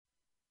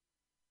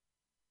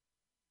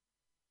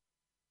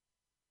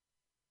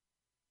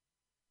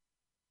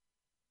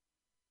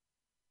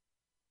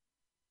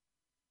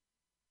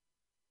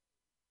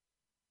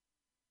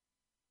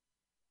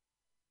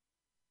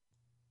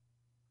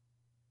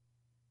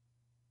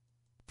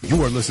You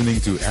are listening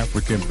to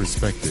African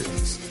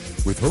Perspectives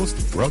with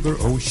host Brother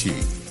Oshi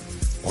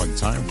on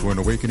Time for an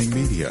Awakening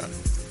Media,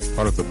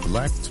 part of the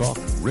Black Talk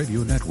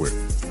Radio Network.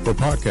 For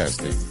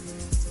podcasting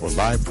or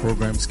live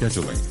program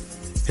scheduling,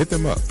 hit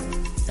them up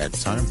at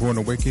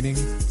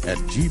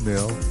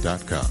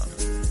timeforanawakening@gmail.com.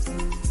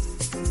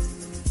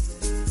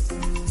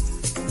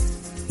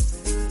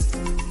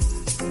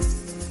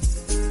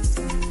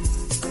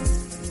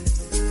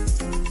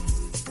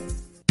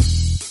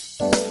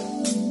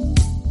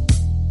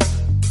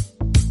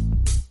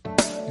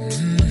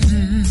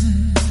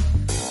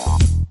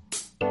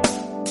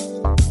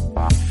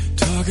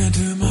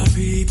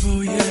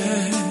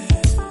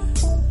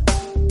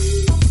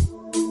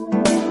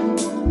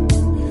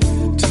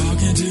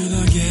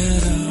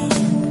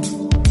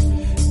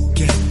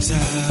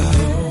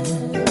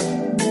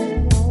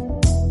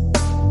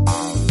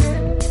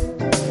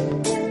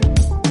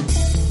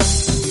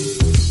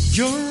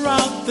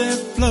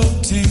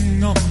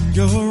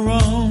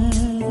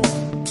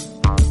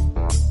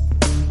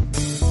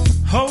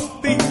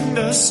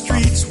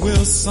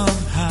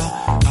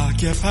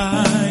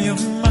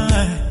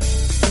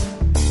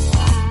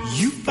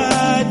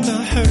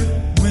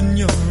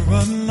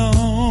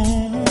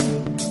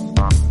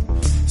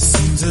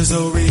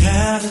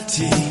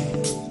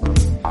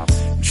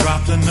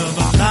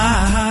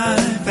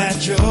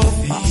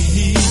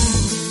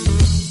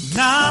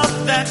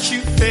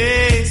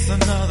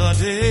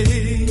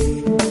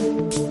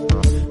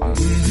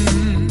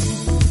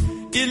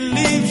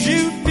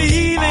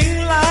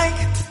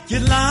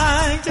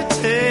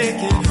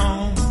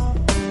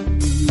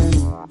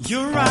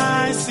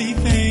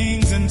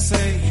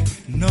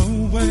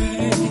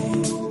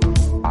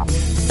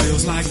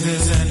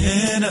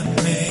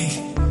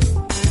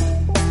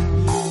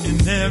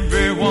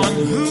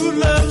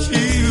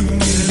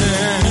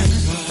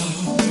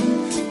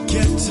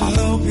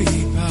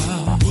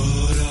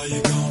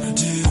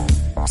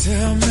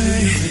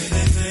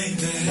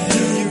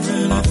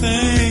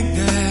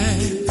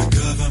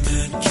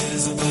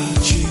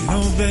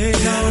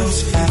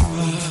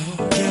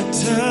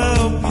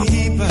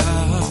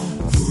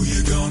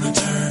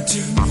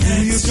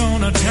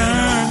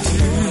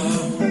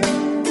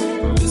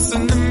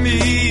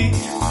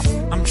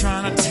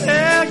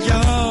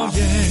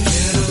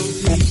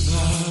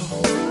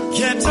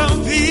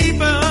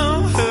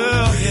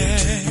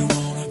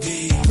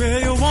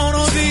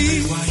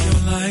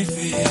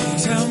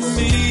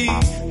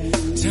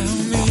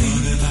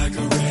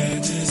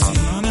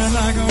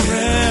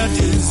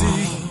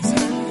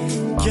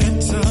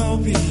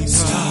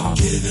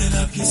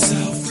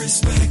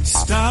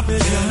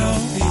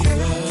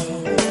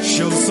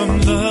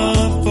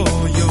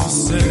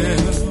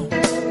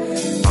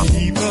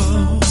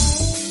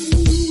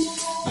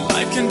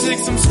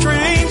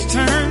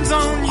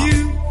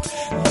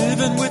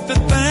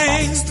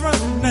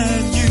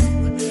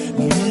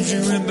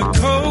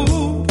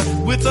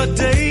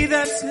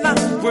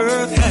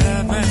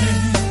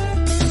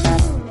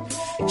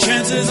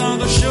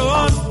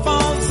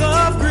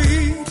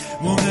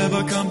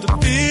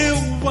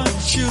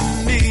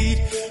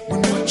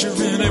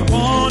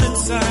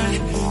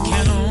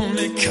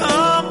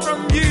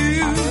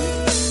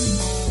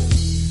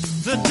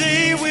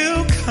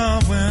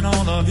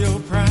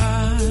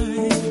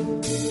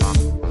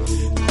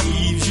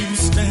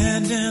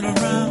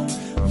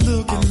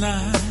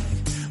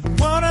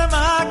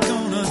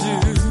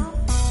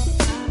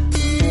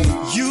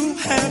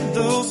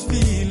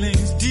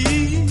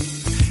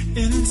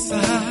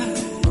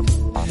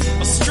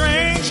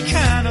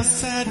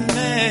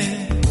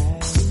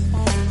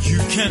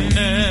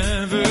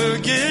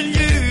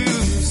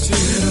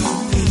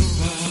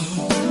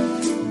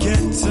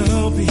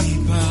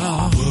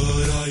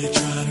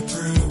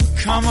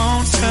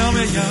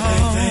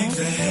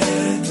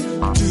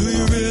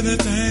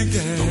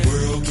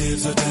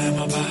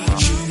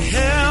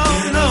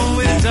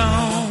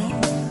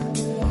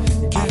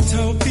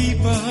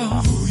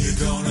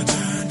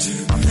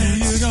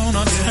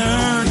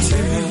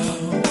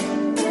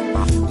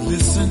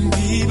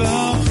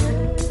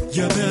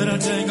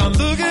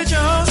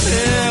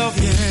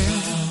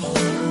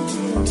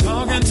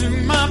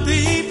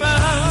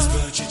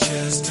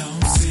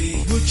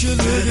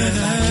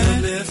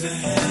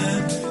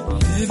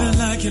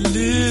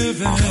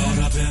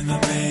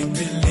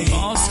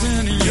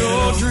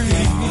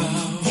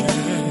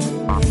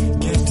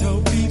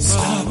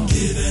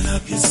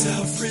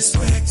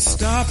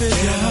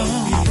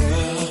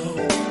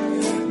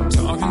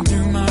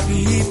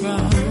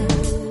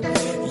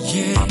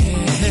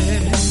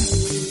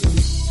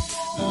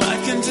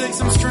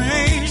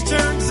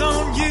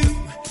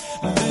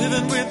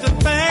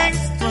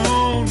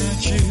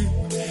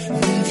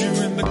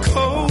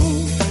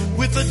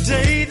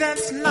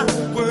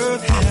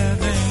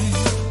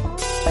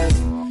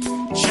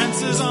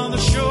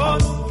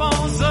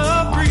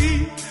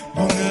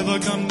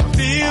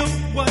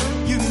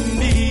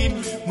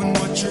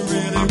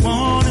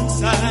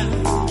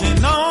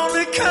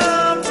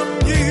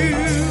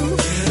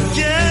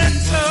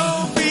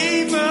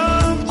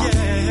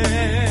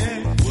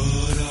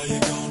 What are you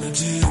gonna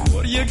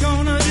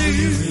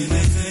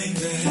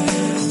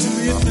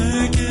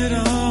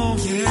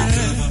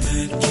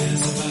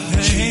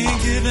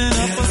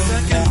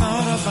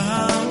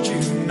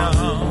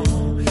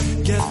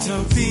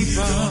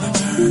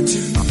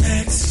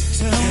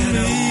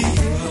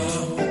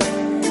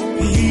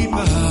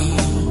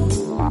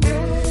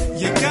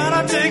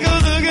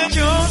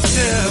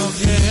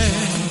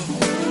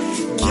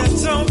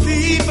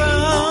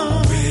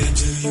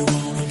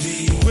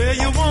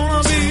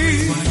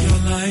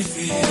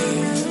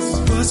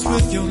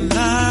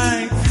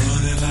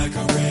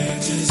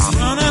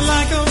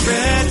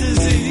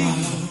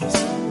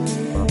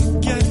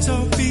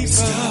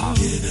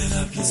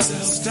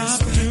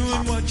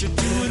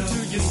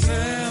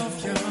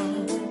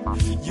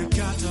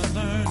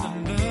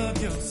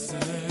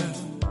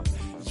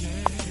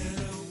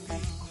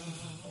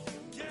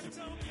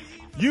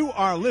You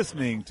are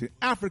listening to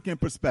African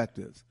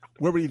Perspectives,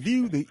 where we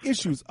view the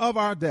issues of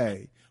our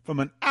day from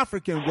an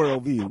African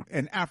worldview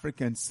and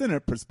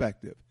African-centered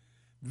perspective.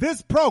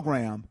 This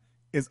program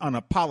is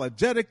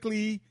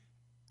unapologetically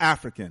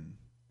African.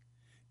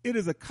 It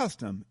is a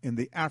custom in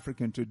the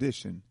African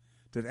tradition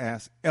to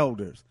ask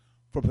elders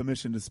for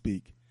permission to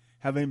speak,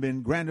 having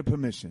been granted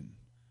permission.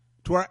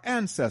 To our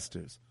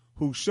ancestors,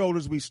 whose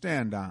shoulders we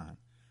stand on,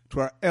 to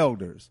our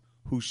elders,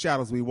 whose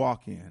shadows we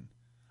walk in,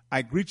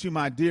 I greet you,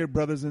 my dear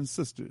brothers and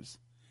sisters,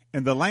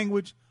 in the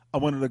language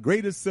of one of the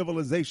greatest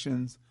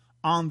civilizations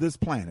on this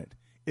planet.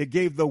 It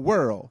gave the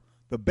world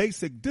the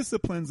basic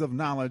disciplines of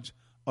knowledge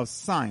of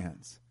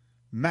science,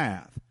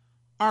 math,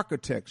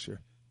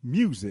 architecture,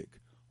 music,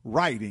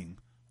 writing,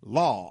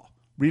 law,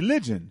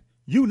 religion,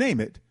 you name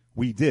it,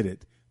 we did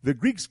it. The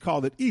Greeks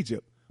called it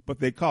Egypt,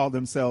 but they called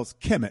themselves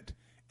Kemet,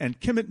 and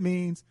Kemet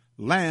means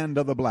land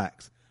of the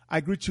blacks.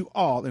 I greet you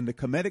all in the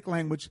Kemetic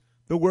language,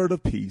 the word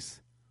of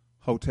peace,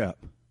 Hotep.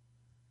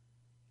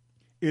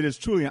 It is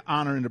truly an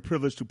honor and a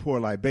privilege to pour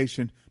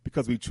libation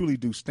because we truly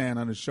do stand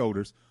on the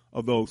shoulders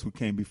of those who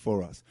came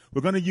before us.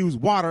 We're going to use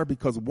water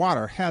because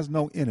water has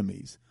no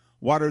enemies.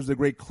 Water is the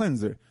great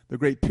cleanser, the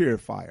great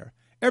purifier.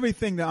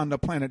 Everything on the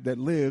planet that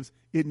lives,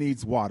 it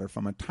needs water,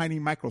 from a tiny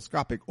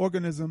microscopic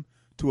organism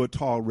to a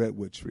tall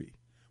redwood tree.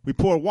 We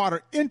pour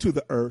water into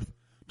the earth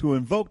to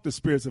invoke the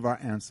spirits of our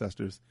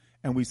ancestors,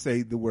 and we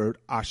say the word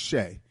Ashe,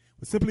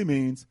 which simply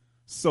means,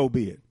 so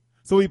be it.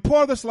 So we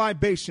pour this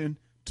libation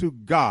to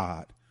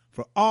God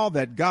for all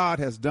that God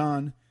has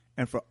done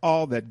and for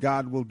all that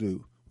God will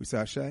do. We say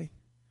Ashe.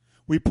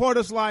 We pour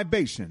this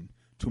libation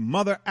to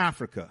Mother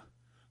Africa,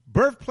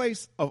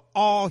 birthplace of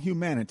all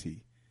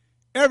humanity.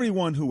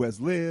 Everyone who has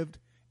lived,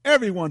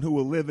 everyone who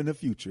will live in the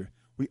future,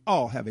 we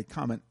all have a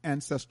common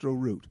ancestral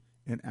root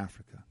in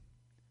Africa.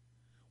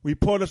 We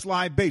pour this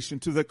libation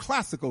to the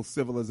classical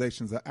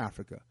civilizations of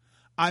Africa.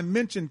 I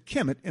mentioned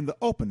Kemet in the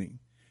opening.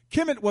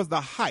 Kemet was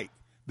the height,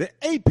 the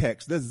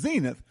apex, the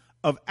zenith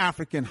of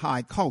African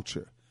high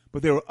culture.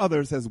 But there were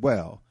others as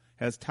well,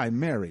 as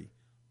Timeri,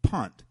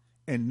 Punt,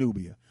 and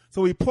Nubia.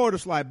 So we pour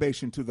this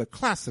libation to the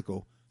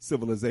classical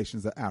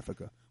civilizations of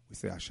Africa. We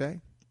say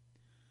Ashe.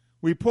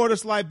 We pour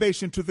this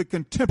libation to the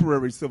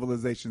contemporary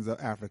civilizations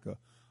of Africa,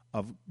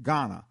 of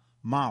Ghana,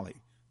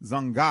 Mali,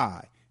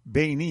 Zonghai,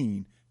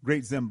 Benin,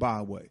 Great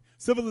Zimbabwe.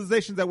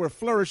 Civilizations that were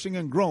flourishing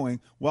and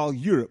growing while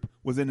Europe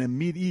was in a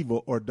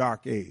medieval or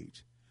dark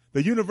age.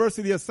 The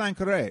University of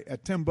Sankore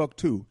at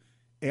Timbuktu,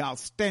 an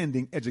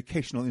outstanding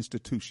educational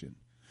institution.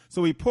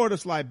 So we pour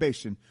this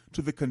libation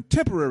to the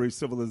contemporary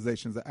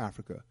civilizations of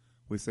Africa.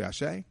 We say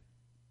Ashe.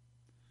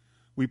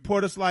 We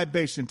pour this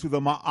libation to the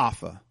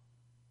Ma'afa,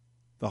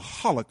 the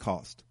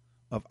Holocaust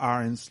of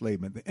our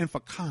enslavement, the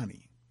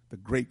Infakani, the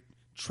great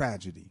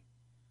tragedy,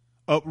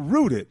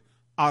 uprooted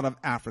out of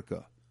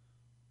Africa.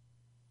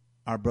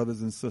 Our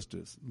brothers and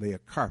sisters lay a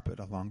carpet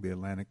along the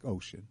Atlantic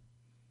Ocean.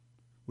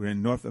 We're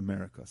in North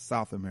America,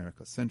 South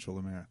America, Central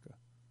America,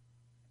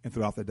 and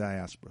throughout the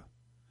diaspora.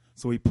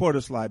 So we pour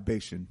this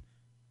libation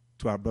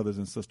to our brothers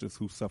and sisters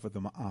who suffered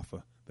the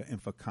Ma'afa, the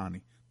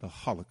Infakani, the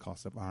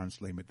Holocaust of our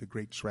enslavement, the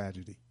great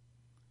tragedy.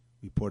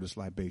 We pour this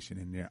libation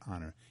in their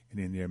honor and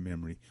in their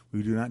memory.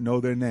 We do not know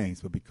their names,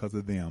 but because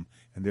of them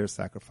and their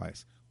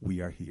sacrifice, we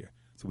are here.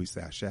 So we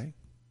say Ashe.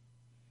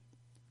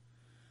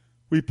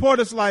 We pour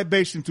this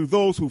libation to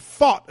those who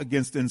fought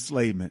against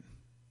enslavement.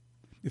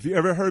 If you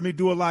ever heard me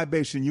do a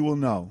libation, you will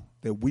know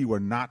that we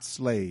were not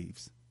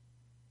slaves.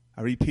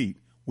 I repeat,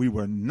 we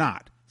were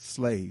not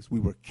slaves. We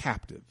were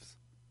captives.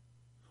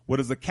 What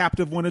does a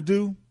captive want to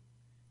do?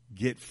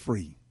 Get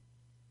free.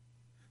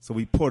 So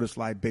we pour this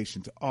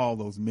libation to all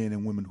those men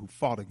and women who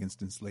fought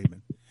against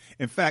enslavement.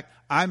 In fact,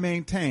 I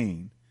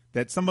maintain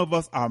that some of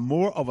us are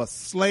more of a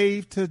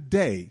slave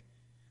today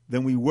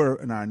than we were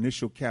in our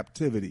initial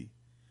captivity,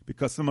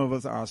 because some of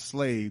us are a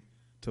slave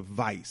to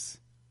vice,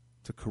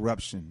 to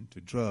corruption, to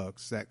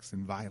drugs, sex,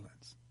 and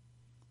violence.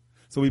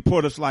 So we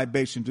pour this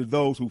libation to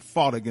those who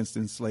fought against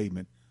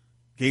enslavement.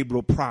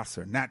 Gabriel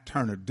Prosser, Nat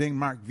Turner,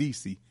 Dingmark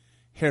Vesey,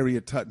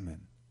 Harriet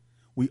Tubman.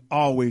 We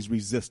always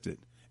resisted,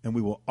 and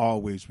we will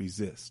always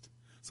resist.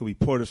 So we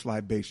pour this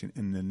libation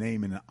in the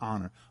name and the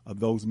honor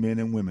of those men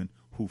and women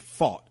who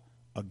fought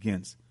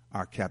against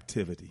our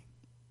captivity.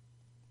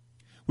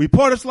 We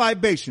pour this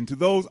libation to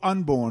those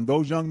unborn,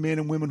 those young men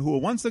and women who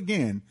will once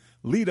again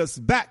lead us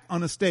back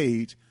on the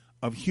stage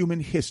of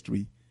human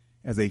history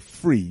as a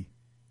free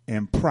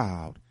and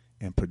proud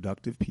and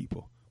productive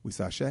people. We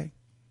sashay.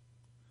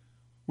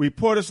 We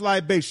pour this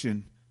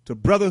libation to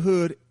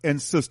brotherhood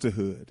and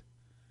sisterhood,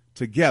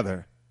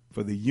 together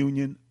for the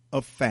union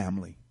of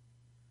family.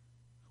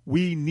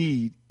 We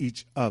need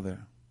each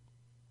other.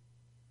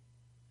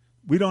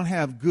 We don't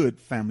have good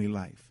family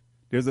life.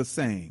 There's a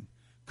saying,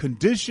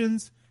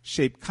 conditions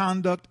shape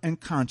conduct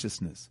and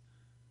consciousness.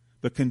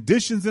 The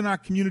conditions in our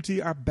community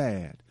are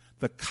bad.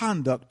 The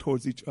conduct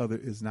towards each other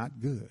is not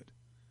good.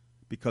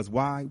 Because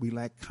why? We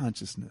lack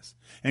consciousness.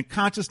 And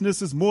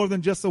consciousness is more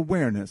than just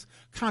awareness.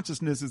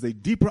 Consciousness is a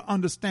deeper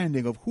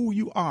understanding of who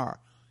you are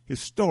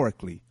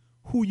historically,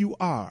 who you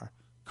are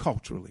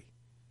culturally.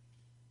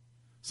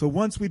 So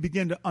once we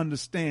begin to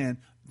understand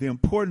the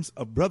importance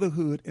of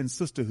brotherhood and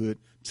sisterhood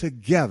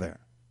together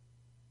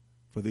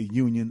for the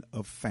union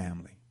of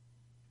family.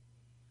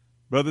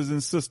 Brothers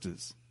and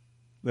sisters,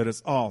 let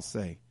us all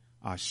say,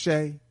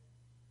 Ashe,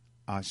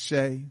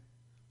 Ashe,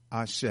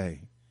 Ashe.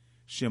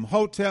 Shem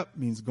Hotep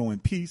means go in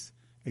peace.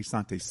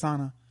 Asante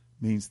Sana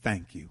means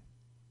thank you.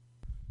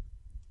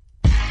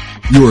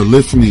 You are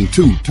listening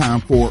to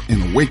Time for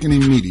an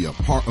Awakening Media,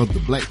 part of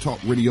the Black Talk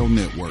Radio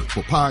Network.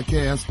 For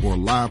podcasts or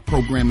live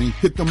programming,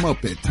 hit them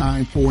up at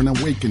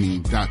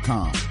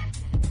timeforanawakening.com.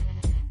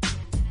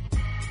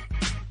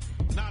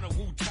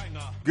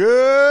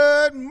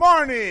 Good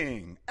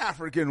morning,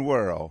 African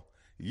world.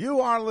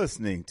 You are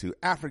listening to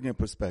African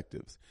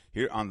Perspectives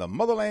here on the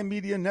Motherland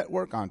Media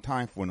Network on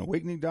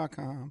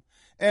timeforanawakening.com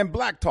and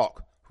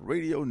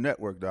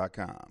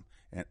blacktalkradionetwork.com.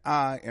 And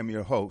I am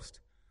your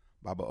host,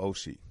 Baba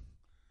Oshi.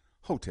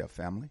 Hotel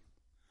family.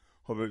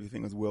 Hope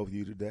everything is well with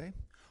you today.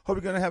 Hope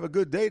you're going to have a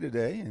good day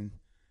today. And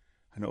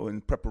I know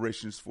in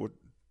preparations for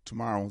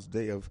tomorrow's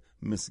day of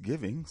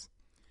Misgivings.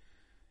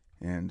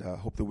 And I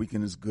hope the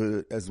weekend is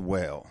good as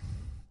well.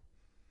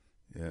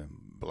 Yeah,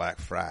 Black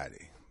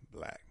Friday.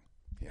 Black.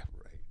 Yeah,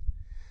 right.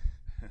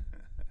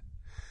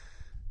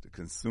 The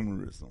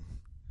consumerism.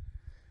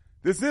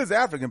 This is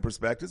African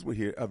Perspectives. We're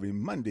here every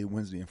Monday,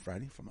 Wednesday, and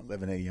Friday from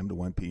 11 a.m. to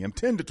 1 p.m.,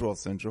 10 to 12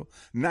 Central,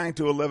 9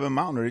 to 11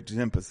 Mountain, or 8 to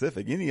 10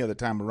 Pacific, any other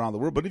time around the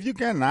world. But if you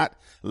cannot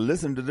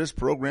listen to this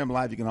program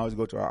live, you can always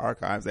go to our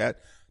archives at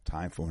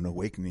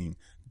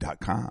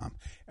timeforanawakening.com.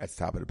 At the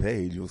top of the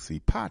page, you'll see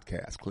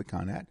podcasts. Click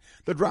on that.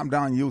 The drop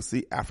down, you'll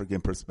see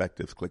African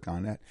Perspectives. Click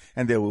on that.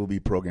 And there will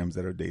be programs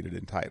that are dated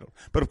and titled.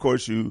 But of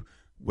course,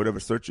 whatever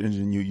search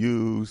engine you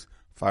use,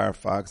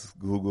 Firefox,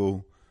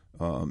 Google,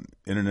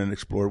 Internet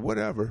Explorer,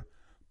 whatever,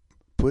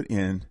 put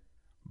in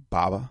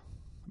Baba,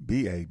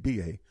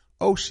 B-A-B-A,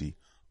 Oshi,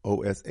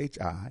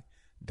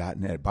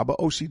 O-S-H-I.net,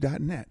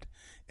 BabaOshi.net.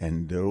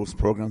 And those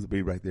programs will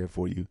be right there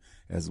for you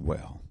as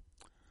well.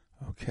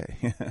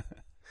 Okay.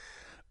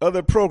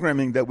 Other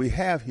programming that we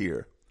have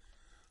here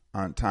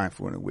on Time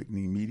for an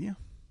Awakening Media.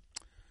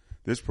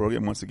 This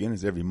program, once again,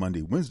 is every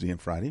Monday, Wednesday,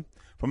 and Friday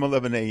from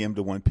 11 a.m.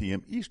 to 1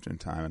 p.m. Eastern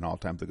Time. And all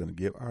times are going to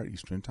give our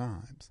Eastern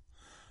times.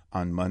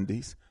 On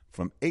Mondays,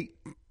 from 8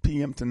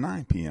 p.m. to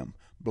 9 p.m.,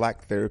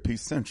 Black Therapy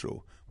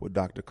Central with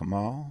Dr.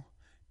 Kamal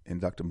and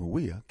Dr.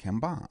 Mawia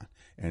Kamban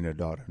and their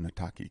daughter,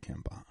 Nataki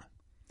Kamban.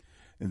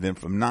 And then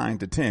from 9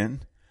 to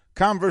 10,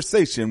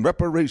 Conversation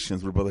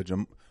Reparations with Brother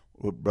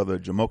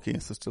Jamoki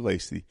and Sister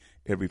Lacey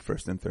every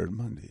first and third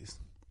Mondays.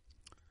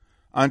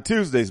 On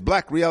Tuesdays,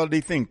 Black Reality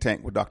Think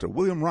Tank with Dr.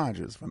 William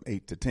Rogers from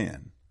 8 to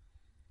 10.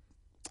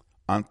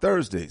 On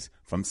Thursdays,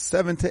 from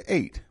 7 to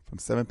 8, from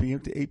 7 p.m.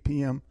 to 8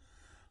 p.m.,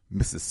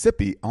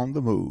 Mississippi on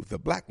the Move, the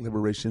Black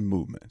Liberation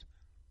Movement.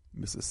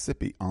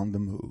 Mississippi on the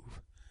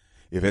Move.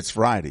 If it's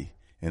Friday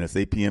and it's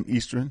 8 p.m.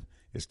 Eastern,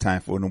 it's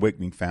Time for an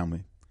Awakening,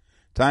 family.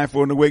 Time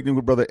for an Awakening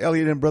with Brother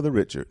Elliot and Brother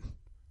Richard.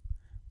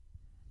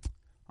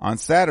 On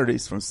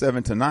Saturdays, from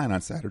 7 to 9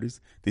 on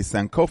Saturdays, the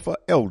Sankofa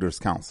Elders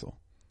Council.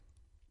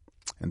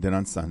 And then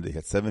on Sunday,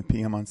 at 7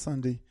 p.m. on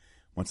Sunday,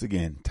 once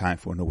again, Time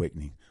for an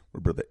Awakening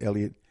with Brother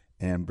Elliot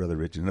and Brother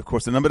Richard. And, of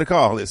course, the number to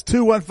call is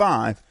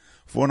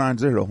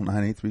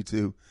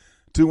 215-490-9832,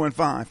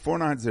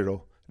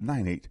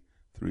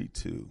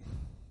 215-490-9832.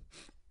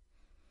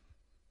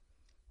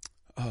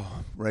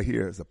 Oh, right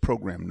here is a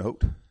program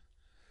note.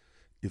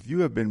 If you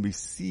have been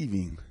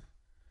receiving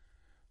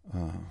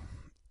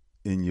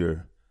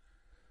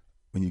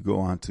when you go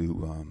on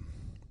to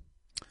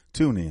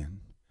tune in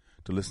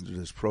to listen to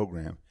this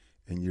program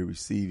and you're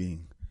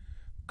receiving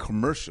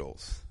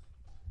commercials,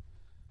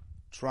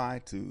 try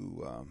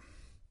to,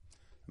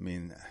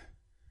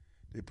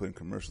 they put in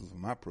commercials on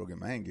my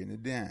program. I ain't getting a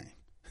dime.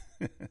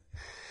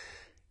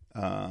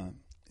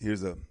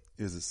 Here's a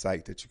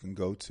site that you can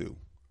go to,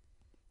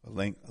 a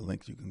link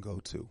you can go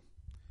to,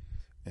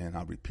 and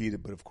I'll repeat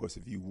it. But of course,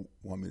 if you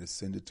want me to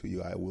send it to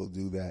you, I will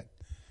do that.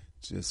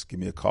 Just give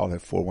me a call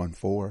at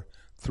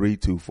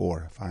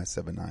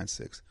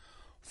 414-324-5796,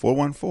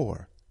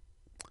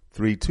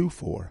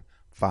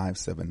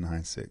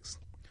 414-324-5796,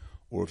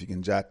 or if you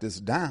can jot this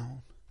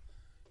down,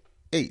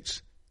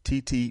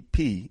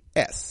 https:////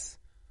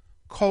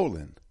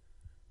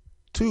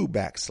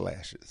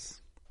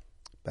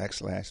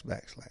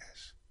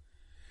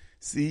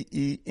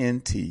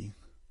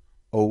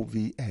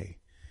 CENTOVA.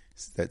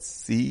 That's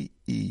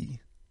CENTOVA.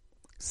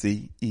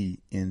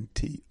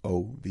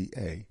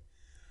 CENTOVA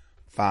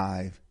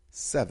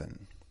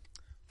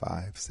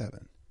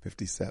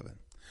 57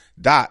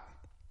 dot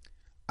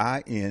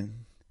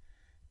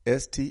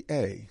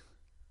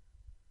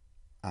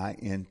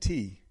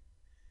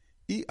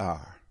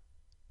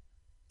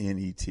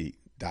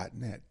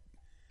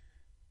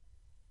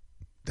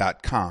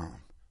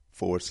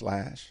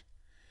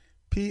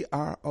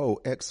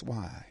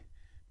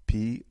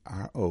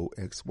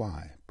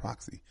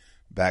proxy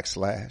 /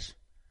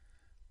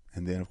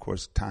 and then of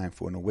course Time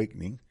for an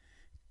Awakening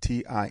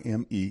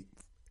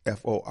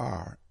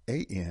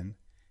TIMEFORANAWAKENING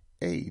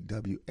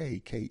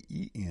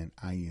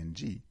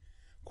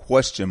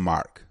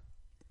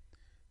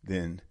 /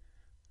 then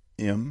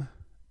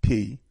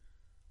MP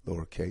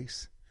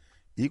lowercase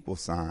 =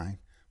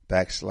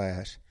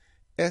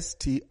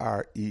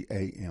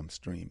 /STREAM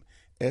stream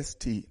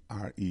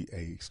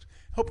STREA.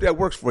 Hope that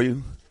works for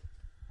you.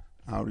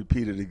 I'll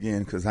repeat it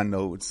again because I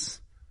know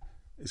it's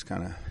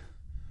kind of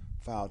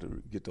foul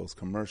to get those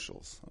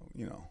commercials,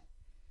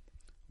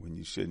 when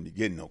you shouldn't be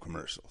getting no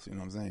commercials. You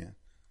know what I'm saying?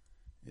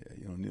 Yeah,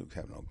 you don't need to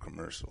have no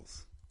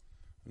commercials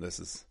unless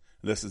it's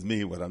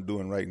me, what I'm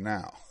doing right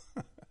now.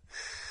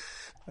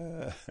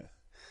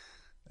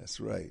 That's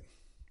right.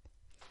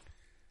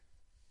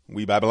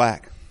 We Buy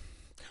Black.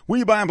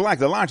 We Buy Black,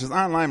 the largest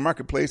online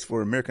marketplace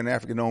for American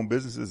African-owned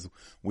businesses.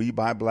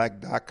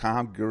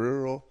 WeBuyBlack.com.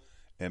 Girl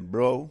and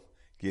bro,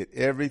 get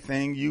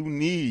everything you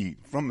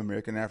need from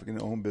American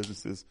African-owned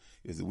businesses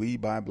is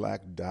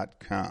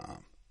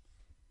WeBuyBlack.com.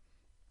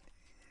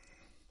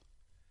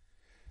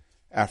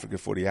 Africa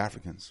for the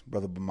Africans.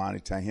 Brother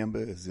Bomani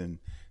Tahimba is in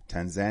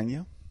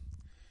Tanzania.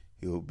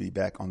 He'll be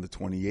back on the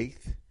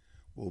 28th.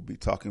 We'll be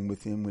talking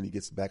with him when he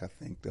gets back, I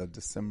think,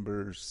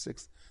 December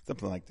 6th,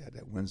 something like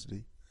that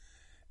Wednesday.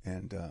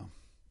 And I'm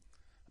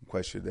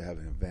quite sure they're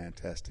having a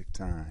fantastic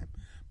time.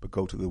 But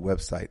go to the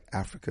website,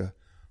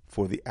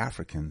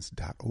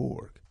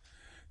 africafortheafricans.org.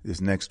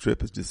 This next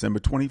trip is December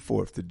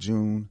 24th to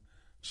June.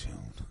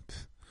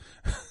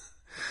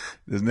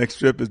 This next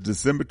trip is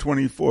December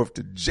 24th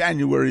to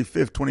January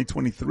 5th,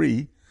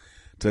 2023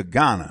 to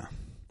Ghana.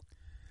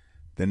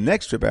 The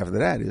next trip after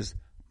that is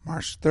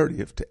March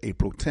 30th to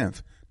April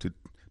 10th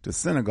to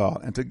Senegal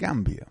and to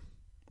Gambia.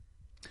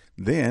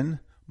 Then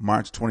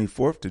March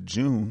 24th to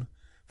June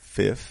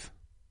 5th,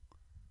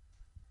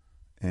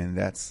 and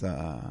that's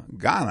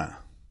Ghana.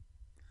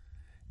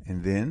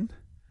 And then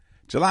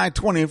July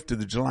 20th to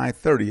the July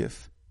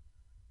 30th,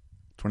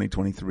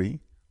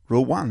 2023,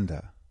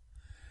 Rwanda.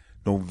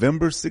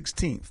 November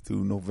 16th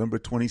through November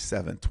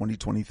 27th,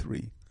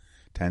 2023,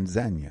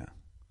 Tanzania.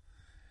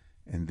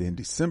 And then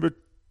December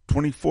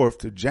 24th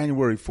to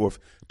January 4th,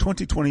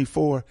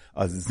 2024,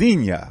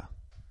 Azania,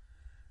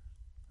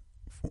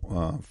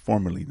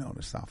 formerly known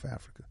as South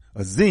Africa.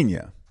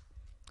 Azania.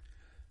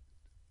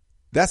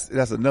 That's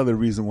another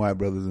reason why,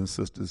 brothers and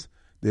sisters,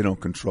 they don't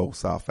control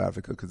South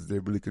Africa, because they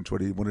really control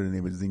it. One of the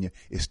name of Azania,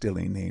 it still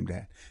ain't named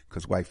that,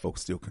 because white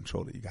folks still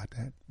control it. You got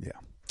that? Yeah.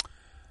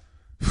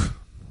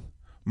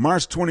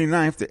 March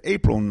 29th to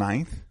April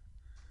 9th,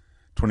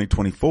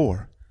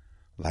 2024,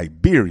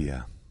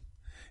 Liberia.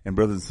 And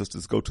brothers and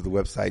sisters, go to the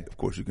website. Of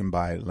course, you can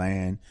buy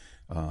land.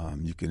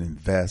 You can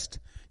invest.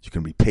 You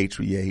can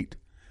repatriate.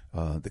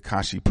 The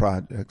Kashi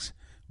projects,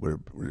 where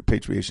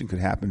repatriation could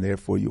happen there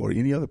for you, or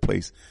any other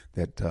place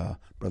that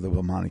Brother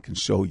Bomani can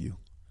show you.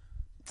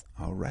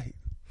 All right.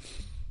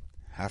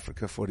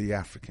 Africa for the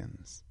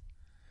Africans.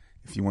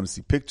 If you want to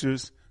see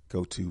pictures,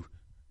 go to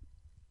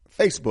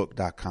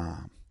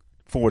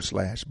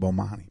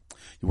Facebook.com/Bomani.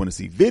 You want to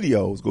see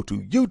videos, go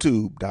to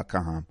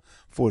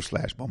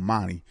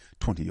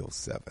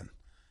YouTube.com/Bomani2007.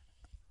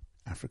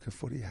 Africa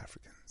for the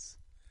Africans.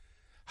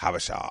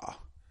 Habesha.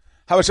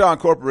 Habesha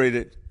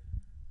Incorporated.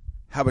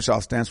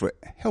 Habesha stands for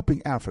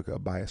Helping Africa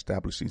by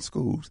Establishing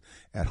Schools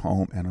at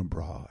Home and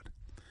Abroad.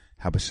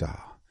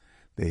 Habesha.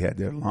 They had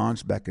their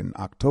launch back in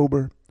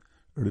October,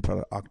 early part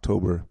of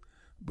October,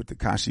 with the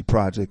Kashi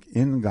project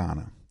in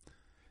Ghana.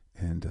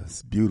 And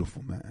it's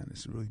beautiful, man.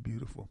 It's really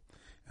beautiful.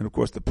 And, of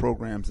course, the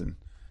programs and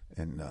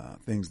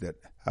things that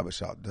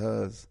Habesha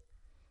does.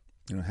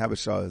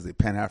 Habesha is a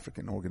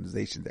Pan-African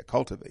organization that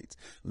cultivates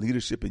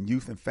leadership in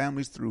youth and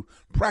families through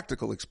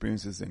practical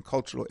experiences in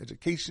cultural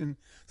education,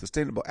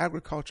 sustainable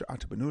agriculture,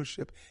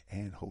 entrepreneurship,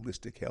 and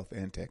holistic health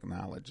and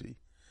technology.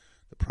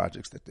 The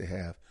projects that they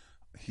have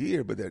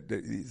here, but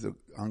these are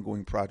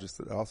ongoing projects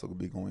that are also going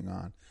to be going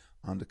on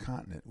the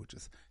continent, which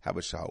is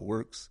Habesha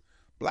Works,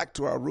 Black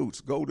to Our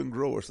Roots, Golden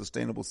Grower,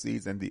 Sustainable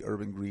Seeds, and the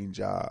Urban Green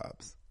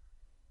Jobs.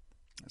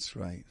 That's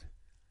right.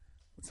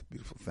 It's a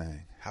beautiful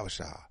thing.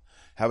 Habesha.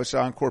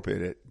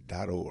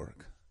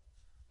 HabeshaIncorporated.org.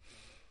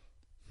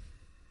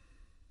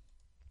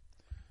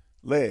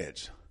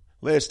 LEDGE.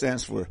 LEDGE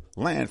stands for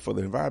Land for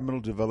the Environmental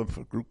Development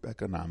for Group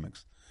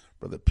Economics.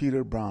 Brother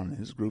Peter Brown and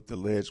his group, the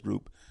LEDGE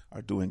group,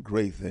 are doing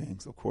great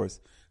things. Of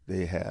course,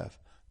 they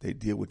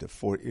deal with the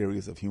 4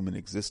 areas of human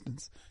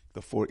existence,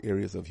 the 4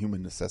 areas of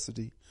human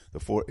necessity, the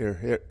 4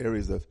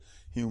 areas of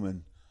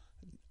human,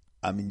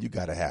 you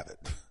got to have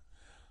it.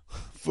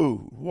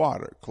 Food,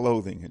 water,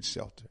 clothing, and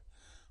shelter.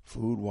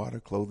 Food, water,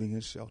 clothing,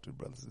 and shelter,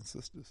 brothers and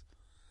sisters.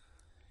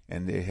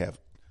 And they have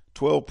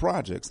 12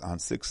 projects on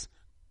 6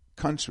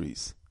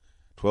 countries.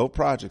 12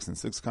 projects in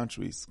 6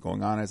 countries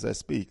going on as I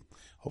speak.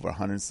 Over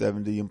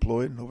 170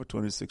 employed and over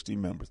 260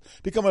 members.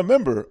 Become a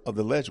member of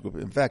the Ledge Group.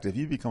 In fact, if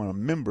you become a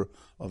member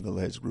of the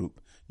Ledge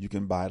Group, you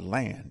can buy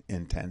land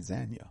in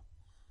Tanzania.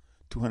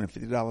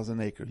 $250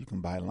 an acre, you can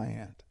buy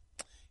land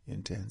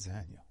in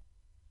Tanzania.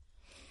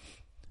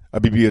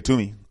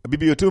 Abibitumi,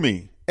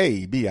 Abibitumi,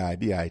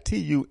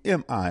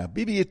 A-B-I-B-I-T-U-M-I,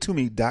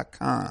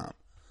 Abibitumi.com.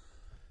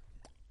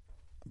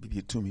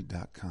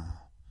 Abibitumi.com.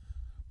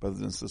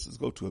 Brothers and sisters,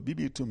 go to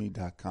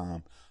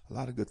Abibitumi.com. A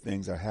lot of good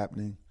things are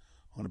happening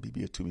on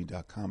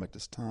Abibitumi.com at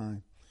this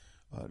time.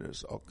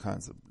 There's all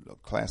kinds of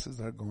classes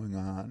that are going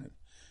on. And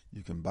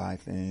you can buy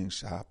things,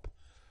 shop,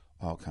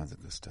 all kinds of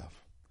good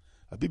stuff.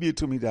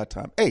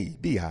 Abibitumi.com,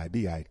 A-B-I-B-I-T-U-M-I.com.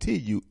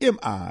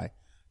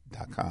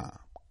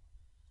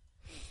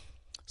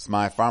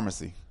 Smile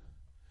Pharmacy.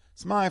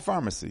 Smile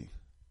Pharmacy.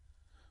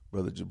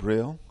 Brother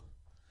Jabril,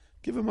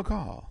 give him a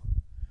call.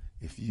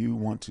 If you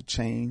want to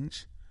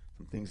change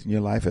some things in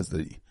your life as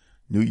the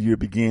new year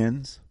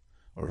begins,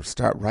 or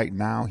start right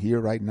now, here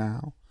right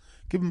now,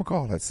 give him a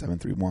call at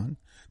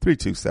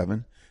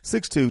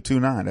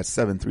 731-327-6229. That's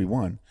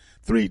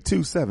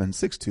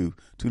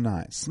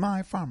 731-327-6229.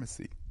 Smile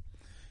Pharmacy.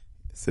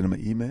 Send him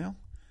an email,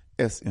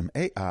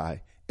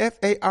 SMAIFARMACY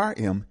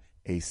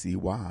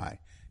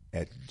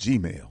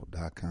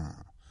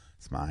 @gmail.com.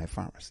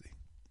 Pharmacy.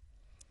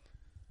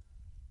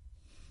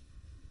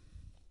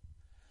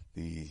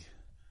 The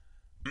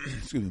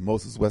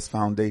Moses West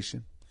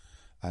Foundation.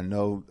 I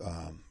know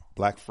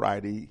Black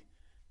Friday,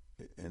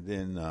 and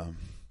then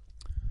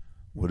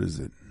what is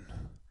it?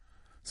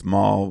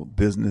 Small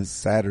Business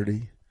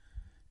Saturday,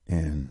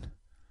 and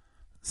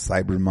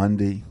Cyber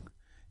Monday,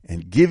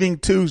 and Giving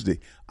Tuesday.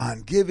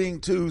 On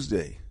Giving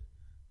Tuesday,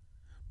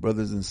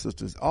 brothers and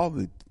sisters, all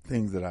the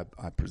things that I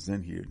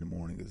present here in the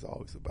morning is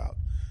always about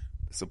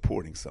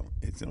supporting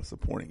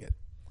supporting it,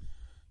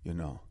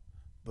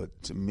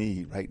 But to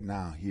me, right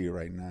now,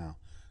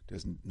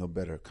 there's no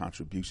better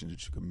contribution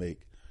that you can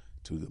make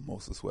to the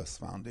Moses West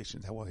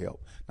Foundation that will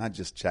help not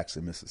just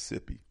Jackson,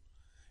 Mississippi,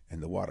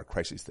 and the water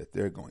crisis that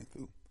they're going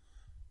through,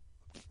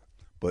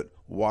 but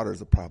water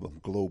is a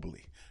problem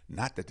globally.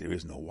 Not that there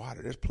is no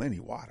water. There's plenty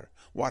of water.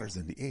 Water's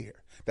in the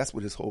air. That's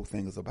what this whole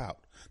thing is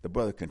about. The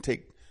brother can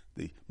take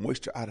the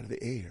moisture out of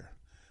the air,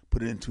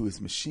 put it into his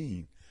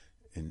machine,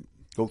 and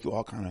go through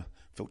all kind of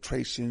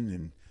filtration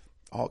and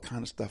all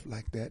kind of stuff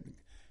like that.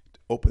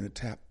 Open the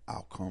tap,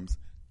 out comes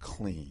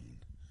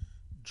clean,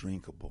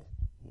 drinkable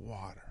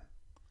water.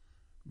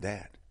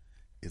 That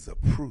is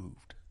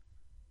approved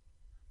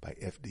by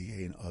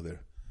FDA and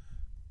other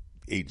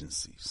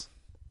agencies.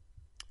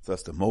 So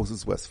that's the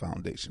Moses West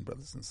Foundation,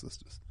 brothers and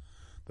sisters.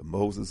 The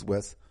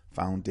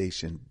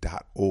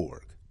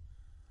MosesWestFoundation.org.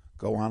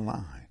 Go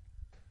online.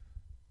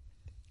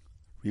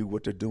 Read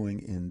what they're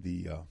doing in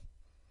the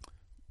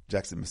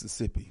Jackson,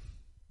 Mississippi,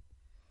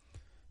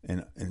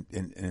 and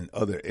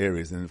other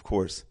areas. And of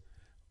course,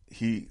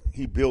 he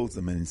builds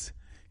them, and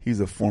he's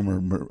a former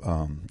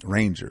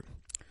ranger,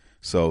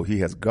 so he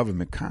has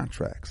government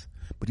contracts,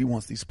 but he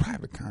wants these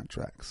private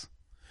contracts.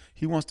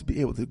 He wants to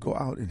be able to go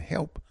out and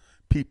help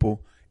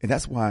people, and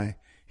that's why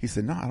he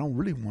said, "No, I don't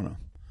really want to.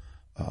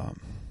 I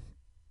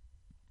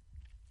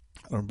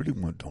don't really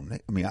want to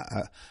donate. I mean,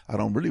 I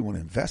don't really want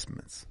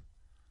investments.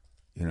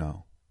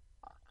 I'm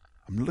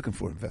looking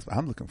for investment.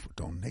 I'm looking for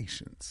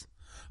donations.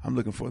 I'm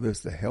looking for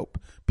this to help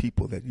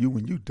people that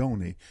when you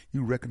donate,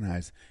 you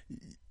recognize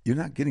you're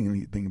not getting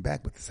anything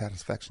back but the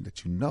satisfaction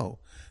that you know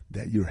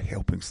that you're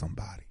helping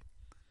somebody.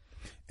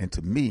 And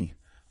to me,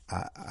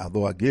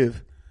 although I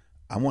give,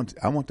 I want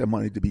that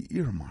money to be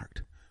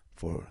earmarked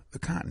for the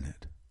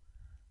continent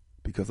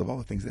because of all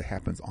the things that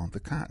happens on the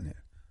continent.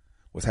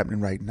 What's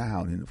happening right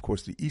now, and of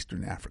course the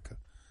Eastern Africa,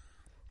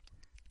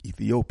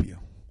 Ethiopia,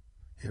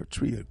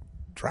 Eritrea,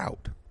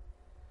 drought.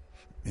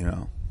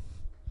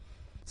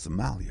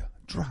 Somalia,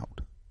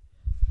 drought.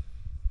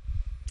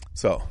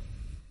 So,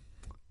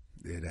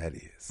 there that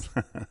is.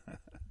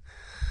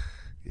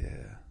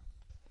 Yeah.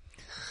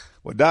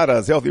 Well,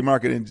 Dada's Healthy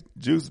Market and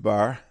Juice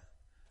Bar,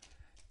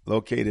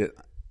 located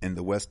in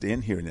the West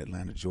End here in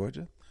Atlanta,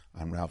 Georgia,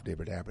 on Ralph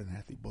David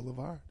Abernathy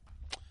Boulevard.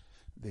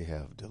 They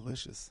have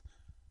delicious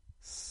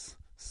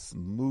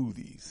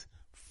smoothies,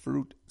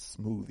 fruit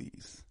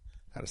smoothies.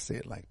 How to say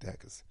it like that,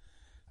 because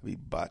I be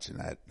botching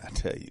that, I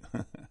tell you.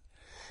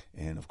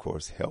 And, of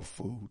course, health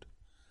food,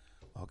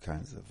 all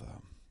kinds of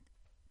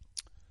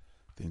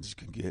things you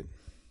can get,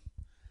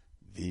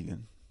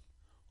 vegan,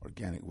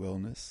 organic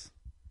wellness,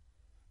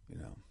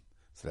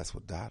 So that's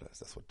what Dada's,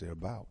 that's what they're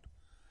about.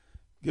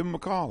 Give them a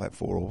call at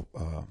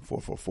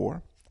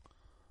 404-444-1635,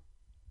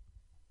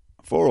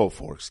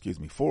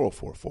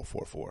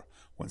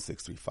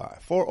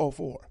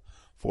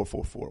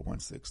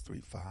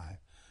 404-444-1635,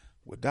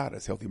 with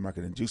Dada's Healthy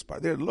Market and Juice Bar.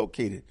 They're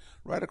located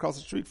right across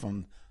the street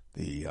from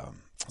the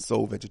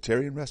Soul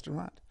Vegetarian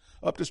Restaurant,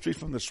 up the street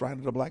from the Shrine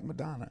of the Black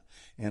Madonna.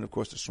 And, of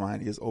course, the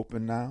shrine is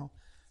open now.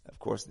 Of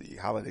course, the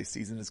holiday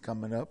season is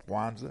coming up.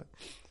 Kwanzaa,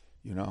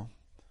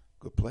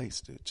 good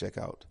place to check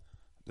out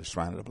the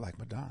Shrine of the Black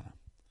Madonna.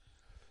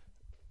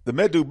 The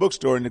Medu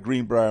Bookstore in the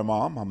Greenbrier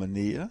Mall, Mama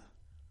Nia,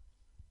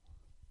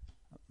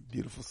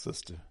 beautiful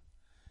sister,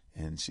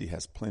 and she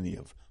has plenty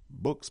of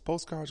books,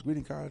 postcards,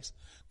 greeting cards,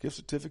 gift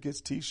certificates,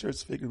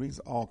 T-shirts, figurines,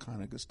 all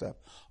kind of good stuff.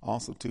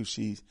 Also, too,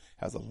 she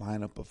has a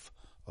lineup of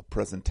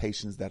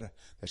presentations that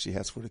she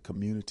has for the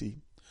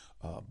community,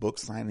 book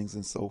signings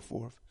and so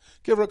forth.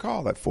 Give her a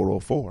call at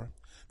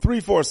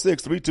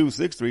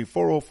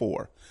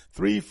 404-346-3263,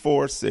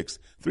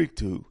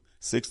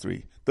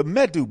 404-346-3263. The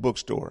Medu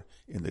Bookstore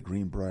in the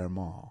Greenbrier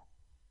Mall.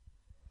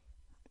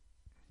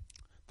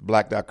 The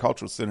Black Dot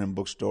Cultural Center and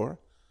Bookstore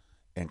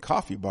and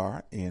Coffee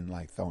Bar in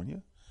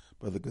Lithonia.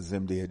 Brother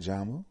Gazimde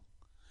Ajamu.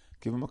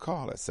 Give him a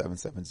call at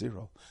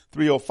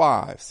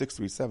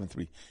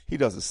 770-305-6373. He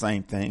does the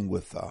same thing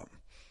with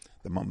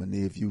the Mama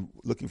Nia. If you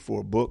looking for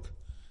a book,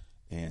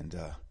 and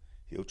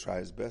he'll try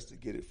his best to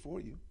get it for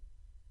you,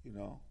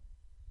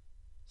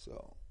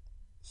 So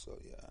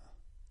yeah.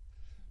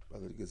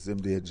 Brother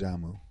Gazimde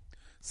Ajamu,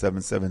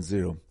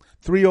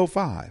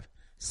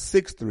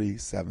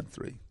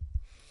 770-305-6373.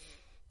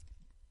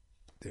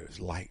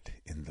 There's light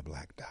in the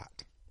Black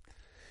Dot.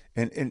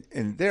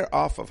 And they're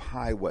off of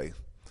Highway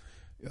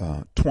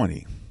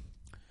 20,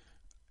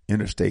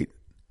 Interstate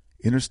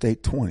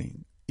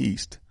 20,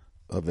 east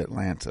of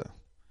Atlanta.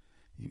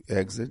 You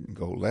exit and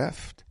go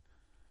left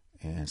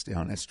and stay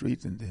on that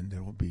street, and then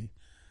there will be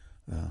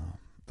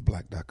the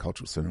Black Dot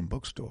Cultural Center and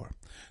Bookstore.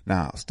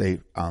 Now, stay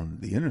on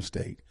the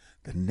interstate.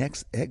 The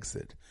next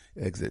exit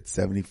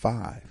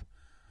 75,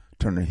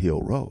 Turner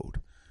Hill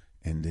Road,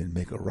 and then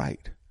make a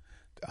right.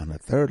 On the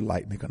third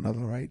light, make another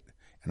right.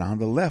 And on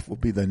the left will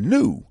be the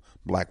new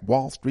Black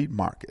Wall Street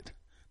Market.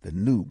 The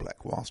new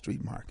Black Wall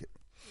Street Market.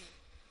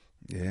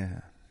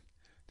 Yeah.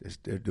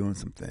 They're doing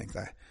some things.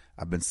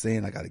 I've been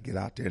saying I got to get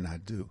out there, and I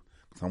do.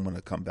 So I'm going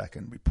to come back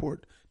and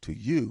report to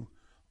you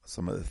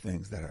some of the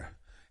things that are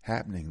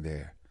happening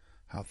there,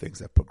 how things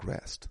have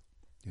progressed.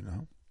 I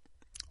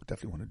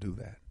definitely want to do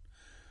that.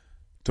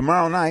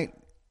 Tomorrow night,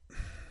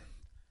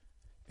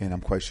 and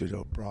I'm quite sure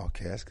they'll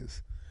broadcast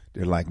because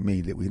they're like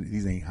me, that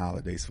these ain't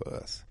holidays for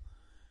us.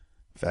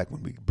 In fact,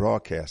 when we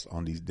broadcast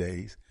on these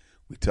days,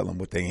 we tell them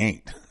what they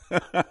ain't.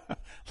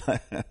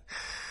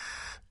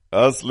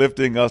 Us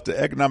lifting us to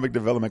economic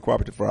development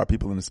cooperative for our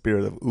people in the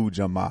spirit of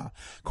Ujamaa.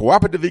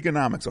 Cooperative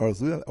economics, or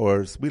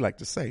as we like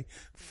to say,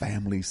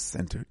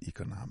 family-centered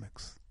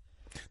economics.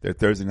 Their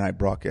Thursday night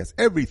broadcast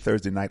every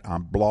Thursday night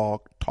on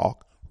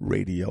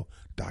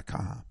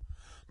blogtalkradio.com.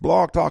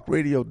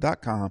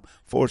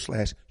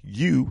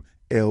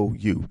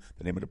 blogtalkradio.com/ULU.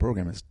 The name of the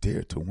program is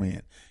Dare to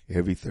Win.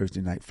 Every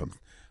Thursday night from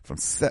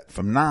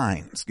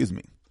 9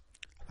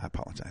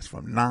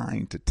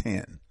 to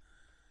 10.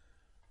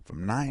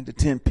 From 9 to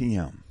 10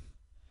 p.m.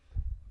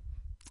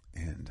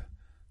 And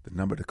the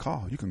number to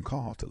call, you can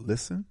call to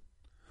listen,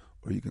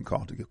 or you can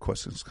call to get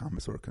questions,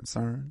 comments, or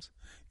concerns,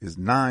 is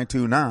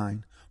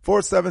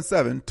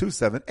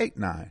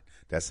 929-477-2789.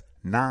 That's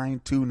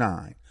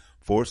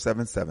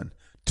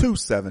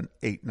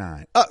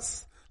 929-477-2789.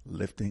 Us,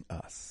 lifting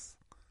us.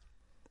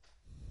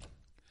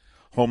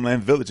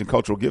 Homeland Village and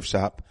Cultural Gift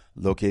Shop,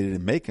 located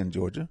in Macon,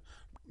 Georgia.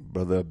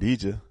 Brother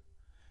Abijah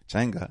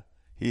Changa,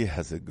 he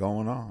has it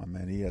going on,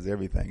 man. He has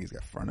everything. He's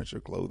got furniture,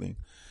 clothing,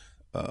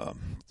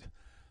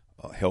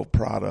 health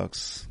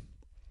products.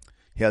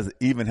 He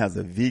even has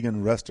a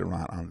vegan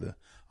restaurant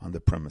on the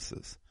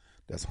premises.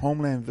 That's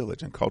Homeland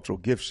Village and Cultural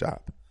Gift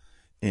Shop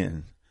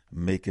in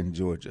Macon,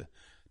 Georgia.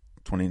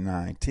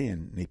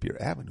 2910 Napier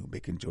Avenue,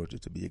 Macon, Georgia,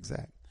 to be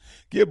exact.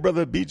 Give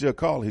Brother Abijah a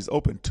call. He's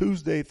open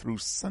Tuesday through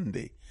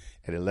Sunday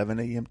at 11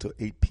 a.m. to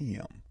 8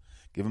 p.m.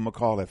 Give him a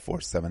call at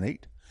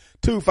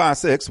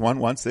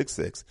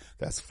 478-256-1166.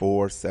 That's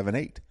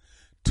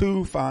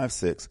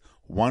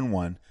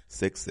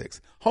 478-256-1166.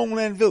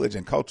 Homeland Village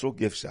and Cultural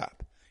Gift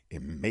Shop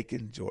in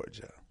Macon,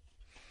 Georgia.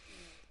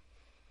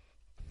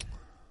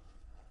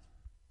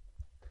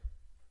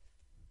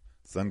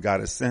 Sun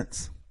Goddess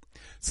Scents.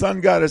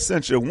 Sun Goddess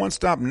Scents, your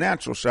one-stop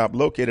natural shop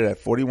located at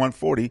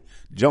 4140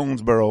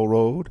 Jonesboro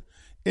Road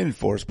in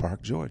Forest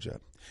Park, Georgia.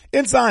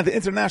 Inside the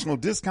International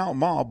Discount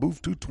Mall,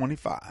 booth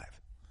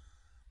 225.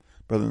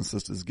 Brothers and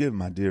sisters, give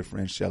my dear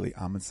friend Shelly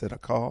Amundset a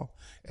call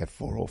at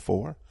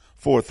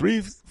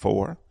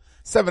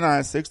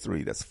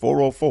 404-434-7963. That's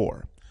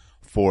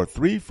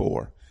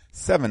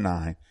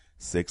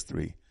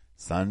 404-434-7963.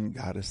 Sun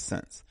Goddess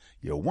Scents,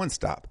 your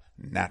one-stop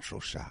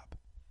natural shop.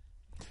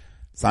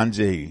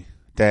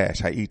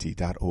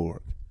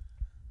 Sanjay-Haiti.org.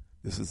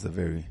 This is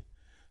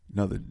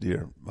another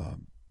dear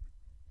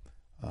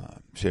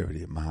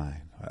charity of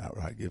mine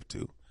I give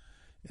to.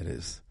 It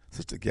is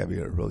Sister Gabby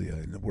Aurelia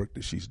and the work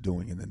that she's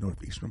doing in the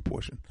northeastern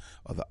portion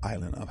of the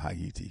island of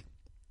Haiti.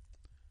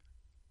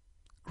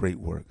 Great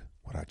work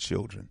with our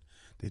children.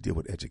 They deal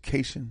with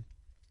education,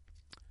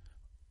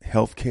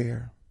 health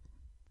care,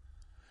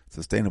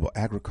 sustainable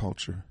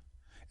agriculture,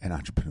 and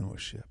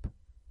entrepreneurship.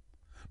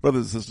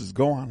 Brothers and sisters,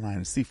 go online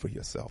and see for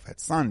yourself at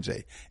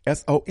Sonje,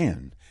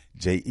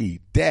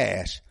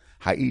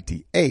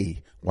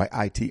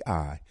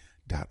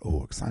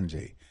 Sonje-Hayiti.org.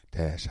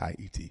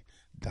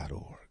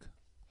 Sonje-Hayiti.org.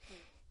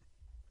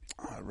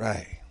 All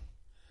right.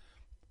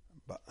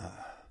 But,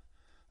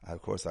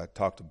 of course, I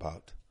talked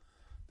about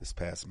this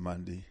past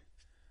Monday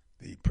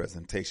the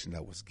presentation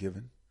that was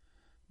given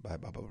by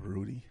Baba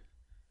Rudy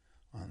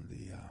on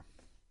the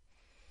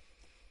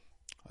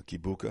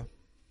Kibuka,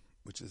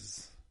 which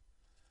is,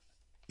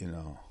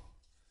 a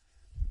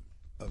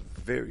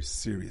very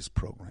serious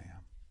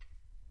program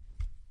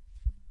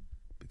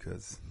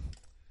because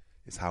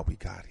it's how we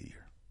got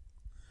here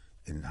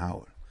and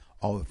how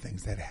all the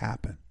things that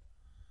happened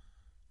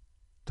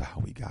to how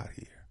we got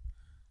here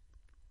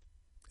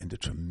and the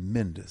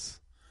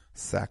tremendous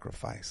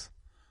sacrifice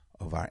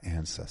of our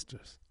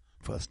ancestors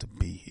for us to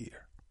be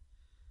here.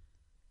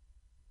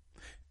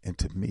 And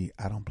to me,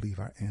 I don't believe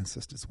our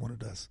ancestors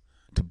wanted us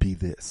to be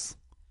this.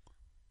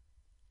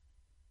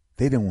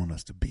 They didn't want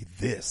us to be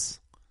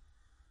this.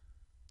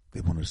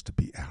 They wanted us to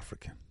be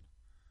African,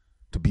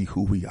 to be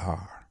who we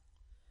are.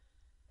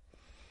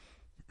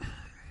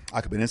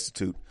 Afrikan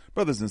Institute,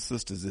 brothers and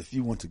sisters, if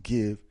you want to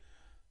give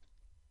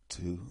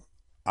to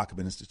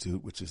Afrikan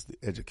Institute, which is the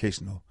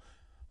educational,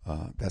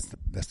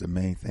 that's the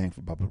main thing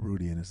for Baba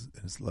Rudy and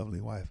his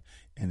lovely wife,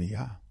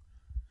 Nia,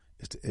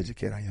 is to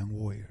educate our young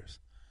warriors.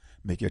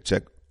 Make your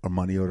check or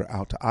money order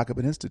out to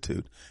Afrikan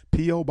Institute,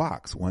 P.O.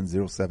 Box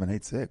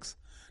 10786.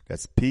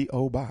 That's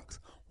P.O. Box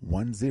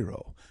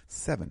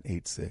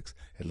 10786,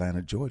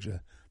 Atlanta,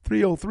 Georgia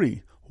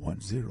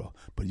 30310.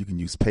 But you can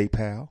use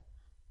PayPal,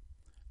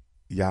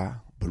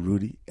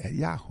 Baruti at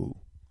Yahoo,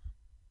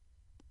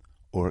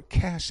 or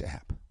Cash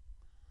App,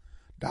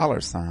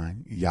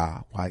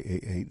 $,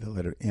 Y-A-A, the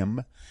letter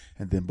M,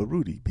 and then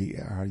Baruti,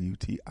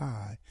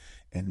 B-A-R-U-T-I,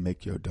 and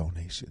make your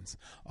donations.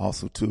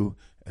 Also, too,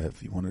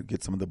 if you want to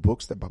get some of the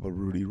books that Baba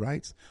Rudy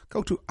writes,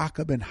 go to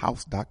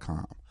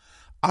akabenhouse.com.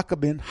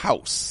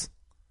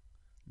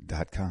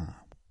 akabenhouse.com.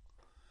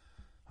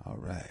 All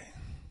right.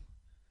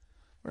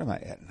 Where am I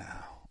at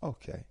now?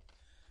 Okay.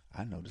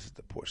 I know this is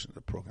the portion of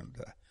the program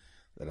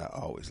that I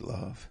always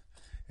love,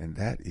 and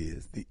that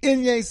is the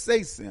Inye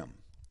Sesim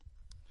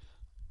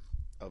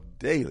of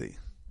daily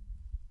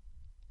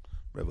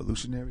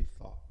revolutionary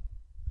thought.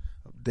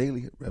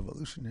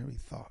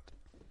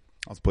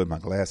 I was putting my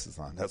glasses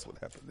on. That's what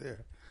happened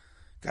there.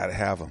 Gotta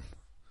have them.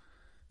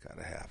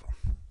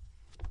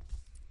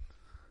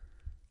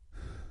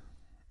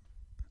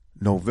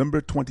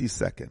 November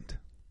 22nd.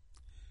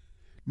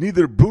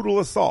 Neither brutal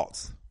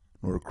assaults,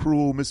 nor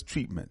cruel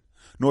mistreatment,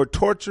 nor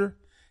torture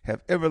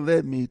have ever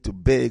led me to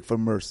beg for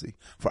mercy,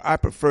 for I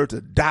prefer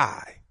to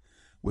die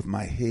with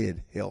my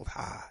head held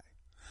high,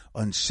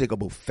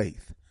 unshakable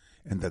faith,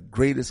 and the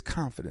greatest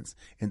confidence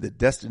in the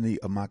destiny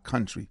of my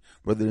country,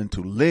 rather than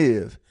to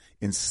live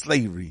in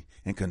slavery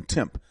and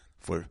contempt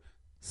for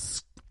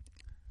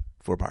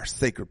our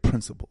sacred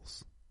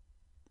principles.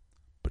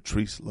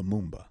 Patrice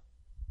Lumumba.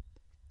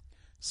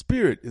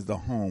 Spirit is the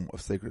home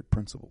of sacred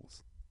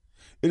principles.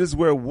 It is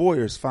where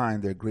warriors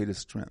find their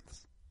greatest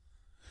strengths.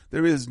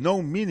 There is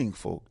no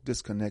meaningful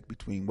disconnect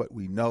between what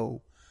we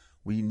know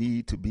we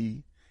need to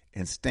be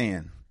and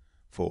stand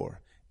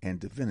for and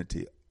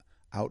divinity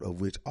out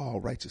of which all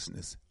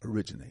righteousness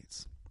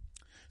originates.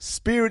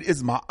 Spirit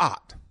is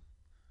ma'at.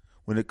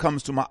 When it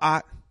comes to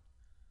ma'at,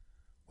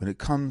 when it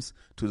comes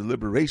to the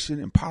liberation,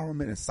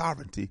 empowerment, and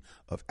sovereignty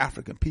of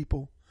African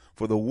people,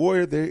 for the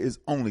warrior there is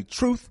only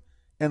truth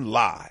and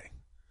lie.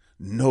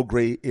 No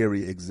gray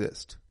area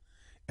exists.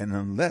 And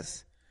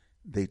unless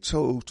they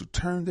chose to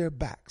turn their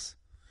backs,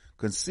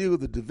 conceal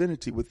the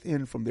divinity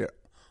within from their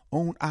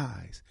own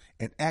eyes,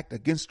 and act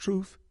against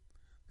truth,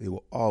 they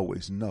will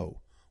always know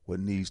what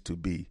needs to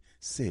be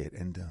said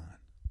and done.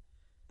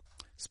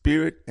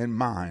 Spirit and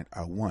mind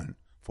are one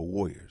for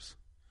warriors.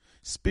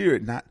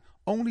 Spirit not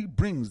only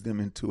brings them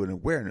into an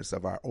awareness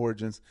of our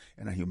origins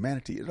and our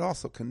humanity, it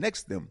also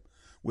connects them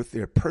with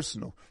their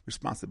personal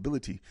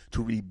responsibility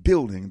to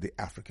rebuilding the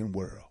African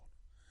world.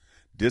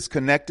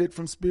 Disconnected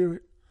from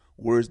spirit,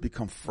 warriors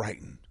become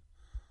frightened,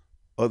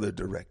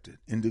 other-directed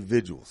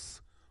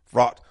individuals,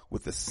 fraught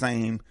with the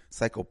same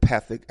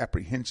psychopathic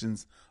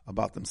apprehensions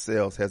about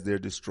themselves as their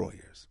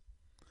destroyers.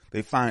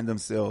 They find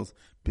themselves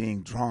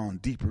being drawn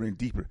deeper and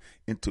deeper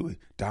into a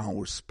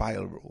downward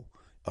spiral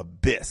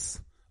abyss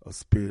of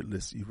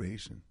spiritless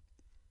evasion.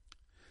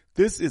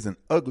 This is an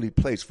ugly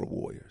place for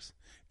warriors.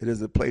 It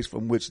is a place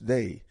from which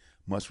they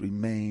must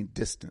remain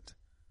distant.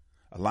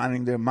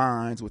 Aligning their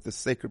minds with the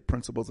sacred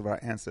principles of our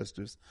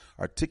ancestors,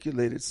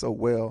 articulated so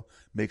well,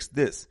 makes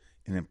this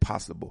an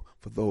impossible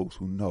for those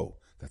who know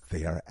that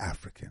they are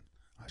African.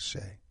 Ashe.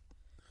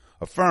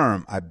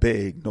 Affirm, I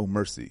beg no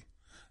mercy.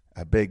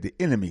 I beg the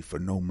enemy for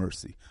no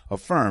mercy.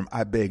 Affirm,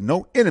 I beg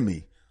no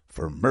enemy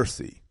for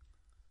mercy.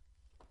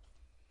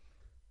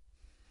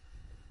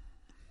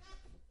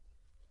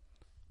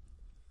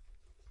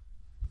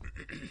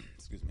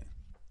 Excuse me.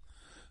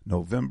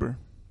 November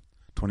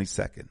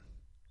 22nd.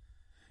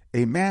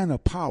 A man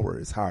of power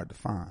is hard to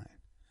find.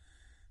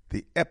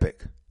 The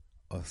epic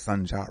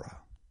Sanjara.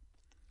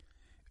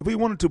 If we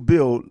wanted to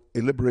build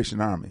a liberation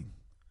army,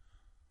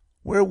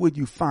 where would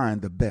you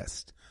find the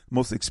best,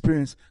 most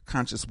experienced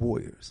conscious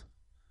warriors?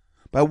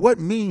 By what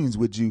means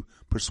would you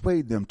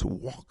persuade them to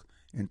walk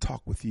and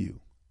talk with you?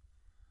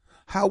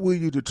 How will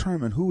you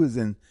determine who is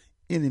an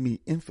enemy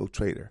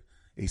infiltrator,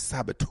 a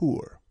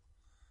saboteur?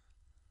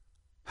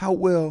 How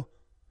well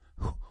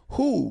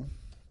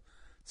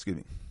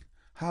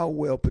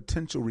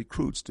potential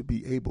recruits to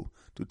be able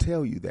to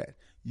tell you that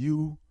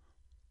you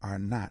are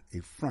not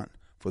a front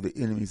for the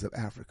enemies of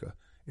Africa,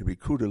 a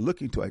recruiter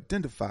looking to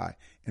identify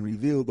and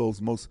reveal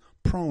those most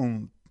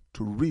prone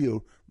to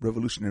real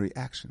revolutionary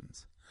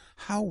actions?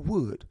 How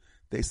would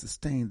they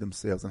sustain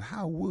themselves, and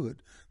how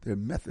would their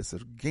methods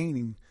of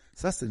gaining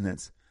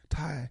sustenance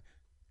tie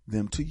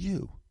them to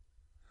you?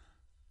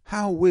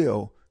 How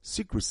will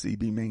secrecy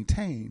be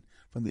maintained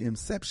from the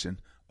inception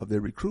of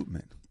their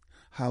recruitment?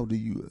 How do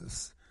you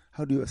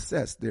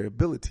assess their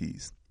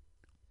abilities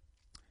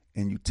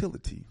and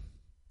utility?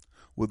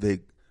 Will they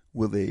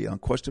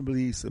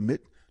unquestionably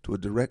submit to a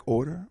direct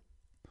order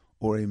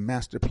or a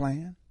master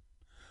plan?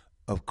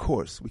 Of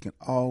course, we can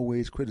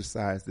always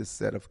criticize this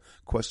set of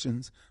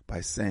questions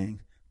by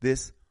saying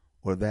this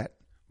or that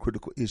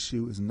critical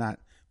issue is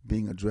not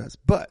being addressed.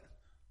 But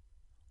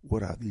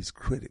what are these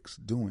critics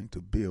doing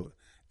to build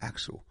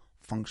actual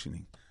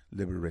functioning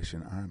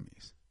liberation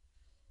armies?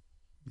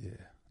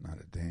 Yeah, not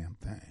a damn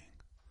thing.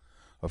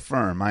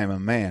 Affirm, I am a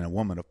man and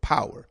woman of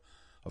power.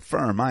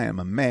 Affirm, I am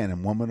a man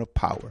and woman of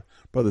power.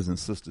 Brothers and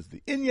sisters,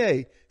 the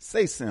Inye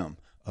Sesim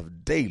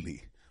of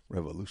daily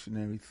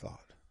revolutionary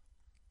thought.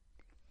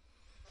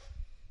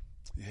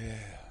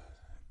 Yeah,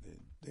 the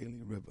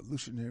daily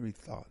revolutionary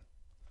thought.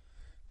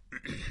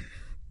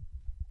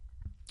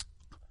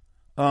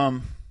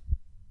 Got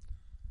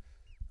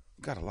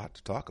a lot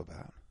to talk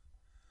about,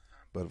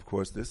 but of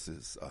course this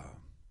is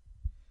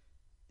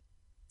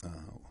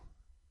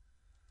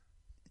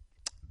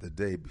the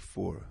day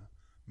before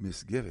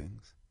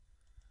Misgivings,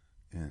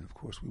 and of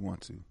course we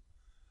want to,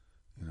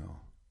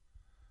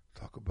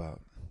 talk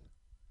about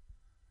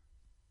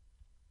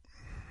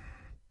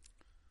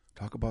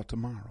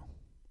tomorrow.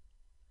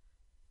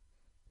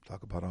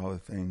 Talk about all the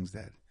things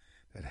that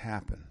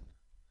happen.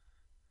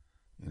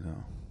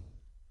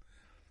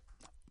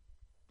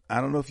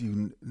 I don't know if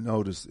you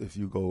notice, if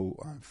you go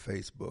on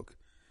Facebook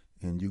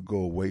and you go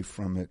away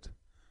from it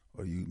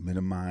or you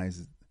minimize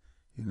it,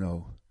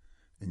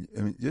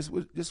 and just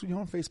when you're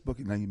on Facebook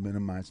and now you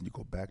minimize and you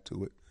go back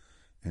to it,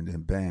 and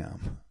then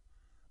bam,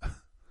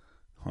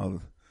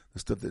 all the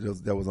stuff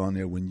that was on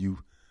there when you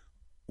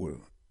were,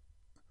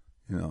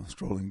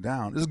 strolling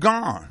down is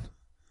gone.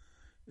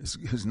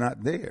 It's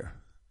not there.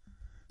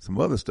 Some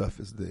other stuff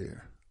is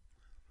there.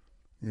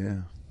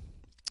 Yeah.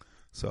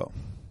 So,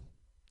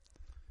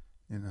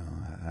 I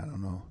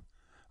don't know.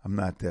 I'm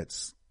not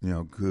that,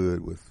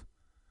 good with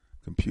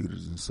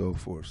computers and so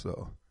forth.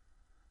 So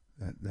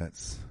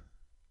that's,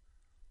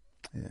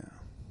 yeah.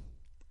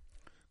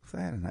 So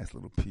I had a nice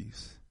little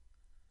piece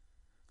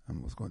I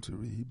was going to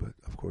read, but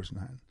of course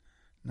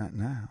not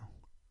now.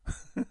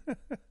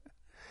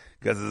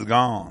 Because it's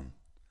gone,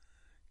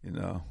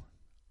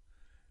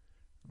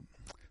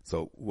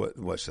 So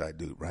what should I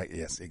do, right?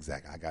 Yes,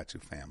 exactly. I got you,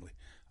 family.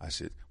 I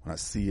should, when I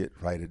see it,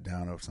 write it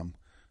down or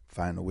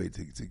find a way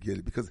to get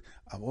it, because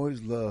I've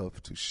always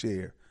loved to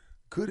share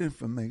good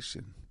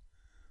information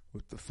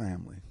with the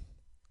family.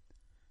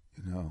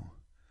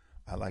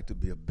 I like to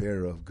be a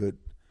bearer of good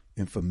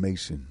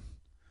information,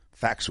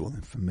 factual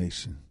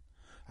information.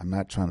 I'm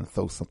not trying to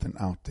throw something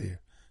out there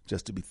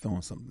just to be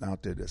throwing something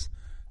out there that's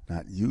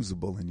not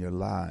usable in your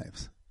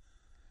lives.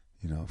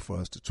 For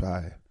us to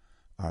try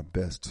our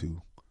best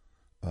to,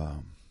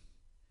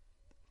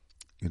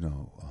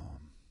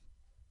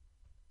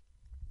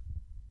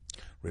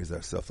 raise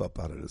ourselves up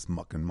out of this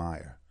muck and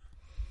mire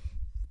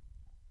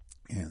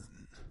and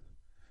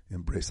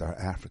embrace our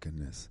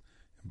Africanness,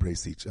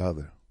 embrace each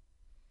other.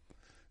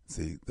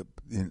 See,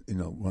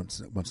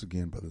 once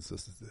again, brothers and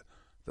sisters,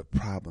 the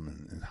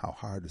problem and how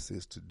hard this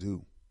is to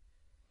do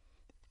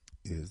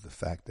is the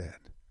fact that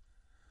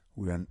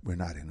we're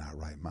not in our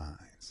right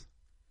minds.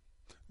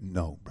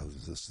 No, brothers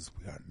and sisters,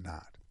 we are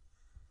not.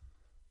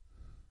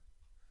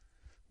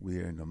 We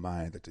are in the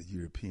mind that the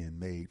European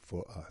made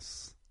for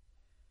us.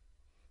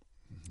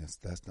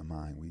 That's the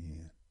mind we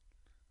in.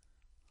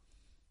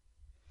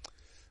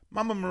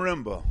 Mama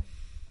Marimba,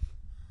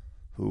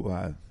 who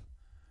I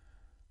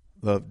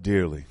love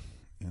dearly,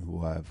 and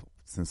who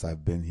since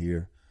I've been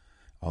here,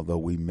 although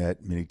we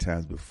met many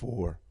times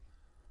before,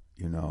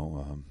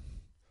 when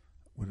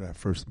did I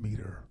first meet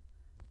her?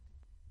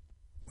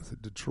 Was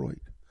it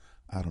Detroit?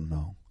 I don't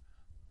know.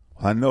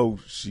 I know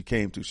she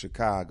came to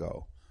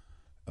Chicago.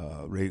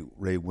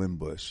 Ray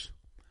Wimbush,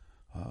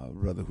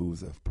 brother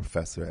who's a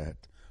professor at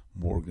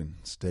Morgan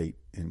State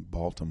in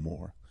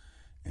Baltimore,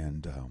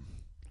 and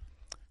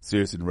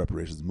serious in the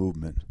reparations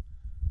movement.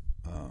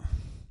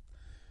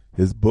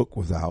 His book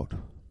was out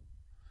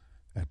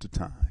at the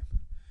time,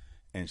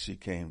 and she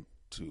came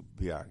to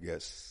be our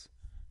guest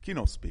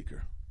keynote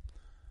speaker.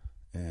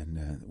 And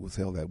it was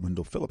held at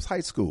Wendell Phillips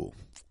High School.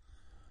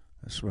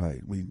 That's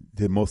right. We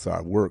did most of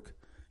our work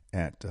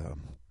at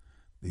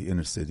the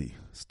Inner City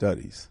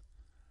Studies,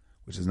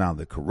 which is now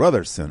the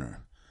Carruthers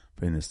Center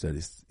for Inner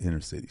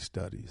City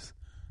Studies.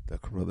 The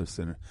Carruthers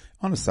Center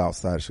on the south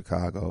side of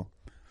Chicago,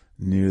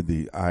 near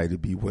the Ida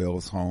B.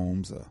 Wells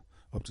homes,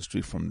 up the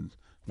street from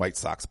White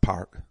Sox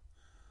Park.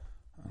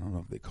 I don't know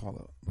if they call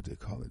it what they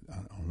call it. I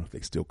don't know if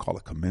they still call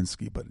it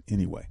Kaminsky, but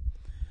anyway.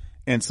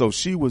 And so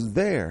she was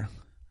there.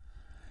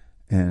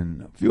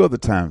 And a few other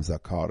times I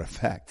called her. In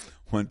fact,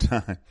 one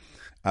time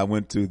I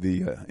went to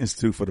the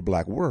Institute for the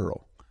Black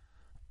World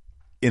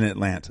in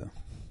Atlanta,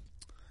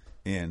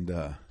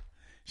 and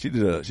she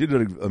did an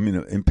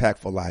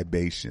impactful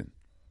libation.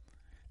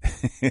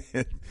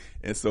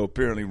 And so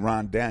apparently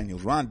Ron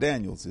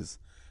Daniels is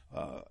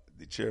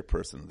the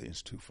chairperson of the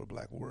Institute for the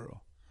Black World,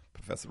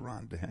 Professor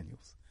Ron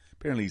Daniels.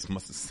 Apparently he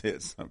must have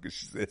said something, because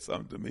she said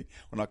something to me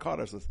when I called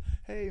her. She says,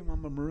 "Hey,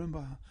 Mama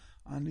Marimba,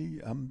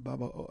 I'm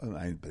Baba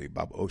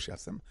Oshi." I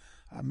said,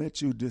 "I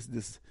met you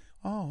this."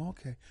 "Oh,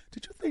 okay.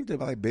 Did you think the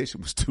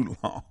libation was too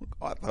long?"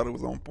 Oh, I thought it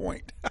was on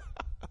point.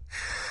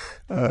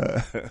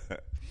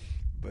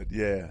 But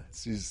yeah,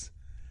 she's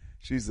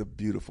a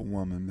beautiful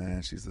woman,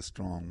 man. She's a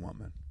strong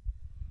woman.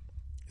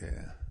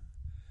 Yeah.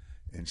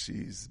 And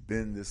she's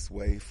been this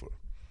way for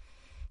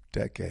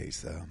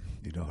decades.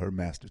 Her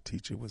master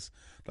teacher was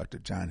Dr.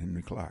 John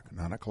Henry Clark,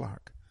 Nana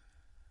Clark.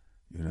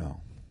 Nana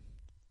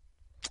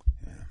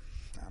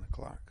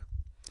Clark.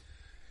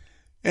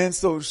 And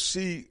so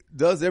she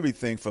does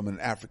everything from an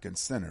African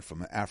center,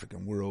 from an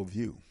African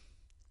worldview.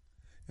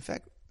 In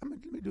fact, let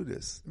me do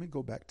this. Let me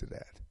go back to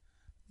that.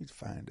 Let me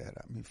find that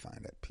out. Let me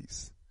find that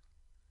piece.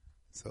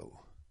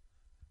 So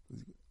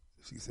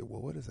she said,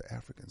 "Well, what is an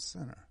African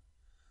center?"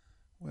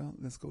 Well,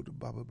 let's go to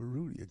Baba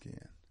Baruti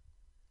again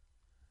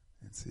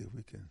and see if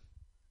we can.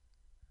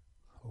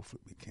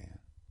 Hopefully we can.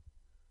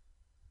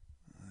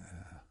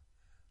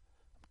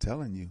 I'm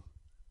telling you,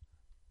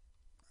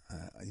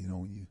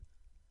 when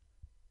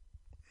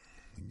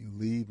you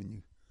leave and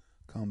you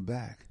come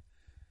back,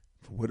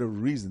 for whatever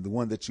reason, the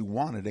one that you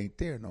wanted ain't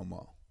there no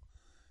more.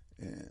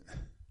 And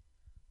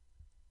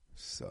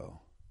so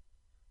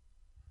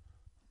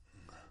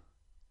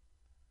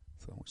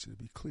I want you to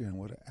be clear on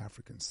what an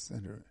African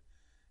center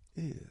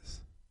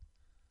is.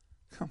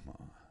 Come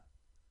on.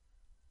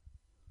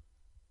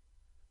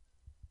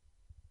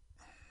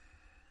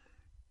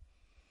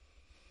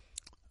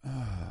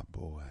 Ah,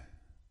 boy.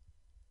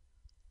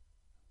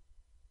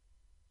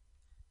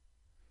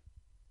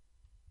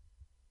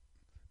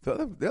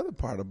 The other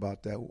part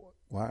about that,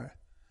 why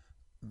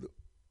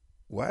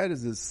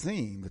does it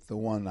seem that the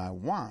one I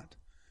want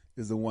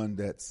is the one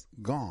that's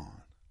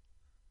gone?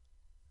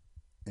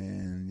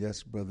 And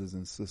yes, brothers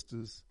and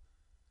sisters,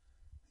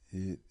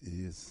 it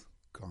is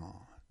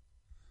gone.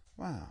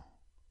 Wow.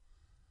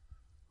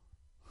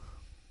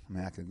 I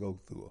mean, I could go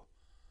through a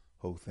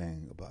whole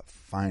thing about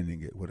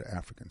finding it, what an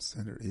African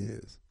center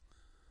is.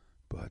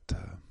 But,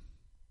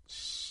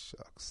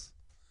 shucks.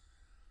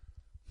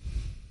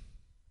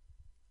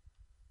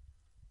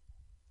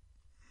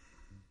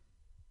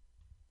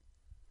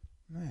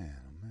 Man,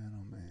 oh man,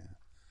 oh man.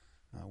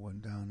 I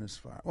wasn't down this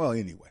far. Well,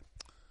 anyway.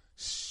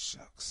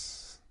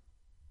 Shucks.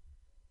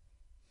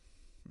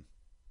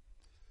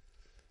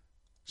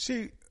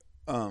 She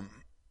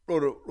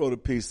wrote a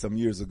piece some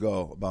years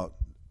ago about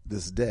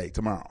this day,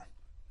 tomorrow,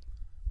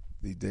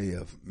 the day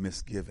of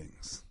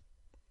misgivings.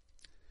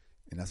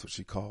 And that's what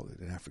she called it,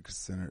 an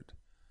African-centered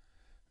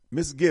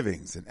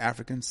misgivings, an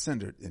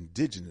African-centered,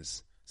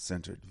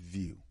 indigenous-centered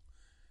view.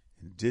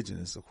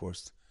 Indigenous, of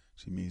course,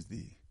 she means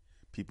the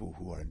people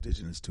who are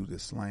indigenous to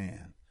this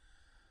land.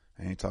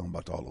 I ain't talking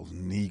about all those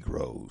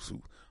Negroes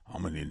who,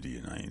 I'm an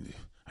Indian,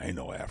 I ain't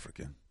no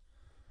African.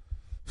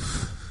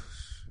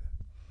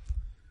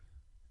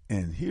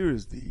 And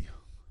here's the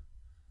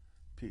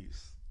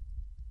piece.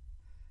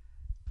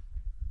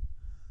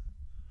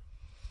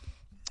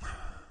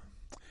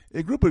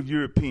 A group of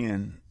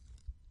European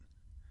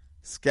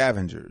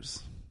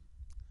scavengers,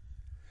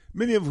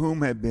 many of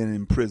whom had been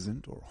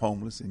imprisoned or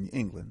homeless in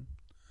England,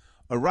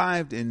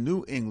 arrived in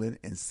New England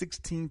in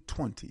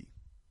 1620.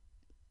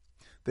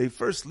 They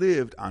first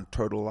lived on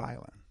Turtle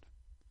Island.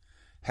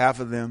 Half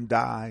of them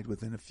died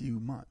within a few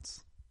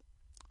months.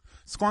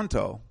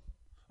 Squanto,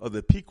 of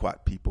the Pequot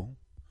people,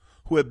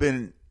 who had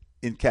been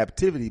in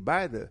captivity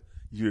by the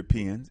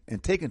Europeans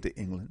and taken to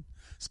England,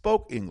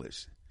 spoke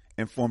English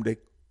and formed a,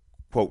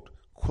 quote,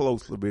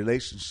 close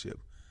relationship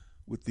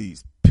with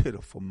these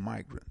pitiful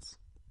migrants.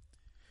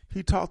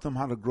 He taught them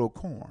how to grow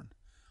corn,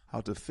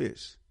 how to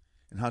fish,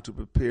 and how to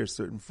prepare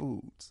certain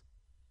foods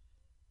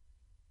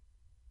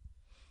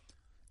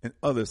and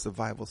other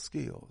survival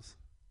skills.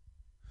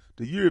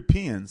 The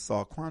Europeans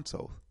saw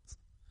Squanto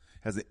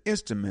as an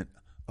instrument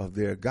of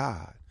their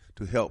God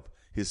to help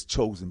his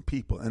chosen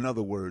people. In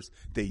other words,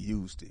 they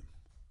used him.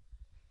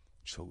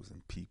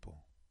 Chosen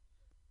people.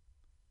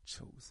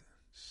 Chosen.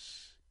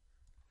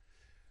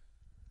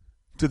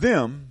 To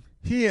them,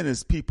 he and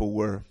his people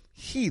were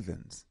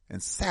heathens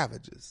and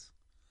savages.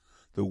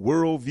 The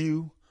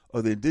worldview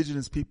of the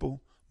indigenous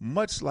people,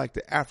 much like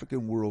the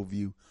African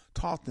worldview,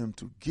 taught them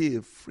to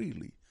give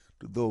freely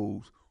to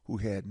those who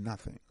had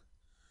nothing.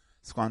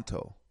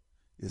 Squanto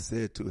is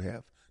said to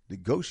have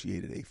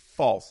negotiated a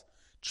false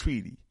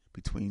treaty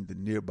between the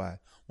nearby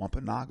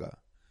Wampanoag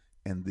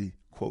and the,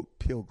 quote,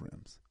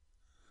 Pilgrims.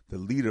 The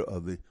leader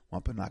of the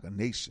Wampanoag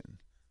Nation,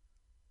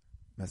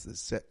 I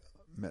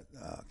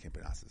can't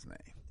pronounce his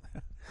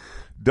name,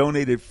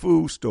 donated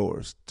food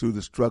stores to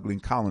the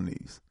struggling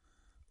colonies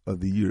of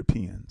the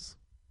Europeans.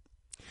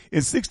 In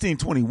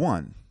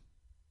 1621,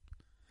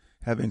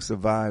 having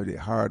survived a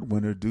hard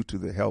winter due to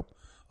the help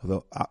of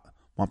the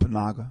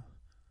Wampanoag,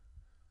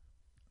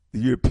 the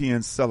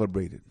Europeans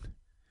celebrated,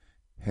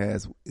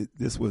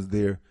 this was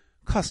their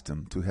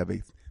custom, to have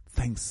a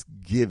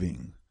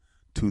thanksgiving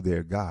to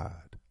their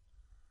God.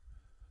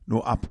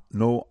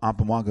 No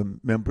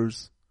Wampanoag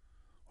members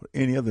or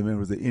any other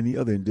members of any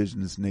other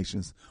indigenous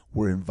nations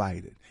were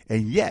invited.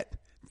 And yet,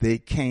 they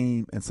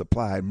came and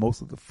supplied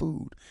most of the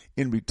food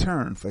in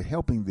return for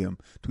helping them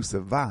to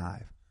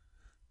survive.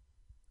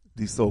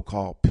 These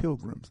so-called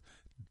pilgrims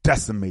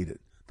decimated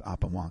the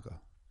Wampanoag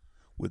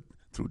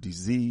through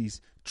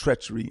disease,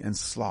 treachery, and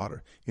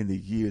slaughter in the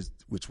years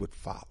which would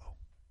follow.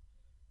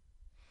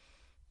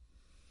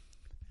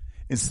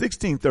 In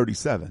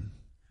 1637,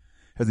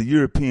 as the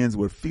Europeans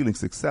were feeling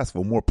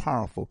successful, more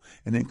powerful,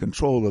 and in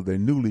control of their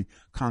newly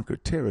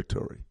conquered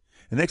territory,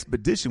 an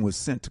expedition was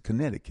sent to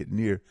Connecticut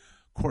near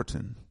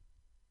Corton.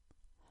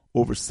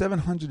 Over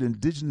 700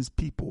 indigenous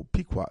people,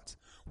 Pequots,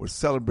 were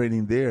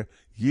celebrating their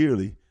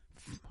yearly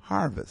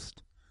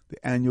harvest,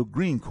 the annual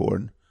green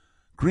corn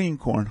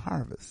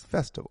harvest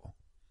festival,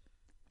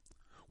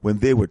 when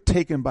they were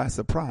taken by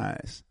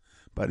surprise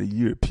by the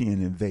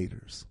European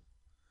invaders.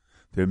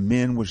 Their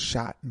men were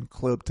shot and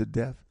clubbed to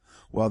death,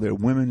 while their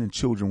women and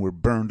children were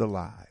burned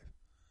alive.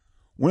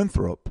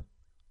 Winthrop,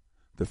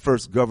 the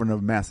first governor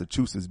of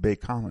Massachusetts Bay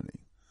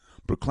Colony,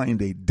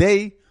 proclaimed a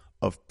day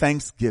of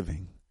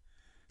thanksgiving,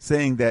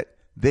 saying that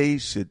they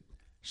should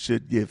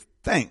give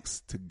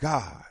thanks to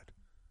God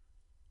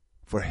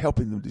for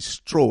helping them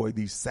destroy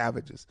these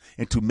savages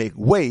and to make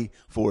way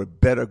for a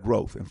better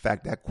growth. In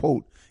fact, that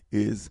quote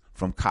is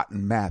from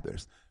Cotton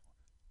Mather's,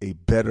 a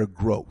better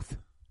growth.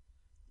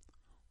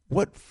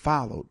 What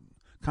followed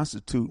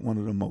constitute one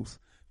of the most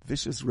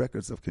vicious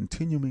records of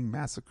continuing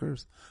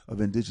massacres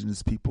of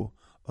indigenous people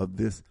of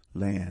this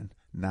land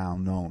now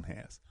known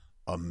as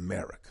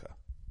America.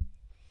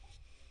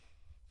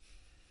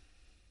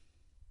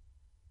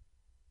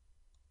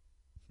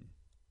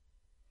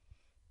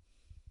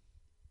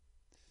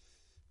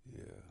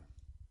 Yeah.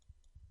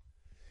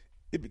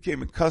 It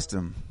became a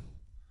custom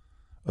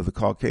of the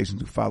Caucasian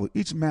to follow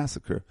each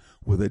massacre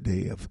with a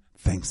day of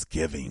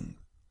thanksgiving.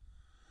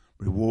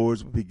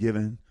 Rewards would be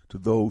given to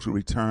those who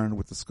returned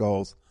with the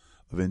skulls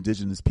of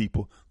indigenous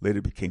people. Later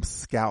became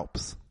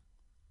scalps.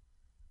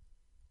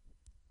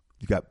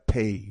 You got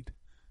paid.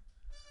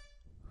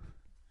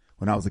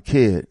 When I was a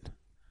kid,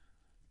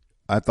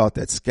 I thought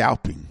that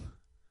scalping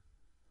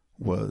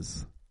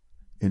was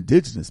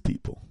indigenous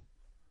people,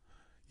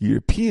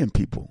 European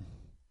people.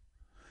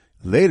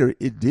 Later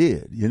it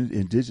did.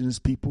 Indigenous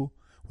people,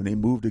 when they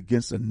moved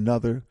against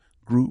another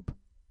group,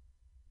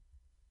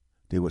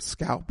 they would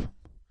scalp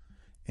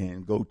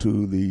and go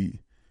to the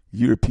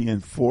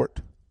European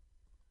fort,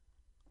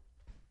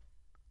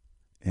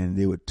 and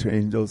they would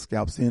turn those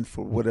scalps in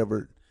for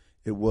whatever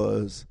it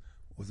was.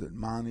 Was it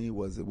money?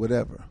 Was it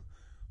whatever?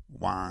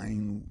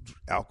 Wine,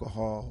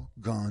 alcohol,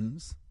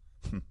 guns.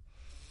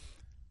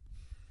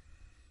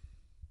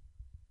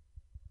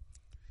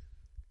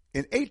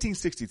 In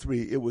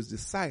 1863, it was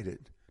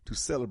decided to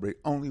celebrate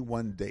only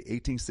one day.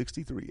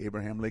 1863,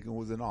 Abraham Lincoln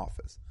was in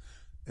office.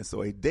 And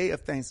so a day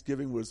of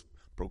Thanksgiving was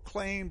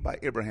proclaimed by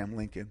Abraham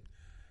Lincoln,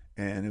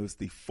 and it was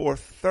the fourth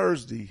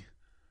Thursday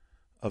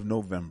of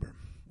November,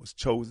 was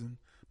chosen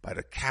by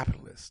the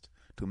capitalists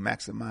to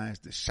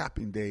maximize the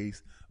shopping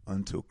days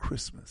until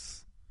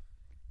Christmas.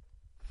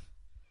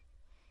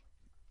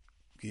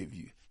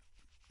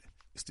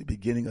 It's the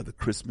beginning of the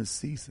Christmas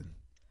season,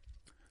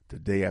 the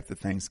day after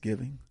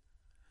Thanksgiving,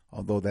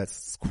 although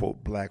that's,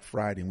 quote, Black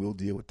Friday, and we'll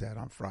deal with that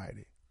on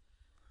Friday.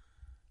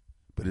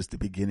 But it's the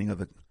beginning of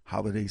the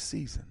holiday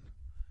season.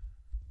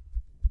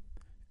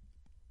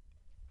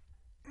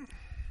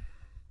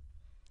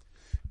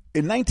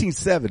 In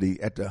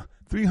 1970, at the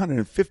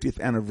 350th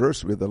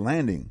anniversary of the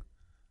landing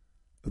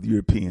of the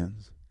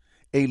Europeans,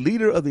 a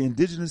leader of the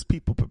indigenous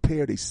people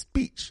prepared a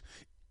speech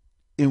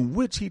in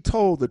which he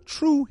told the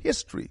true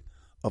history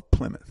of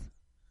Plymouth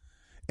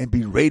and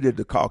berated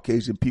the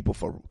Caucasian people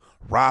for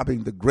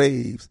robbing the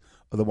graves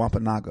of the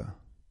Wampanoag.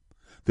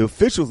 The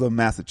officials of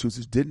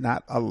Massachusetts did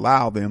not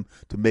allow them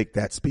to make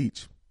that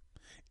speech.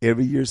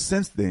 Every year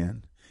since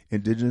then,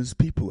 indigenous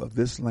people of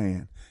this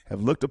land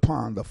have looked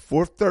upon the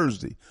fourth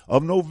Thursday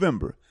of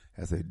November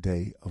as a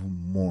day of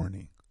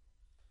mourning.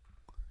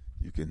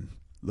 You can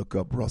look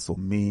up Russell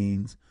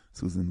Means,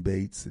 Susan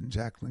Bates, and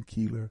Jacqueline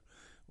Keeler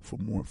for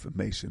more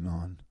information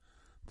on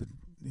the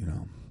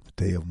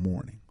day of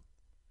mourning.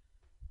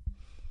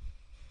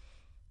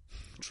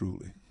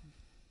 Truly.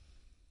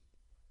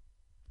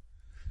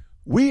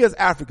 We as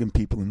African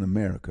people in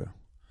America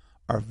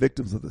are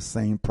victims of the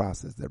same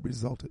process that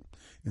resulted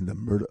in the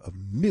murder of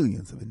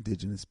millions of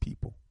indigenous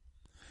people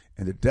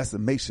and the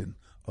decimation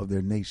of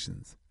their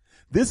nations.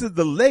 This is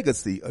the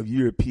legacy of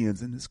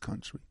Europeans in this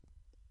country.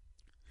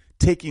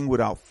 Taking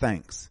without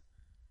thanks,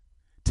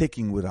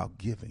 taking without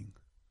giving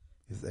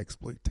is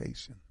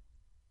exploitation.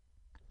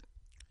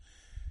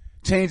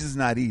 Change is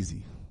not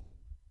easy.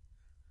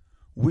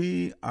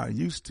 We are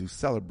used to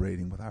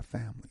celebrating with our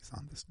families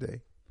on this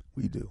day.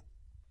 We do.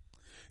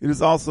 It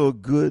is also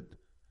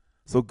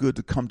so good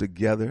to come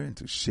together and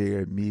to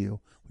share a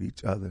meal with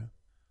each other.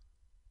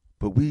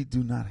 But we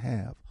do not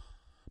have.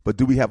 But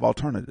do we have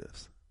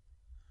alternatives?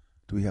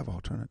 Do we have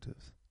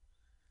alternatives?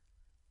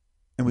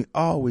 And we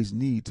always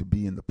need to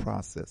be in the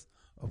process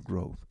of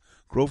growth.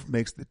 Growth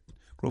makes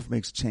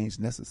change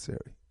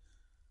necessary.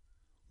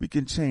 We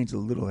can change a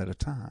little at a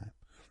time,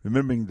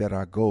 remembering that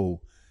our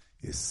goal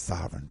is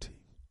sovereignty.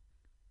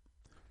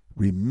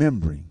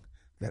 Remembering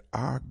that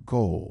our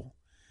goal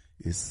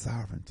is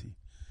sovereignty.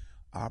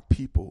 Our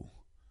people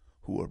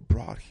who were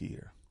brought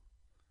here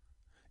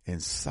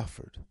and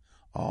suffered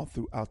all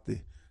throughout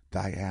the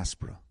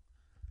diaspora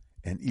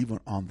and even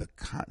on the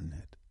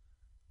continent.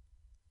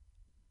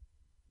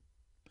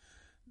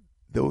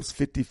 Those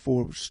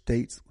 54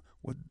 states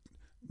with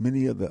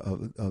many of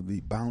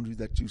the boundaries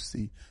that you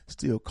see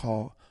still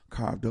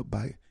carved up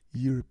by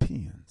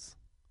Europeans.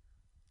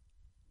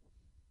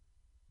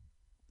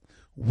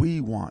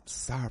 We want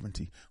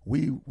sovereignty.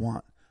 We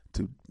want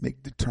to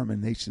make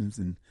determinations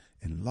and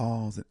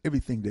laws and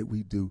everything that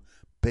we do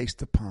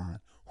based upon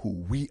who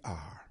we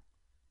are,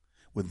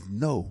 with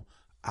no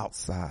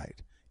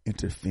outside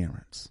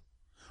interference.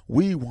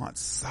 We want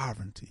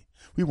sovereignty.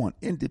 We want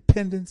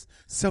independence,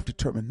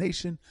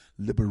 self-determination,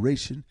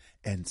 liberation,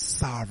 and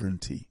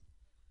sovereignty.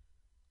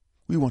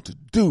 We want to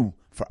do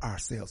for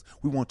ourselves.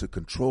 We want to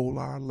control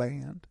our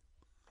land.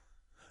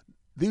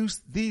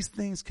 These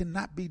things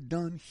cannot be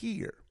done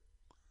here.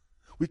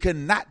 We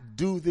cannot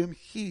do them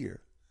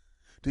here.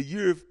 The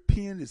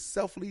European is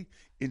selfily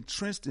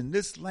entrenched in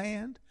this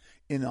land,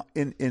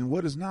 in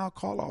what is now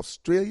called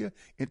Australia,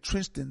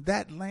 entrenched in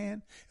that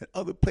land, and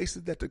other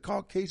places that the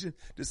Caucasian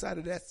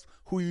decided that's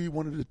who he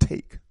wanted to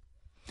take.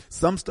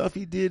 Some stuff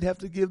he did have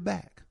to give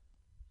back.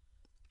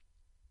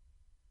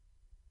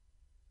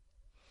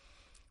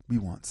 We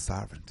want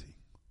sovereignty.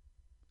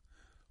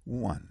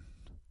 One,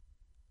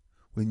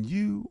 when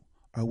you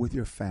are with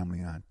your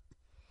family on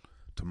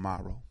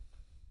tomorrow,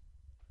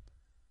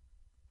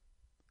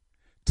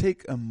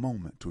 take a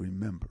moment to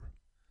remember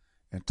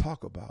and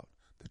talk about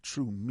the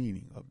true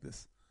meaning of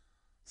this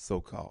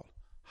so-called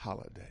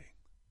holiday.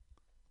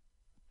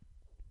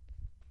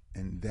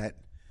 And that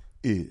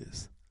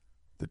is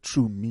the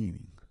true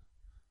meaning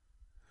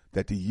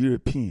that the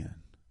European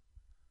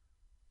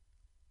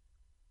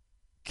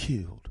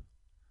killed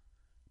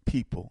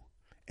people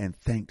and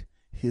thanked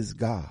his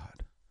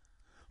God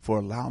for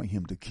allowing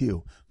him to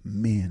kill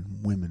men,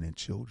 women, and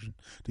children.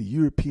 The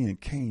European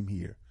came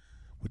here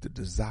with the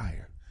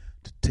desire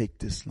to take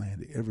this land,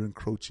 the ever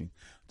encroaching,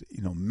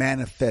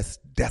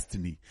 manifest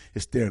destiny.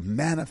 It's their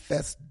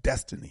manifest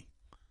destiny.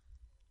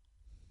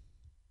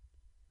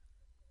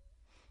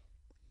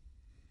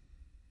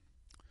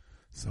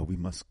 So we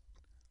must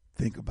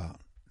think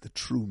about the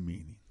true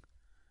meaning.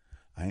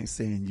 I ain't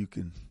saying you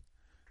can,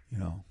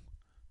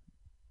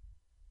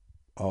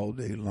 all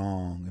day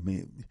long. I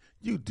mean,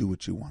 you do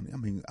what you want. I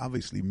mean,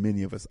 obviously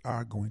many of us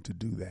are going to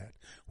do that.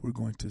 We're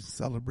going to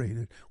celebrate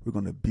it. We're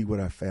going to be with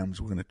our families.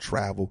 We're going to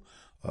travel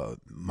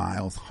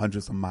miles,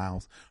 hundreds of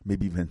miles,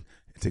 maybe even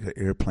take an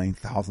airplane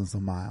thousands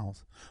of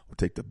miles, or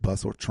take the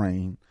bus or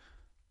train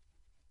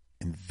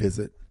and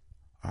visit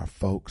our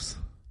folks,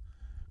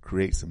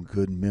 create some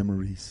good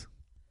memories,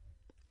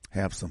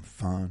 have some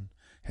fun,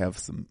 have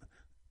some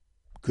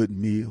good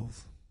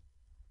meals,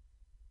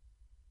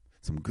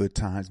 some good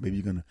times. Maybe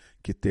you're going to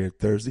get there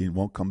Thursday and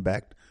won't come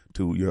back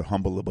to your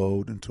humble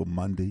abode until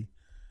Monday.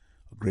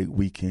 A great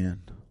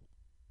weekend.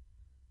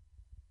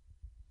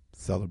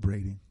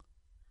 Celebrating.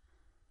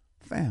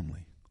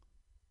 Family.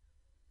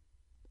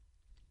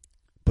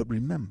 But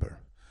remember,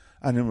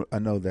 I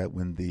know that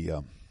when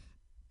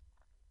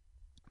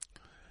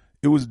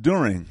it was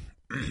during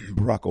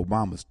Barack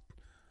Obama's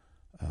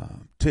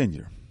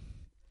tenure,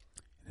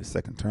 his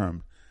second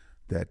term,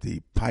 that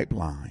the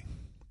pipeline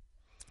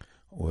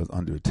was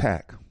under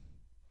attack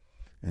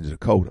in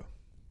Dakota.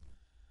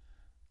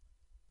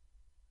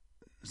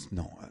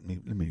 No, let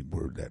me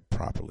word that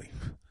properly.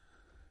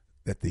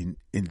 That the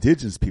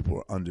indigenous people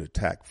were under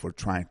attack for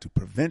trying to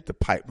prevent the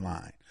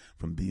pipeline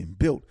from being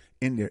built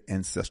in their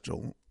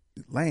ancestral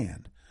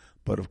land.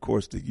 But of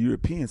course, the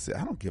Europeans said,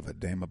 I don't give a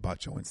damn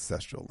about your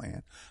ancestral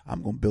land.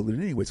 I'm going to build it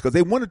anyways. Because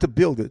they wanted to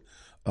build it,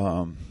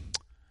 was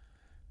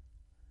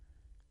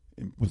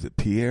it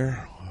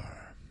Pierre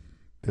or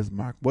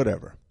Bismarck?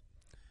 Whatever.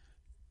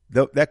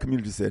 That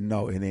community said,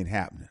 no, it ain't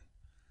happening.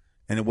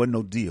 And it wasn't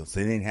no deal, so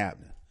it ain't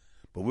happening.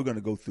 But we're going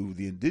to go through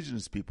the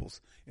indigenous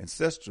people's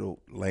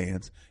ancestral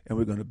lands, and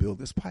we're going to build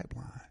this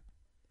pipeline.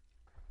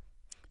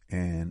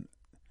 And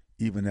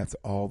even after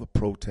all the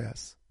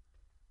protests,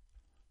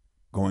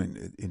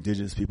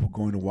 indigenous people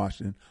going to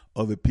Washington,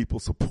 other people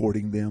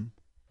supporting them,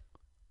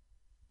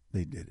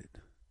 they did it.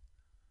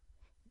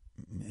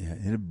 Yeah,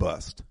 and it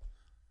bust,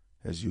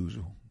 as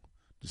usual,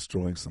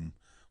 destroying some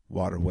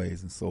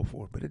waterways and so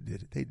forth. But it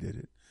did it. They did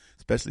it,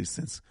 especially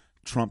since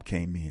Trump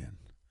came in.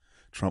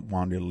 Trump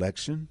won the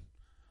election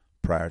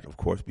of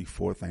course,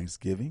 before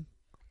Thanksgiving.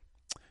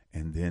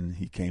 And then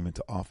he came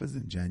into office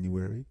in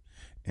January.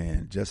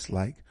 And just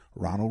like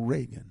Ronald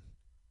Reagan,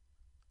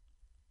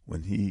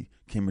 when he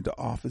came into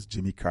office,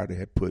 Jimmy Carter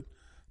had put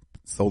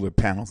solar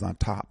panels on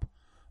top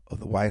of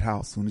the White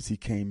House. As soon as he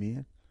came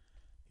in,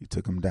 he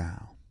took them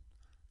down.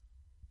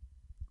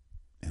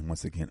 And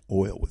once again,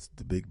 oil was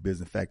the big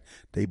business. In fact,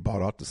 they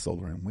bought out the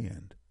solar and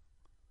wind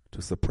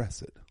to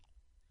suppress it.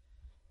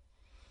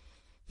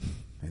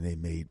 And they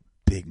made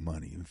big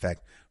money. In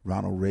fact,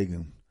 Ronald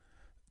Reagan,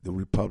 the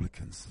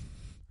Republicans,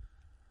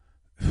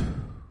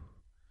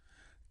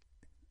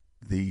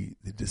 the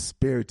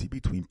disparity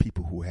between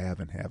people who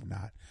have and have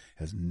not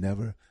has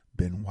never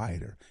been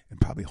wider, and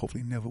probably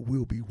hopefully never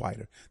will be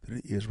wider than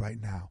it is right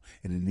now.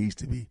 And it needs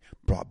to be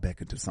brought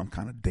back into some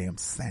kind of damn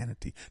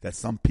sanity that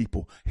some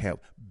people have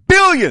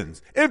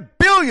billions and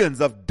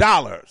billions of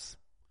dollars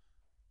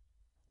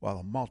while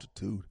a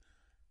multitude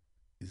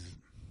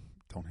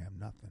don't have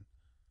nothing.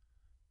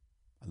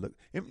 Look,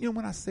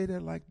 when I say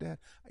that like that,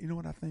 you know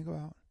what I think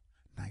about?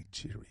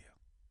 Nigeria.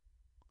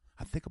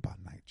 I think about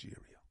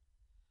Nigeria.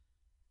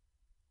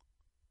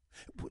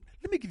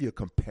 Let me give you a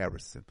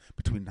comparison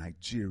between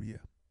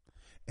Nigeria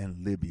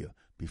and Libya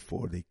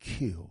before they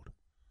killed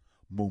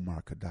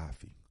Muammar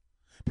Gaddafi.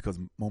 Because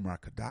Muammar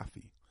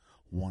Gaddafi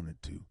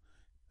wanted to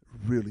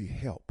really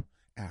help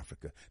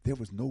Africa. There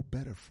was no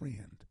better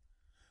friend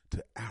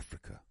to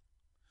Africa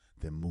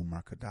than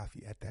Muammar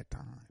Gaddafi at that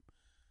time.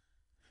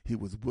 He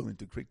was willing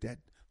to create that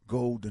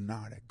gold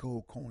dinar, that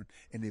gold coin.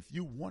 And if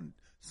you wanted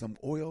some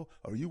oil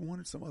or you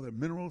wanted some other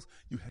minerals,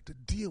 you had to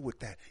deal with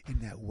that in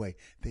that way.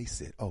 They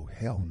said, oh,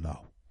 hell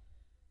no.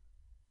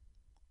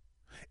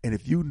 And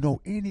if you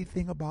know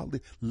anything about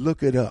it,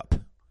 look it up.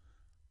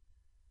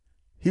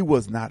 He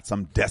was not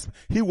some desperate.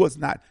 He was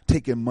not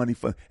taking money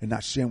for and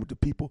not sharing with the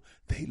people.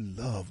 They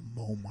love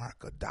Muammar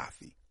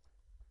Gaddafi.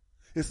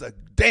 It's a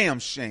damn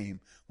shame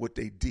what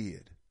they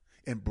did.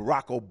 And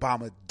Barack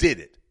Obama did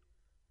it.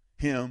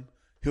 Him,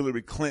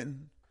 Hillary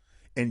Clinton,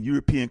 and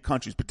European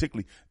countries,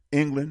 particularly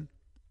England,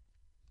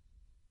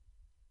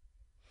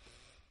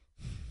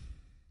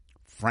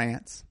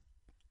 France.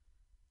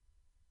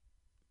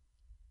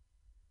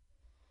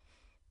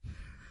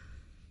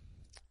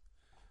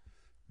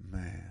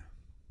 Man.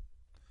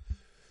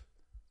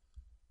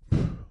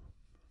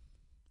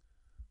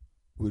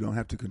 We don't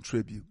have to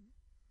contribute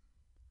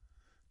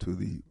to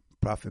the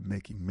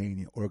profit-making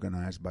mania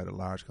organized by the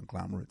large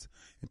conglomerates,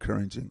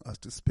 encouraging us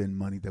to spend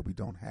money that we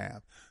don't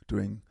have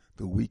during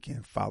the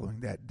weekend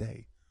following that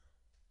day.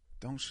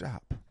 Don't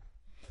shop.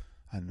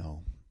 I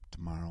know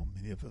tomorrow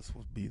many of us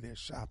will be there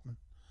shopping,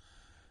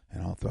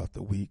 and all throughout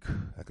the week,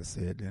 like I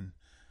said, then,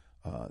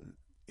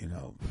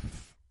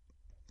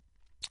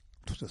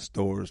 to the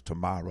stores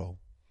tomorrow,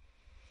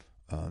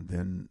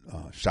 then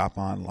shop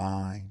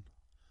online,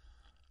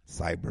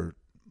 Cyber,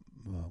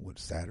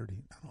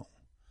 Saturday?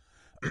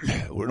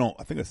 I don't know.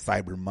 I think it's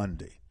Cyber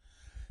Monday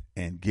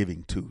and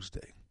Giving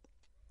Tuesday.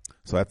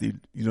 So after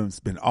you don't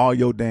spend all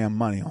your damn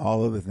money on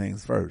all other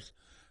things first,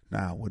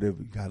 now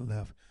whatever you got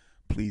left,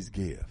 please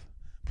give.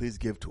 Please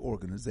give to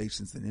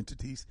organizations and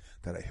entities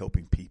that are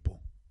helping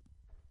people.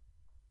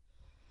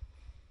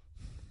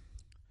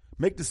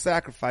 Make the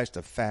sacrifice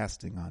to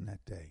fasting on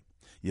that day.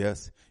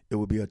 Yes, it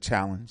will be a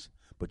challenge,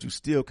 but you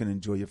still can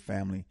enjoy your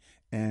family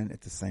and at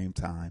the same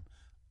time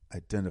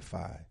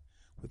identify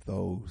with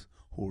those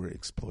who were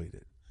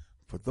exploited,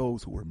 for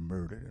those who were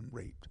murdered and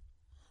raped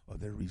of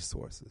their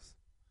resources.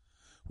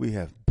 We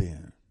have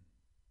been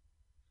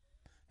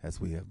as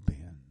we have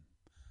been.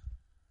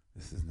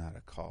 This is not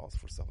a cause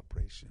for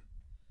celebration.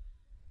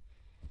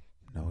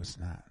 No, it's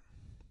not.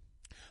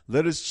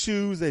 Let us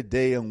choose a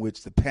day on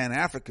which the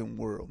Pan-African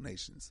world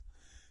nations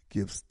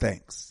gives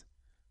thanks.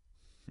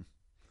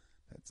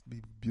 That'd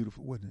be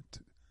beautiful, wouldn't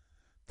it?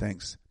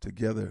 Thanks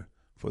together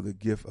for the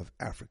gift of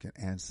African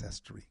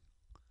ancestry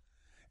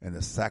and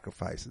the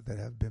sacrifices that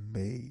have been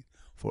made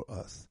for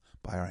us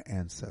by our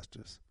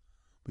ancestors.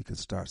 We could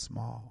start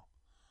small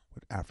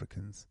with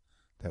Africans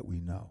that we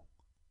know.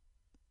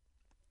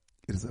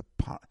 It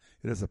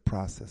is a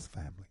process,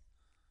 family.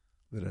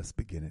 Let us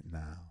begin it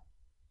now.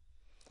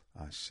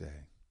 Ashe.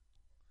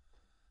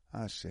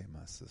 Ashe,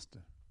 my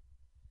sister.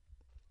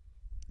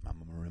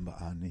 Mama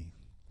Marimba Ani.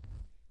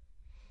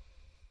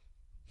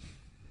 I'm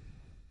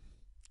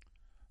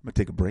going to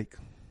take a break.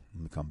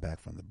 When we come back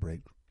from the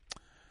break,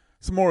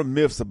 some more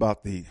myths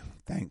about the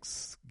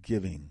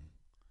Thanksgiving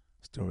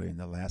story and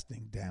the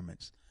lasting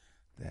damage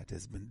that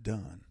has been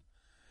done.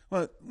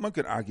 Well, one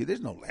could argue there's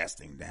no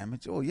lasting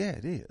damage. Oh, yeah,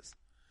 it is.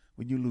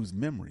 When you lose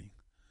memory,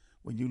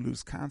 when you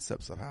lose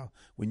concepts of how,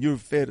 when you're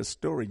fed a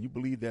story and you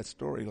believe that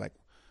story, like,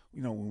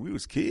 when we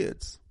was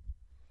kids,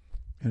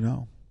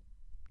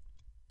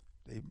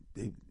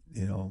 They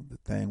the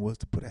thing was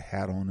to put a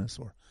hat on us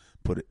or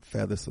put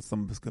feathers. So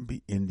some of us could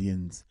be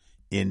Indians.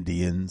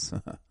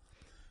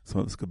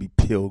 Some of us could be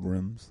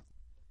pilgrims.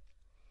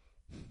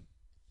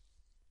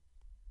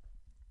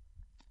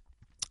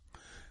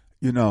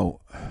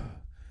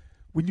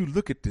 When you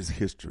look at this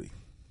history,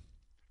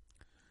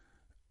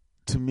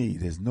 to me,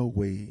 there's no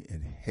way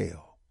in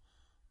hell.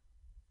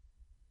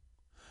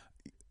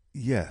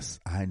 Yes,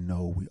 I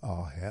know we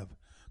all have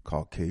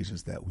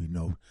Caucasians that we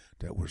know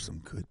that were some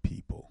good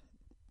people.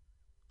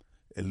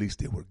 At least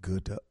they were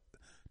good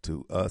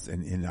to us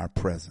and in our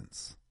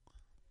presence.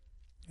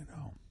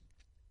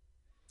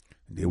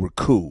 They were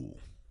cool.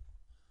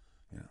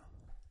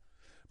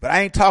 But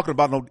I ain't talking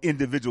about no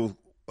individual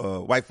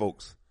white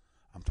folks.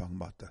 I'm talking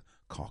about the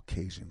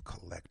Caucasian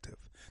collective,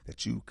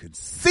 that you can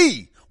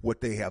see what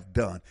they have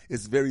done.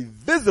 It's very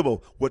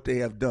visible what they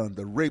have done.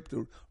 The rape,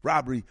 the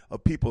robbery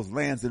of people's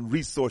lands and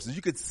resources.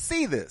 You could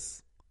see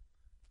this.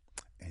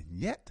 And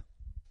yet,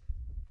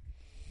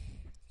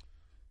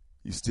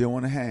 you still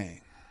want to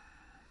hang.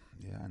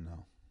 Yeah, I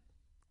know.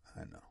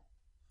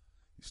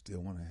 You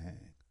still want to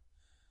hang.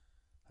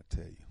 I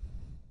tell you.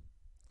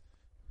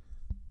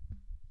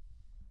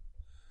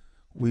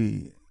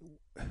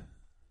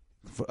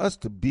 For us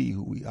to be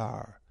who we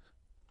are,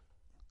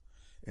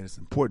 and it's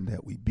important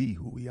that we be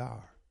who we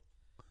are.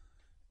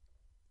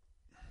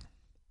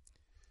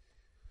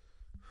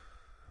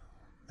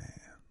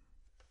 Man,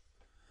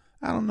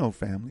 I don't know,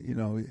 family.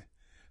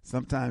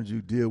 Sometimes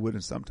you deal with it,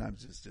 and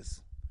sometimes it's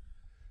just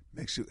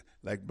makes you,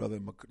 like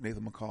Brother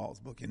Nathan McCall's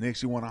book, it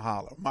makes you want to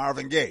holler.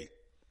 Marvin Gaye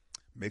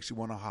makes you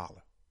want to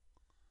holler.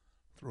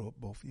 Throw up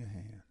both of your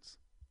hands.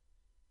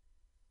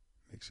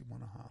 Makes you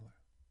want to holler.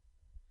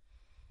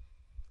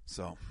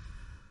 So,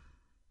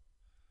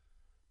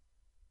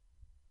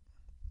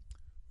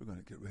 we're going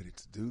to get ready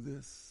to do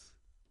this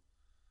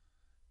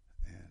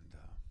and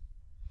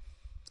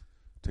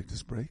take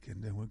this break,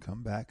 and then we'll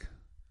come back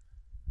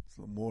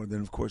a little more.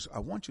 Then, of course, I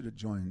want you to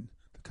join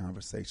the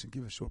conversation.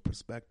 Give us your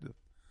perspective.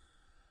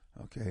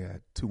 Okay,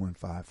 at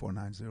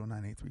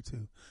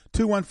 215-490-9832.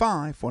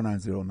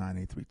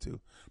 215-490-9832.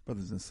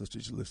 Brothers and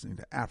sisters, you're listening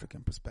to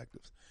African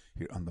Perspectives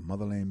here on the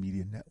Motherland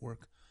Media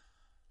Network.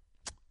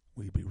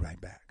 We'll be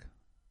right back.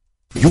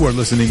 You are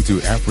listening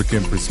to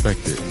African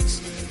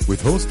Perspectives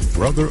with host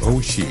Brother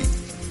Oshi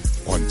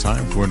on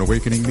Time for an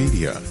Awakening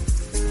Media,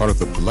 part of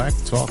the Black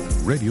Talk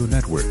Radio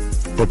Network.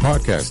 For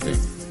podcasting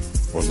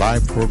or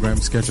live program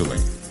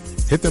scheduling,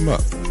 hit them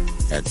up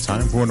at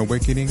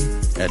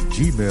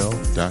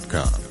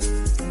timeforanawakening@gmail.com.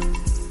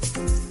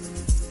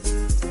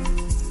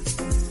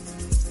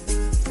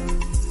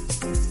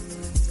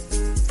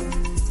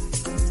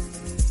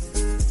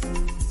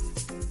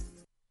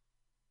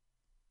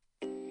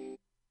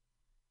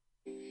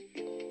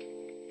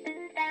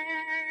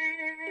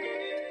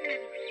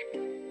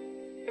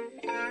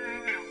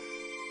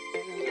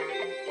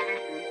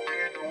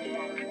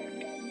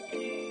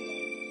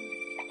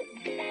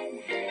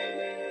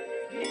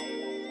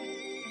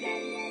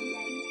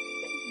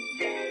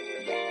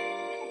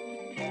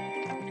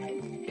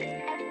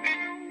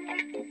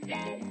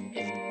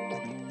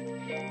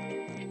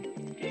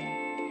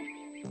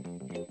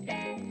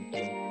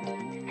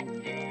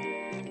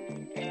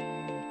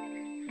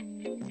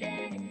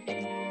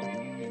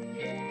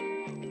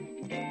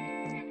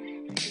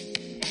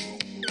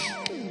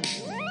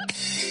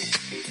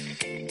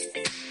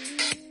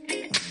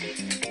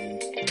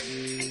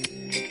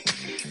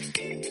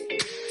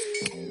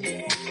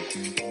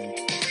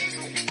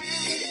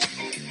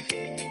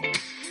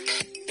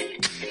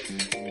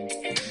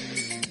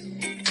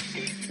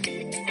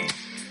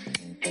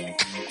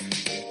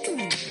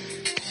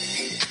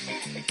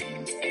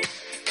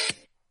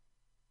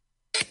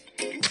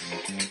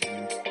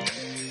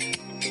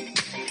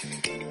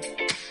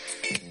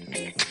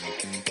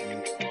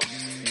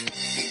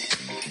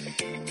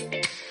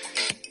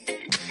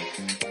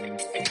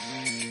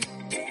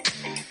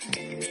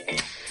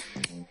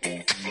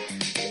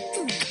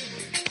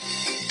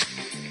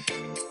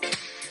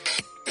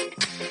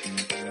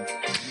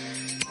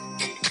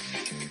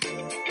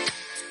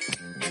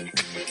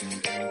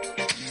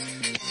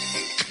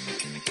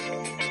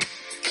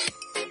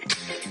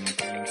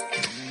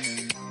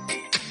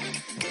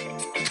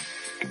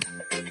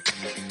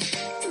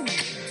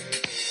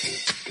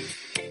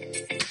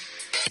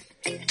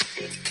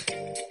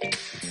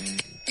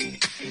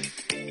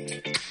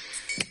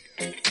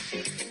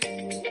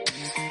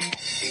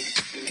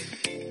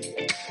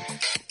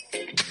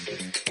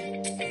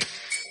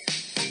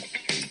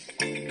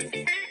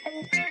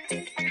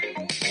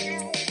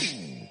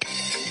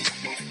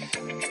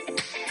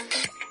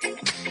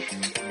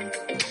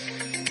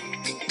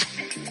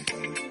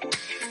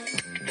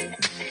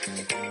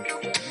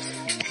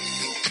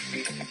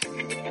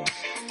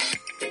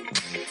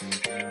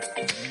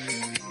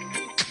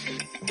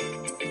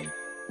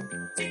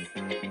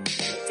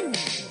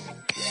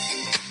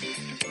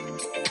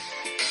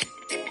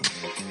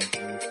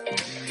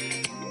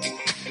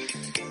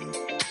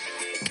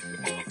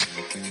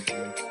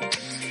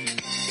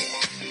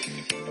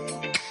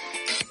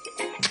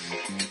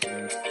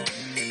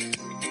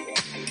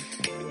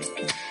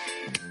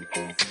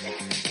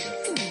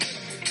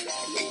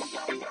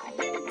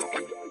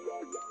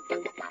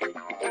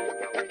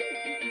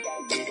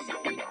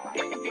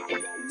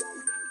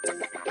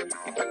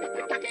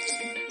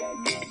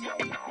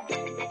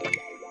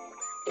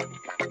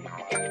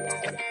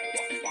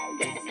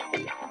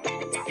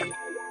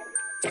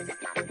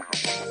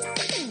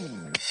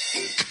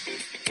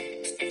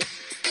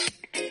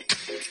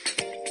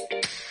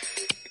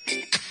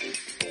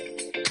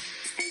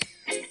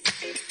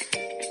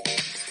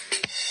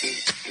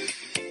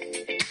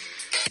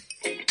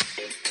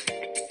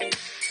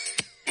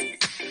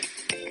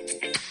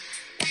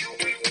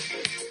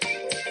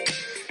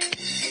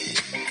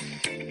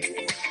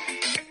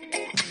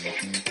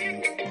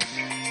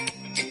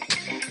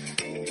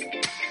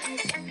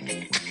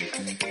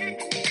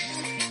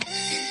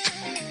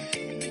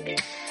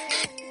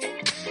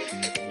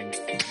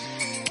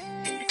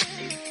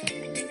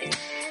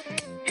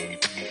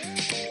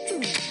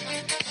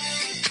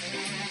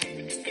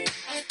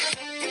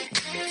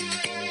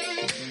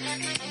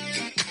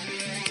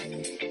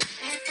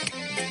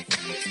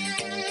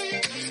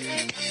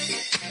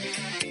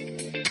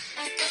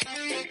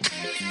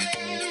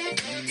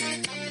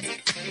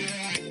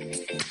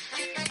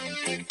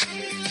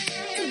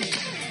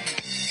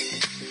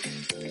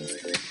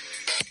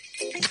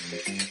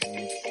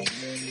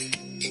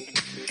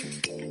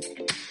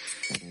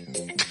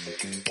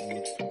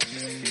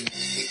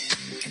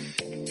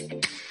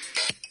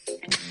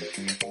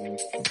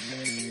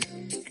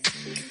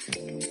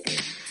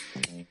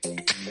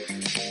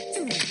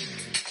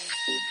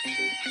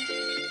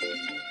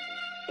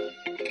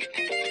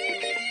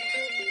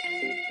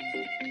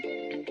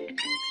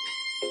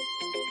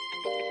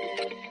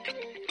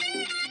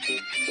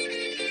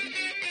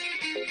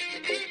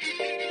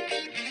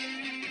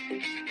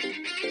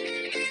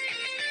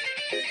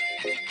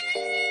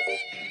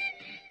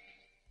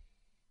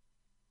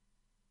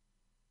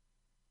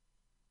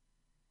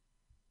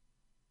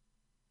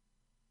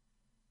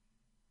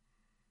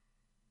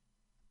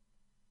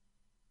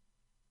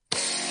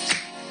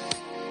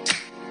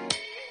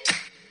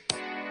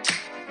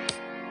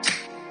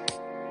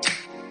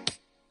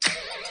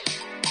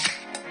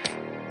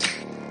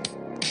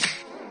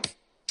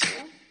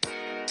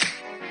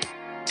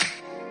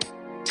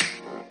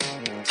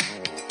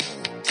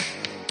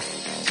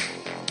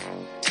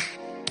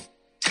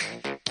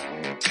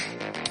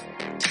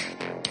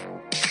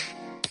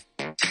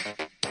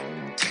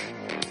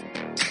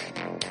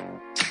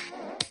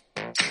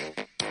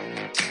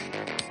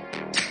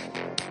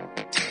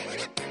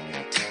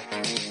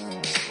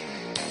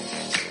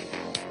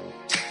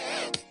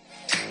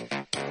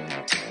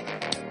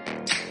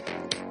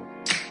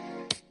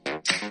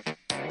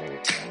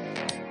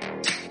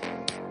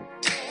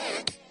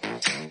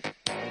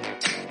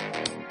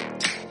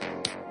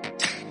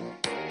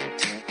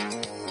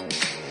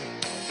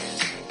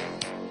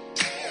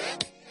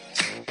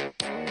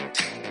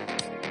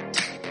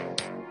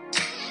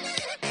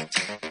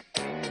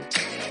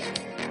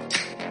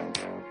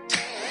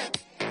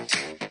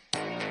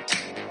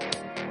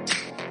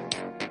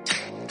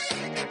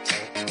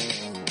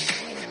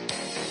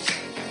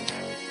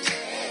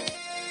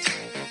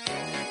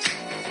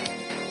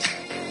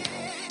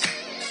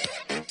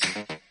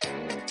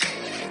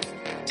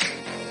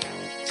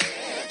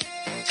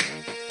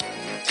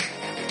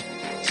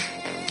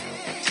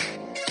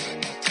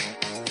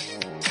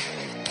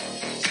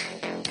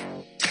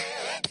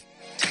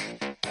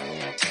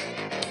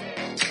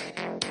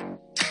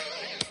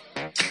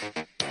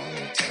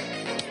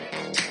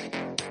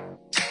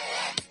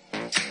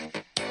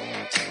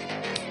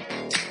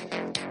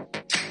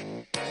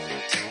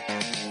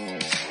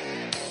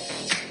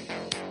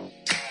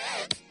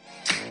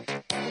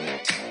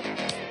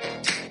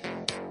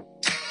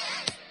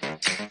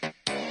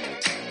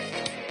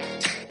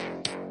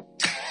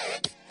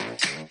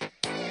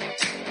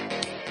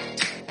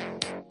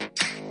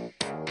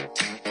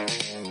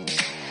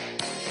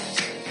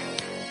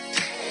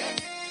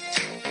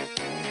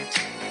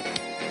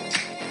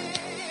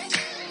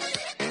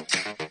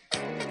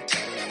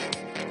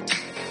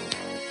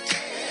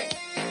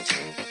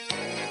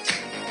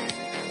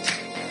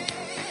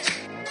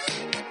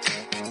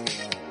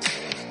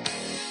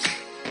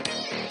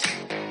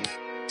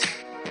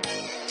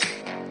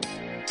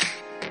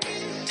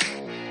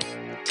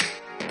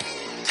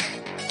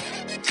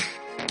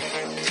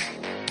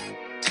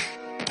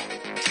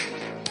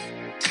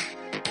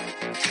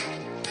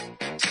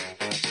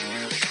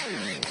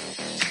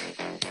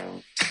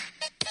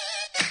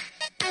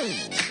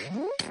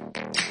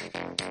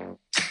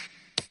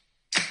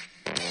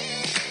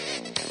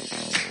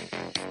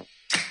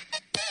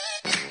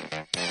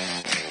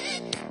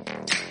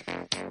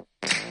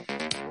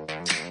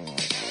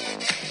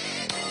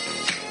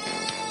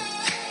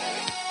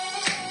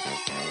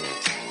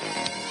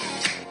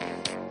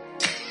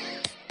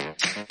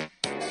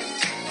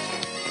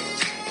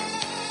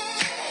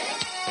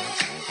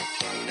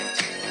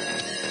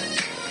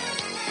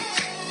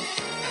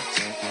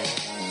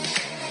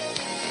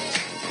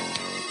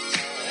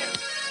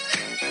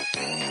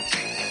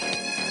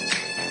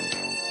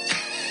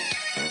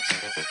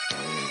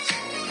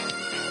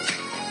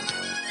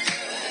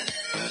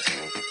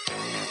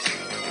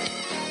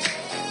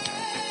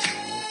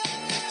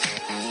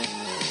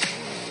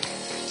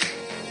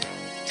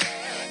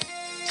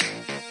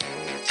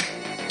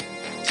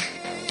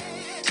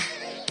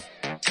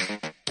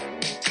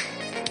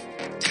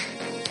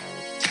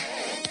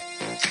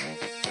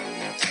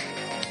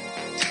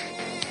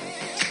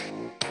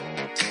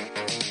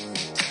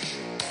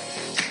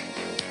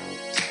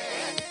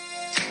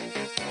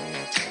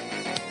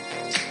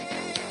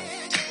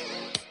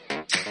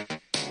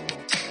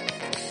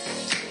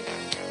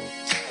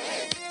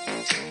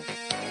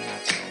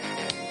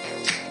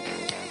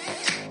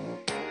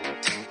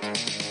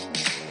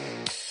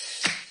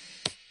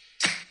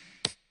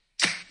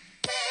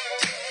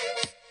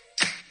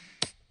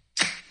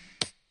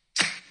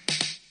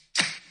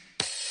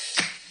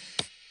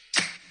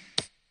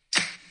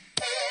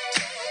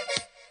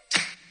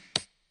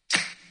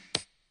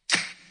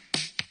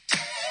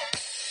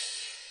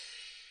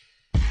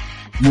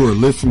 You are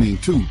listening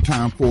to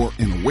Time for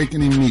an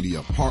Awakening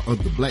Media, part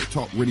of the Black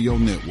Talk Radio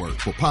Network.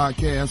 For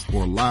podcasts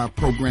or live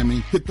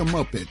programming, hit them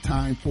up at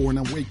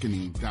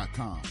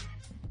timeforanawakening.com.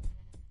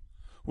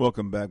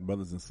 Welcome back,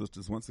 brothers and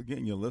sisters. Once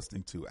again, you're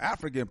listening to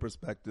African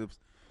Perspectives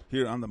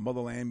here on the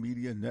Motherland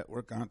Media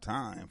Network on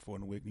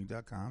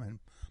timeforanawakening.com and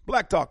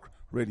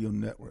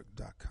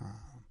blacktalkradionetwork.com.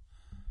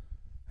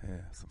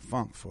 some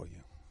funk for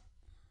you.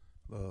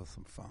 Love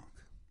some funk.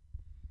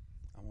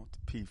 I want the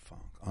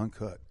P-Funk,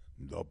 uncut,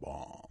 the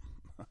bomb.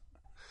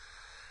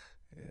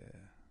 Yeah.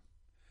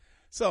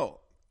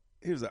 So,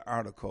 here's an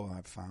article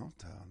I found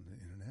on the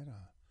internet.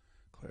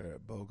 Claire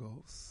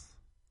Bogos,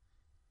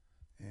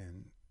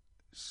 and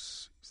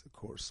she's a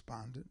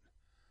correspondent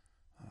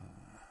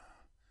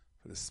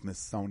for the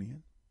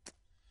Smithsonian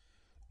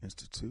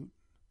Institute,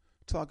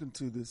 talking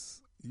to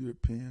this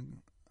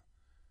European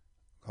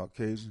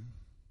Caucasian,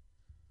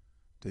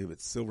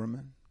 David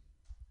Silverman,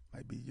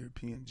 might be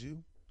European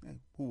Jew,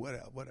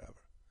 whatever.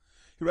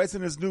 He writes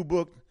in his new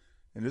book,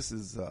 and this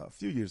is a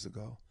few years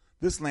ago,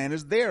 "This land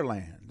is their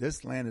land.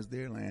 This land is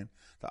their land."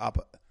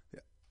 The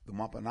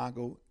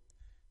Wampanoag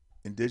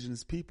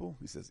indigenous people,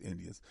 he says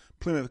Indians,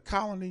 Plymouth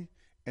Colony,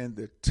 and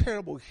the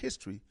terrible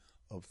history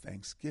of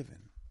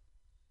Thanksgiving.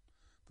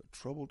 The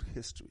troubled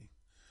history.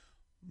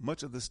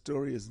 Much of the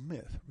story is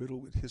myth,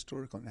 riddled with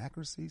historical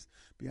inaccuracies.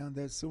 Beyond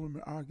that,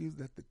 Silverman argues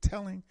that the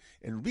telling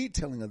and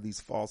retelling of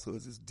these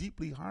falsehoods is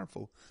deeply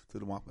harmful to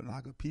the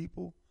Wampanoag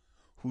people,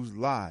 whose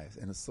lives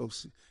and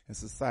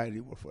society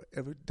were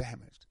forever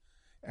damaged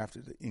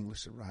after the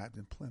English arrived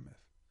in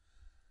Plymouth.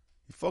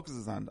 He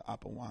focuses on the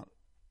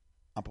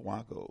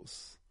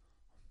Wampanoags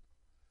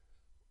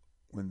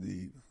when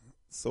the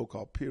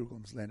so-called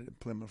Pilgrims landed in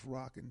Plymouth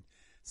Rock in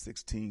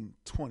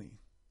 1620,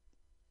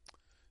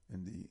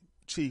 and the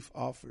chief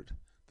offered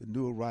the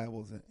new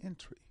arrivals an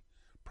entry,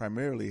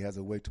 primarily as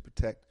a way to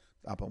protect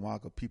the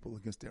Wampanoag people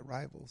against their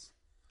rivals,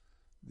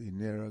 the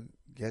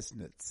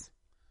Narragansetts.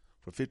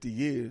 For 50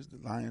 years, the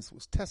alliance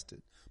was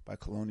tested by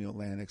colonial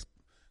land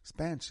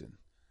expansion,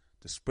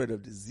 the spread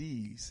of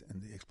disease,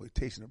 and the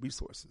exploitation of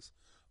resources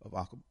of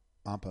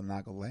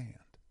Wampanoag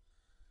land.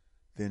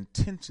 Then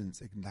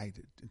tensions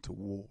ignited into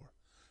war,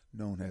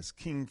 known as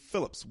King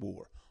Philip's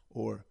War,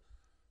 or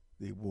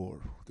the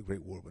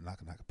Great War with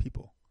Wampanoag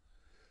people.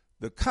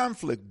 The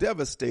conflict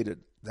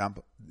devastated the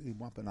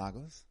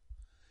Wampanoags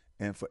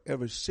and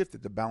forever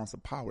shifted the balance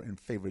of power in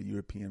favor of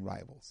European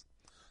rivals.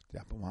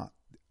 The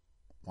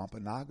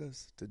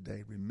Wampanoags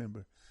today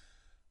remember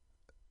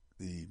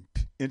the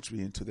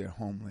entry into their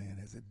homeland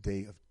as a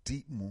day of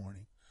deep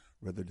mourning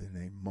rather than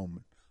a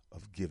moment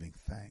of giving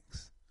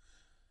thanks.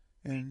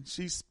 And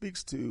she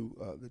speaks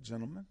to the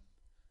gentleman,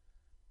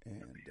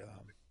 and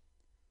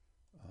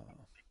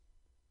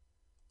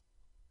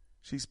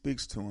she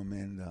speaks to him,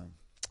 and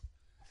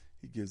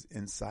he gives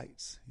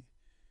insights.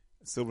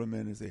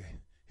 Silverman is a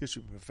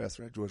history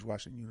professor at George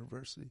Washington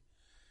University,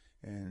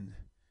 and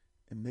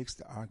it makes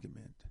the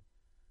argument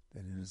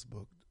that in his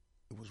book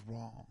it was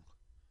wrong.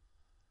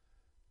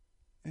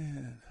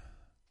 And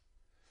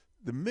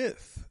the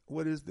myth,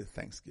 what is the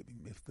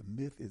Thanksgiving myth? The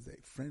myth is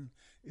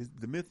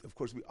the myth, of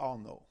course, we all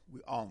know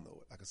it.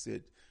 Like I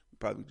said, we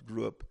probably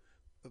grew up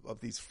of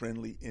these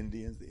friendly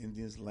Indians. The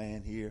Indians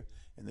land here,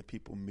 and the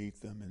people meet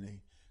them, and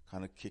they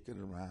kind of kick it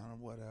around or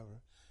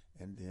whatever.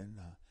 And then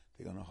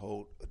they're going to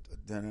hold a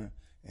dinner,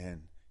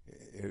 and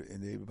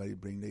everybody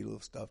bring their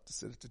little stuff to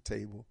sit at the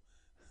table.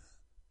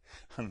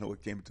 I don't know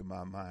what came into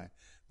my mind,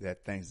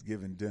 that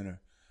Thanksgiving dinner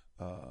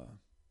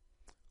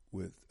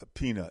with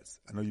peanuts.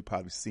 I know you've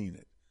probably seen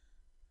it.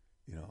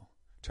 You know,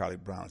 Charlie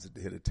Brown's at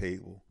the head of the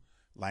table,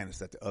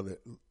 Linus at the other,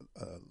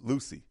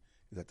 Lucy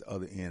is at the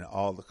other end.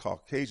 All the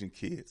Caucasian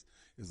kids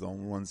is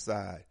on one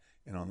side,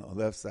 and on the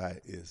left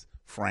side is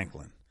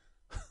Franklin.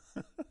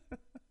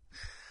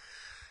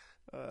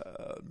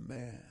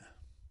 Man.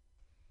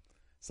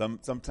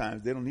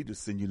 Sometimes they don't need to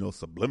send you no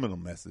subliminal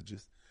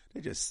messages.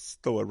 They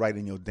just throw it right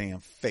in your damn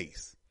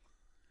face.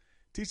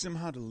 Teach them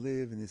how to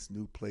live in this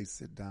new place,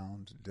 sit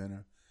down to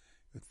dinner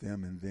with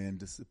them, and then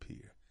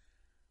disappear.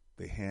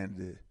 They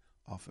handed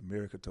off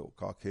America to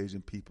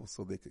Caucasian people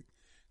so they could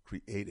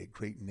create a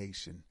great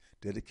nation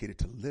dedicated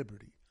to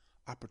liberty,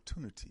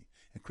 opportunity,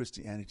 and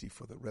Christianity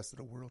for the rest of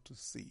the world to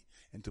see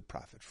and to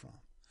profit from.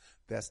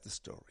 That's the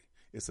story.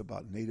 It's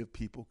about Native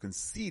people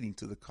conceding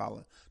to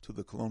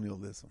the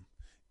colonialism.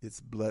 It's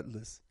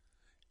bloodless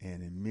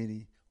and in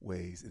many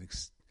ways an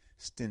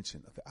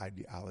extension of the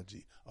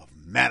ideology of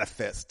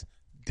manifest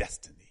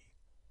destiny.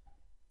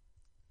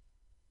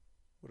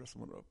 What are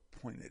some of the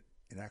pointed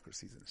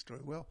inaccuracies in the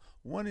story? Well,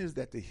 one is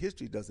that the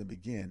history doesn't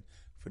begin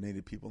for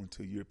Native people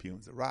until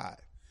Europeans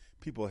arrived.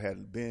 People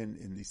had been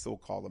in the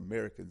so-called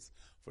Americans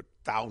for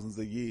thousands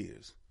of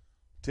years,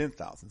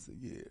 10,000s of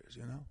years,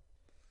 you know.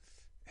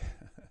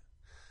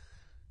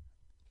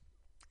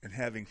 And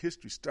having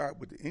history start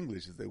with the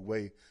English is a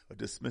way of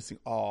dismissing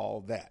all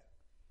that.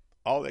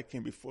 All that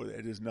came before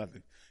that is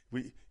nothing.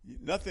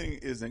 Nothing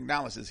is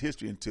acknowledged as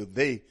history until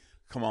they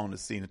come on the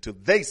scene, until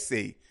they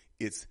say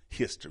it's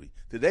history,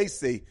 till they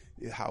say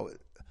how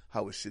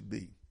it should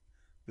be.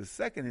 The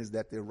second is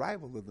that the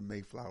arrival of the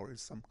Mayflower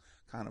is some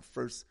kind of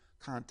first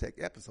contact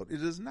episode.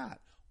 It is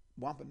not.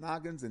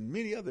 Wampanoagans and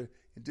many other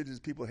indigenous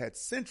people had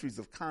centuries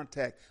of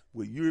contact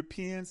with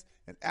Europeans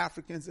and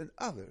Africans and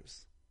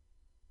others.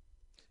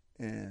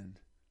 And,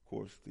 of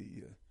course,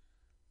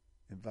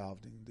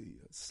 involving the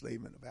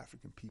enslavement of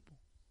African people.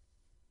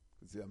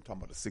 I'm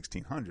talking about the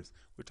 1600s.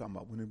 We're talking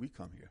about when did we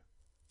come here?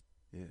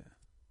 Yeah.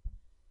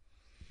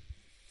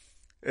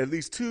 At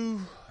least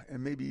two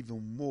and maybe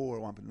even more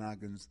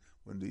Wampanoags,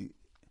 when the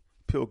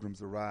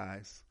Pilgrims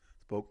arrived,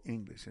 spoke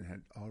English and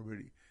had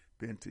already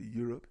been to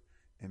Europe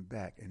and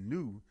back and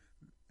knew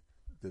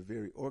the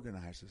very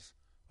organizers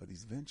of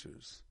these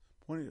ventures.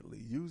 Pointedly,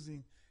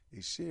 using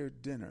a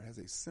shared dinner as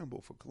a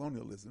symbol for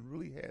colonialism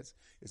really has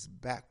its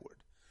backward.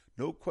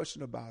 No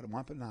question about it,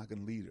 Wampanoag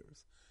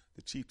leaders,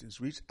 the chieftains,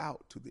 reached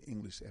out to the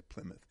English at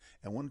Plymouth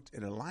and wanted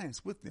an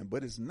alliance with them,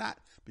 but it's not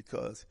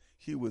because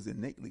he was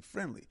innately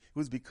friendly. It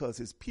was because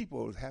his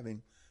people was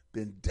having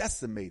been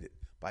decimated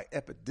by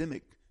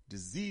epidemic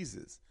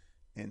diseases,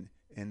 and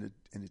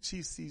the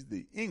chief sees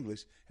the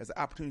English as an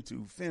opportunity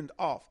to fend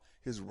off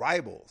his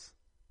rivals.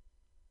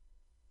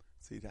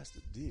 See, that's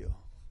the deal.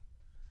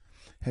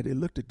 Had they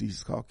looked at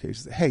these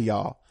Caucasians and said, hey,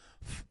 y'all,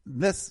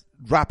 let's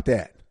drop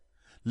that.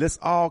 Let's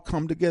all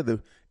come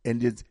together and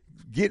just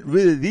get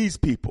rid of these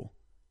people.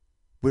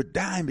 We're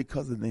dying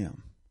because of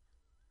them.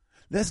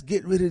 Let's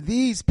get rid of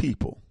these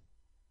people.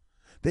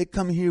 They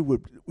come here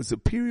with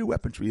superior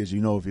weaponry, as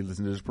you know if you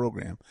listen to this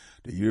program.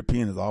 The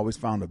European has always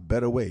found a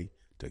better way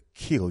to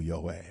kill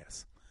your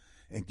ass.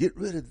 And get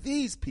rid of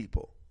these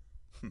people.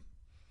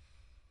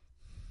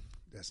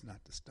 That's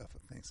not the stuff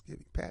of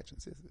Thanksgiving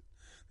pageants, is it?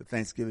 The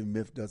Thanksgiving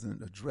myth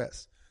doesn't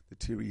address the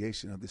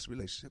deterioration of this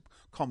relationship,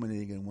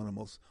 culminating in one of the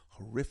most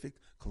horrific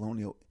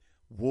colonial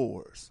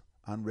wars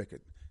on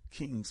record,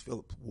 King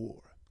Philip's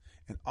War,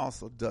 and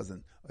also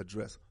doesn't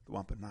address the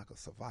Wampanoag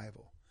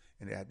survival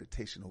and their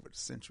adaptation over the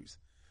centuries,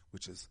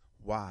 which is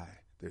why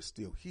they're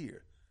still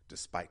here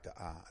despite the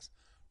odds.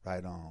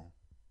 Right on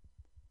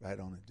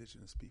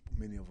indigenous people.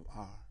 Many of them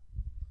are,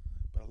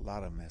 but a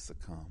lot of them have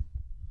succumbed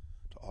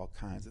to all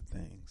kinds of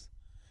things.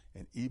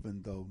 And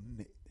even though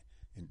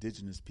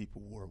indigenous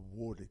people were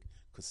awarded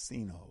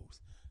casinos,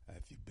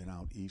 if you've been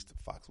out east of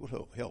Foxwood,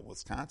 hell,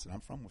 Wisconsin,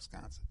 I'm from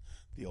Wisconsin,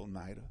 the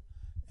Oneida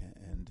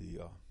and the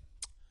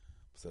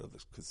what's that other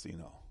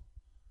casino?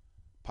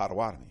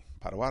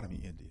 Potawatomi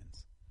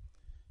Indians,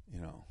 you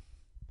know.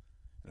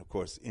 And of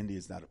course, India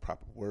is not a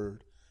proper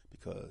word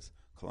because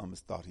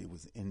Columbus thought he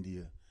was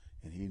India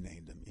and he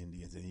named them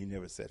Indians, and he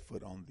never set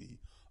foot on the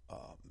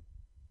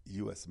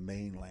U.S.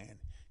 mainland.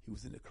 He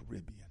was in the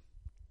Caribbean.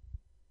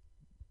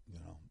 You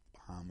know,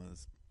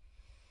 Bahamas,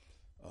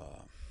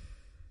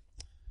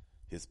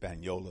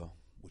 Hispaniola,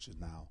 which is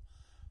now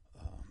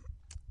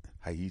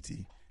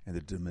Haiti, and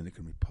the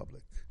Dominican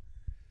Republic.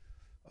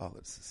 All of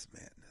this is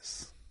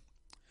madness.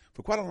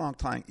 For quite a long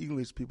time,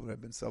 English people have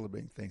been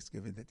celebrating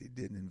Thanksgiving that they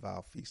didn't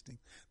involve feasting.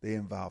 They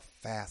involved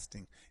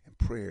fasting and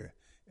prayer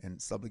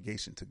and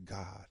subjugation to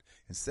God.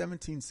 In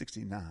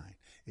 1769,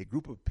 a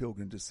group of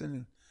Pilgrim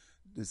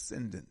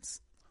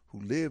descendants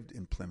who lived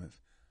in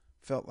Plymouth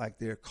felt like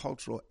their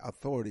cultural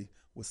authority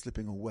was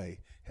slipping away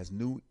as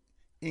New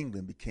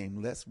England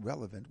became less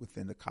relevant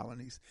within the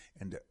colonies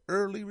and the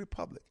early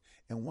republic,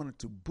 and wanted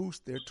to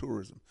boost their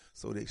tourism.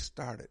 So they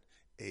started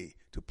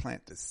to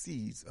plant the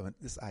seeds of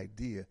this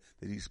idea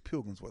that these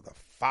Pilgrims were the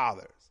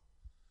fathers.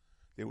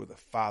 They were the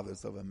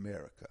fathers of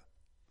America.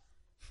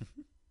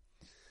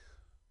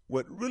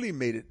 What really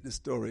made it this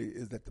story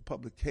is that the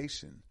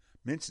publication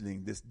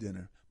mentioning this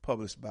dinner,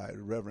 published by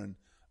the Reverend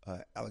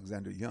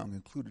Alexander Young,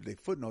 included a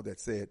footnote that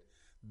said,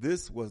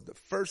 "This was the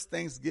first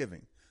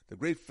Thanksgiving, the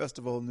great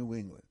festival of New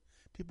England."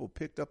 People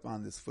picked up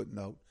on this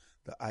footnote.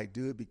 The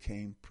idea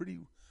became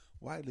pretty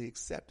widely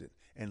accepted,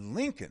 and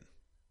Lincoln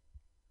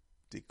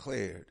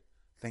declared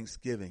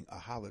Thanksgiving a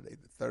holiday,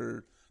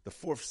 the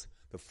fourth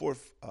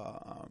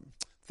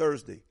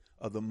Thursday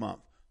of the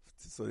month,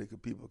 so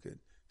people could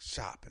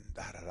shop and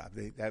da-da-da.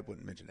 That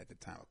wasn't mentioned at the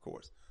time, of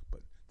course,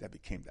 but that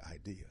became the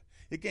idea.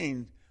 It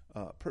gained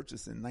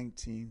purchase in the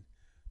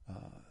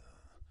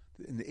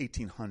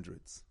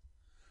 1800s,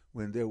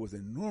 when there was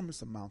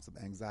enormous amounts of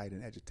anxiety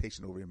and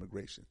agitation over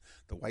immigration.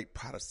 The white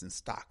Protestant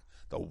stock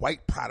of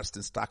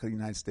the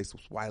United States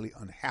was widely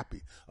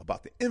unhappy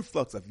about the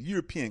influx of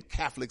European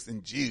Catholics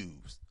and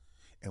Jews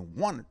and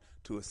wanted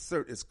to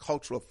assert its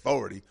cultural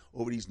authority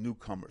over these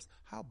newcomers.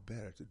 How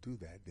better to do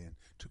that than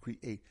to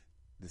create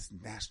this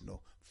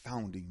national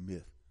founding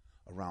myth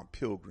around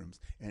Pilgrims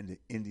and the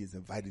Indians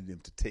inviting them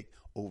to take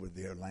over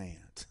their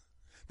land.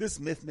 This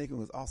myth making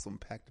was also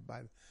impacted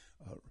by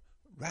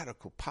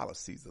radical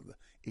policies of the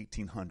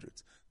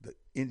 1800s. The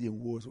Indian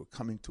Wars were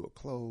coming to a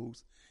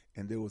close,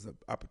 and there was an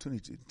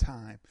opportunity in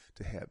time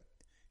to have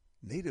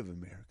Native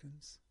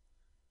Americans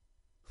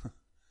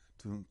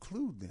to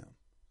include them.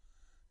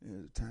 It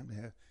was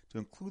time to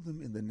include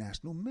them in the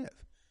national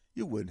myth.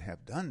 You wouldn't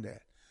have done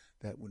that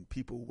when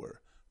people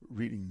were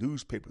reading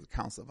newspapers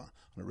accounts of on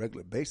a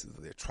regular basis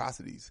of the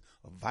atrocities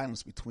of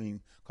violence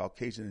between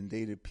Caucasian and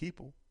Native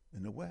people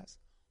in the West.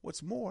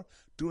 What's more,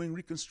 during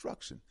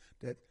Reconstruction,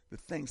 that the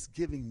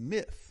Thanksgiving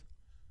myth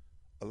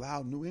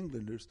allowed New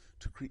Englanders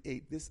to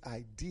create this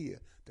idea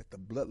that the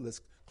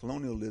bloodless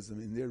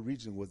colonialism in their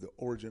region was the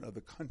origin of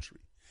the country,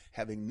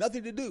 having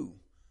nothing to do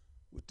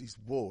with these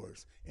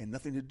wars and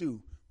nothing to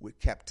do with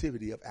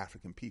captivity of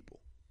African people.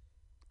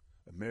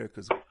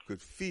 Americans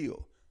could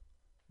feel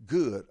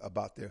good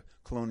about their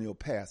colonial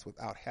past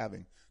without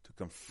having to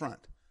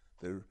confront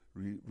the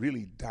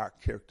really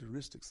dark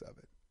characteristics of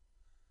it.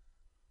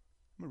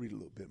 I'm going to read a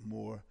little bit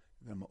more,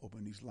 and then I'm going to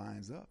open these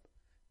lines up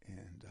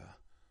and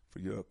for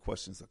your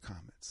questions or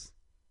comments.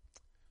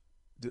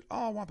 Did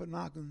all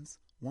Wampanoags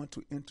want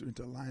to enter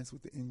into alliance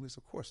with the English?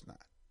 Of course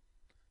not.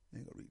 I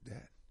ain't going to read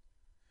that.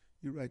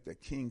 You write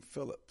that King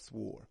Philip's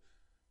War,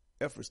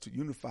 efforts to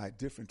unify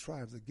different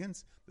tribes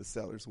against the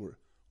settlers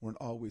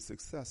weren't always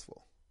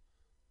successful.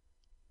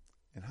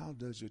 And how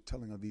does your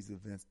telling of these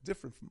events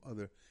differ from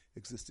other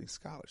existing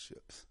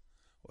scholarships?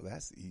 Well,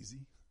 that's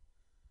easy.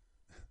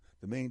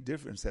 The main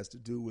difference has to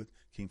do with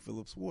King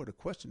Philip's War. The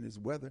question is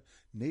whether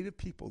native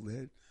people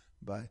led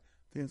by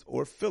Fins,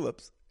 or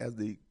Phillips, as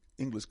the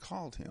English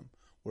called him,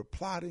 were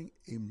plotting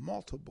a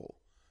multiple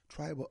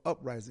tribal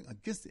uprising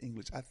against the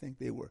English. I think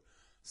they were.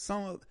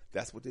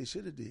 That's what they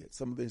should have did.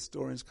 Some of the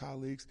historians'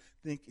 colleagues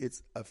think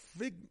it's a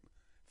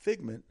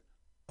figment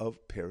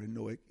of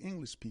paranoid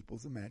English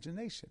people's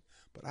imagination.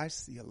 But I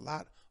see a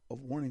lot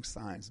of warning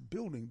signs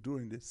building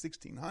during the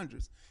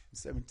 1600s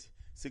and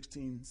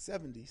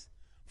 1670s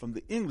from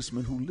the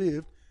Englishmen who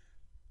lived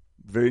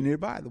very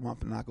nearby the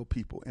Wampanoag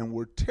people and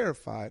were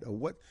terrified of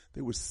what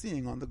they were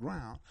seeing on the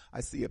ground.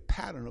 I see a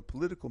pattern of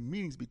political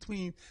meetings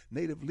between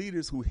native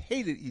leaders who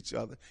hated each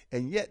other,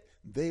 and yet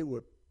they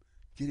were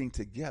getting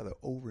together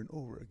over and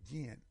over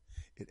again.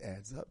 It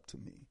adds up to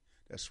me.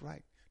 That's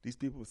right. These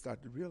people would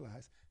start to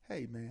realize,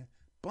 hey, man,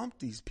 bump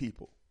these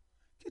people.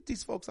 Get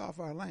these folks off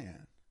our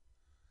land.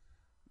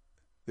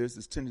 There's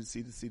this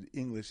tendency to see the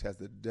English as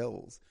the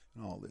devils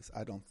in all this.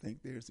 I don't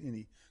think there's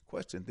any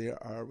question. They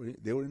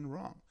were in the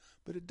wrong.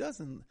 But it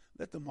doesn't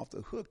let them off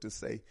the hook to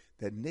say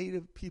that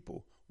native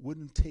people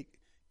wouldn't take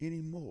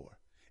any more.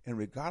 And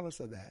regardless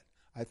of that,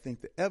 I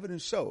think the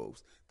evidence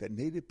shows that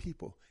native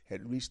people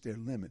had reached their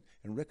limit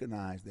and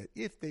recognized that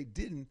if they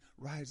didn't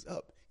rise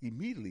up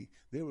immediately,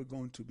 they were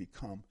going to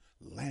become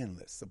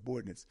landless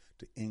subordinates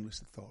to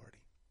English authority.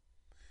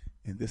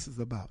 And this is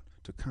about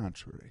to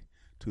contrary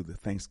to the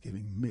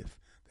Thanksgiving myth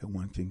that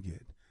one can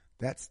get.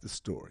 That's the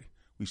story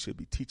we should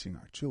be teaching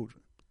our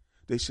children.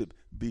 They should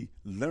be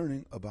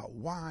learning about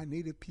why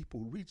native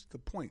people reached the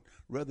point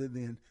rather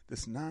than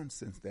this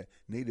nonsense that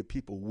native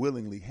people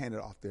willingly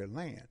handed off their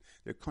land,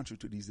 their country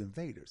to these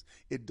invaders.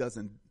 It does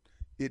a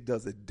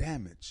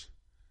damage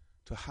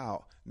to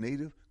how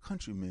native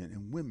countrymen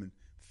and women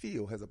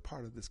feel as a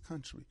part of this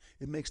country.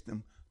 It makes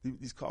them,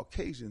 these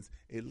Caucasians,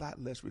 a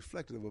lot less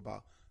reflective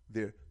about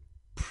their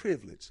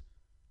privilege,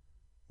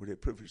 where their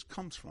privilege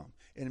comes from.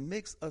 And it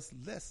makes us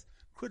less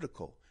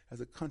critical as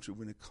a country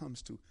when it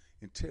comes to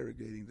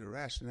interrogating the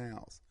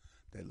rationales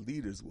that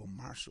leaders will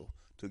marshal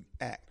to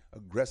act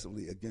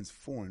aggressively against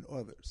foreign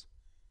others.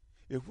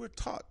 If we're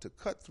taught to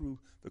cut through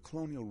the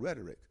colonial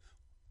rhetoric,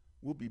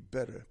 we'll be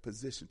better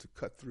positioned to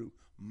cut through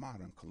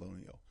modern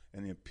colonial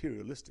and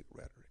imperialistic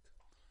rhetoric.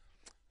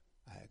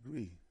 I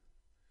agree.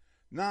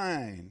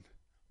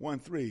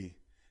 913.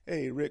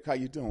 Hey, Rick, how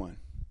you doing?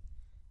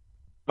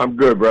 I'm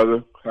good,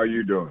 brother. How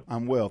you doing?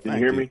 I'm well, thank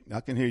you. Can you hear me?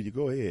 I can hear you.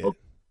 Go ahead. Okay.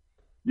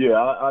 Yeah,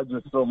 I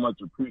just so much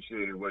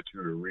appreciated what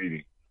you were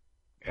reading.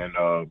 And,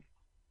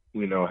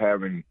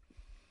 having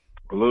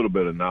a little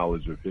bit of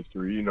knowledge of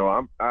history.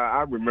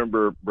 I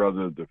remember,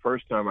 brother, the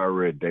first time I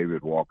read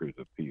David Walker's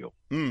Appeal.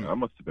 I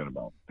must have been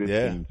about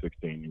 16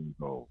 years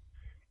old.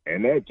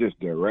 And that just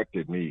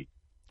directed me.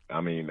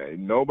 I mean,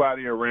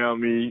 nobody around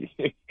me,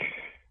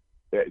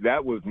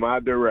 that was my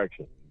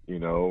direction,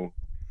 And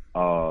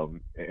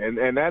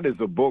that is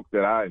a book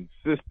that I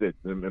insisted,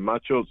 and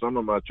some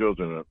of my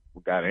children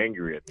got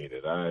angry at me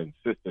that I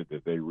insisted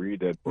that they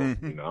read that book.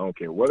 Mm-hmm. I don't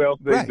care what else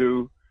they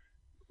do,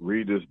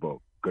 read this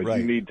book. Because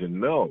you need to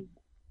know,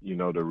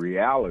 the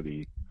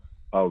reality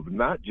of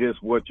not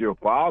just what your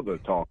father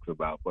talks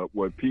about, but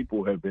what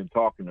people have been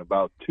talking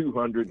about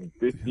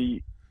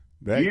 250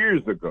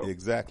 years ago.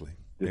 Exactly.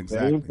 The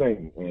same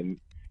thing.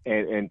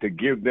 And to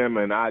give them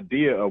an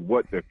idea of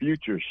what the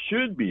future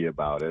should be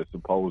about as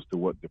opposed to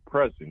what the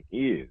present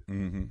is.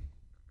 Mm-hmm.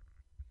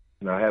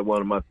 And I had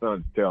one of my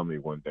sons tell me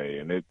one day,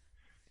 and if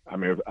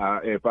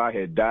I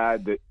had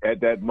died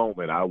at that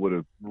moment, I would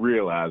have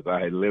realized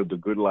I had lived a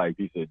good life.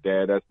 He said,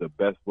 "Dad, that's the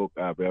best book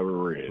I've ever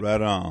read."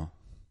 Right on.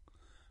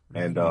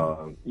 And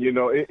the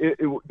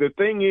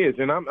thing is,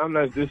 and I'm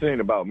not. This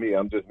ain't about me.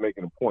 I'm just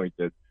making a point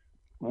that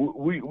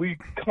we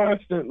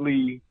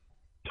constantly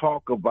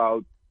talk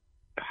about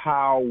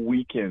how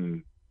we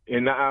can,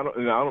 and I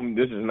don't.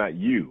 This is not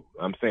you.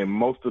 I'm saying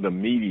most of the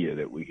media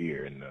that we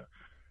hear, and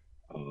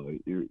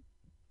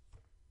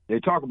they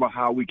talk about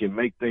how we can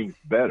make things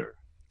better,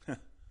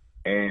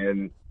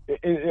 and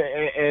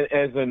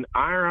as an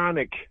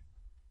ironic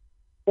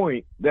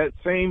point, that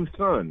same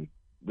son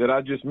that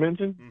I just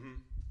mentioned,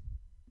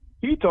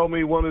 he told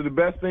me one of the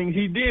best things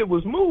he did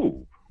was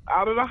move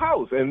out of the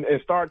house and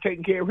start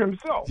taking care of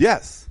himself.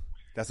 Yes,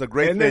 that's a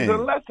great thing. And there's a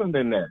lesson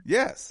in that.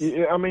 Yes,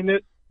 I mean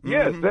it.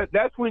 Yes,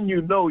 that's when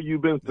you know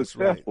you've been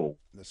successful.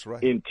 That's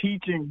right. In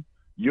teaching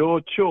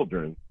your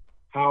children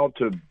how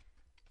to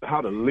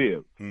how to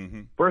live.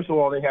 Mm-hmm. First of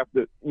all, they have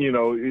to,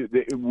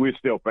 we're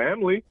still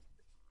family.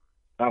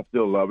 I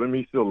still love him.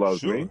 He still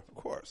loves me. Of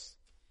course.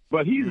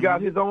 But he's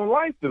got his own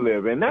life to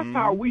live, and that's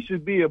how we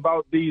should be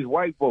about these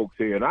white folks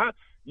here. And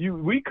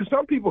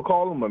some people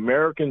call them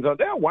Americans.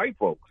 They're white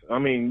folks. I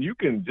mean, you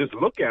can just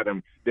look at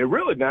them. They're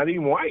really not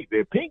even white.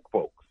 They're pink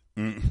folks.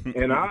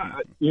 And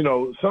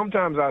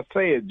sometimes I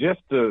say it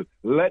just to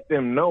let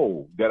them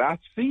know that I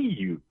see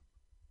you,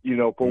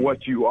 for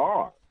what you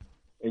are,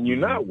 and you're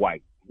not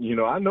white.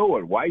 I know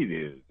what white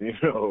is, and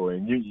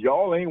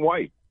y'all ain't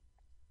white.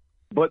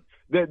 But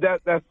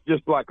that's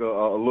just like a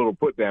little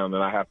put down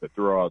that I have to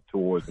throw out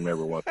towards them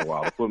every once in a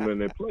while to put them in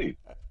their place.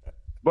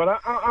 But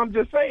I'm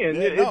just saying.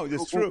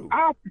 It's true.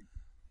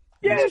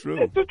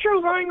 It's the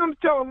truth. I ain't going to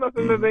tell them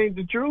nothing that ain't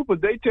the truth, but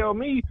they tell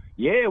me,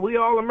 yeah, we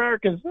all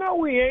Americans. No,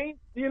 we ain't,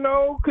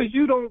 because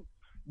you don't.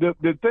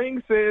 The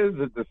thing says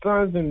that the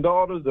sons and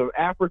daughters of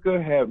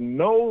Africa have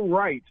no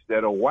rights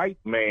that a white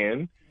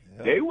man,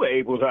 they were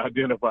able to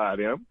identify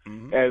them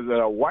as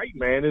a white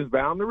man is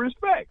bound to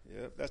respect.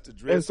 Yeah, that's the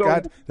Dred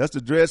Scott. That's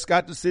the Dred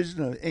Scott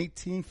decision of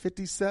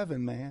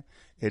 1857, man.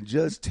 And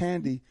Judge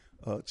Tandy,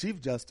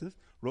 Chief Justice,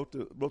 wrote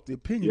the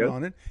opinion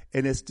on it,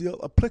 and it's still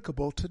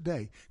applicable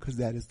today because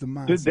that is the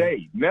mindset.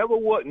 Today, never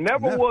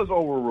was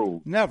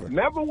overruled. Never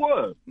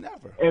was.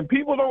 And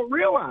people don't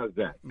realize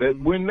that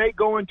when they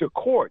go into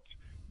courts,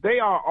 they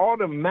are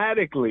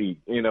automatically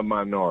in a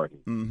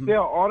minority. They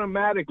are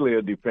automatically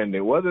a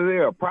defendant, whether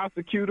they're a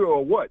prosecutor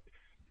or what.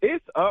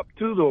 It's up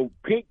to the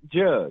pink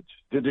judge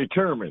to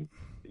determine.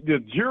 The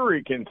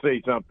jury can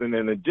say something,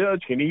 and the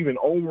judge can even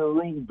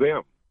overrule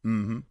them.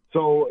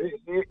 So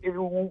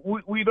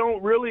we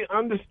don't really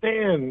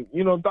understand.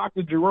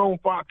 Dr. Jerome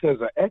Fox has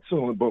an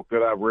excellent book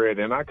that I've read,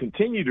 and I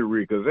continue to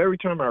read because every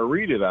time I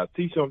read it, I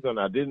see something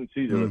I didn't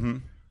see the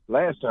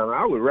last time.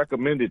 I would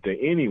recommend it to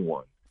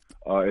anyone.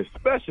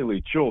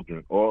 Especially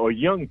children or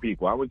young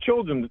people.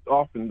 Children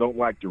often don't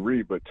like to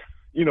read, but,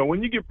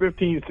 when you get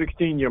 15,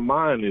 16, your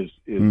mind is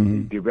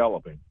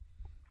developing.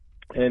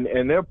 And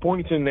there are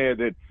points in there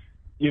that,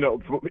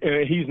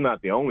 and he's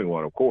not the only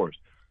one, of course,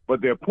 but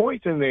there are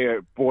points in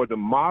there for the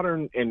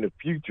modern and the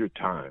future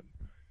time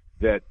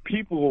that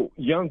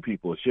young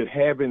people should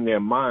have in their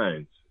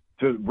minds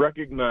to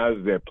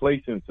recognize their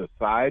place in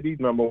society,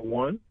 number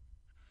one,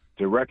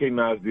 to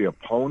recognize the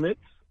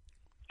opponents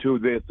to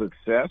their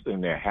success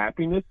and their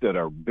happiness that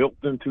are built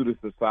into the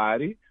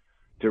society,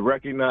 to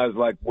recognize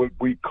like what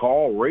we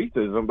call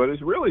racism, but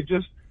it's really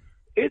just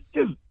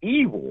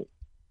evil.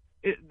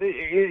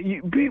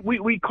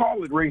 We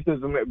call it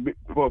racism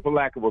for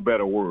lack of a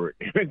better word.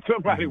 And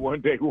somebody one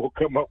day will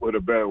come up with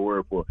a better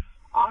word for it.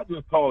 I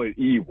just call it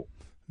evil.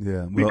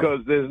 Yeah,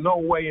 because there's no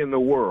way in the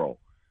world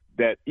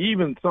that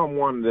even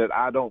someone that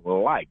I don't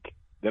like,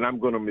 that I'm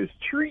going to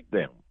mistreat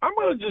them. I'm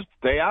going to just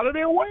stay out of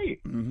their way.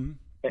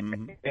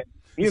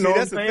 You know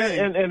what I'm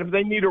saying? And if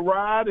they need a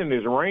ride and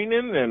it's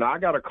raining and I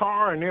got a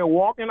car and they're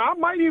walking, I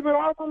might even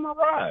offer them a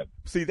ride.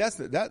 See,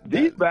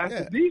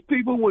 these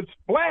people would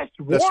splash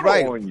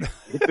water on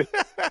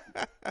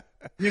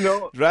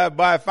you. Drive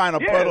by, find a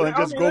puddle, and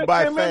just go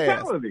by fast.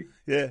 Mentality.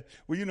 Yeah.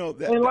 Well,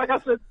 and like I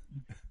said,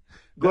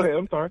 go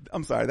ahead.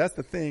 I'm sorry. That's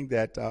the thing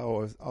that I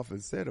always often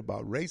said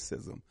about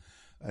racism.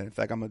 In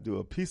fact, I'm going to do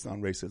a piece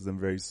on racism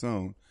very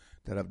soon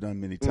that I've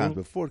done many times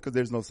before because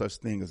there's no such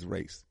thing as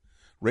race.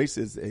 Race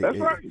is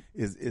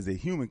a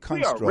human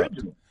construct.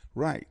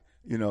 Right.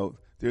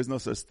 There's no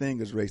such thing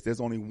as race. There's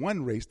only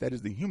one race, that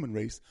is the human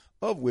race,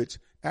 of which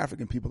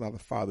African people are the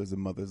fathers and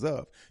mothers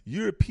of.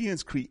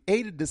 Europeans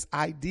created this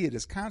idea,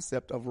 this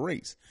concept of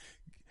race,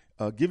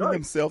 giving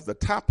themselves the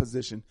top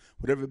position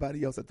with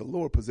everybody else at the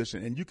lower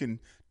position. And you can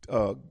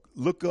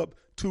look up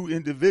two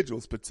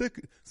individuals,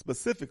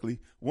 specifically.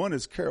 One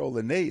is Carol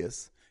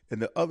Linnaeus,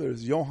 and the other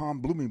is Johann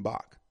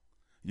Blumenbach.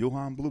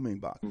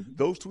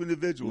 Those two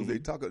individuals they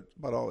talk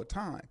about all the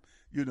time,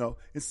 and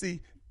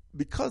see,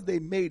 because they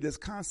made this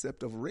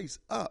concept of race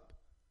up,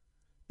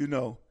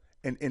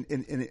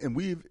 and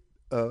we've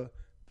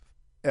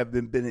have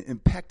been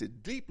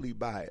impacted deeply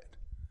by it,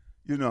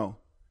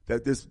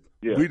 that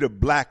we're the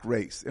black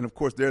race, and of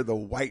course they're the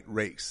white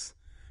race,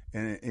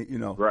 and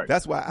right.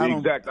 That's why I don't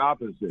exact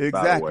opposite.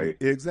 By the way.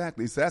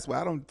 Exactly. So that's why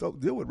I don't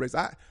deal with race.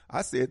 I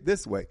say it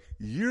this way: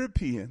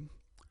 European,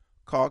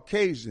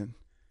 Caucasian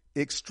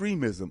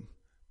extremism.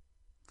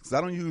 Because I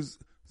don't use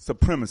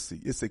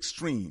supremacy. It's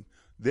extreme.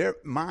 Their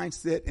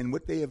mindset and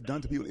what they have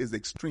done to people is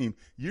extreme.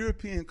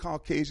 European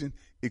Caucasian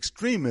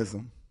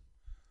extremism,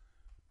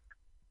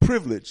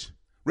 privilege,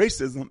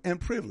 racism, and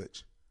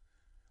privilege.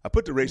 I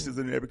put the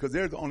racism there because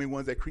they're the only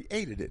ones that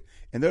created it,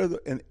 and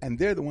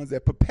they're the ones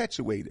that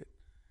perpetuate it.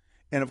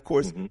 And of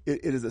course,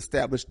 it has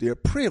established their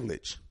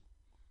privilege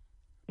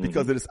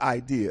because of this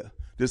idea,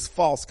 this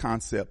false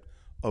concept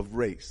of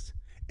race.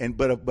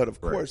 But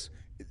of course,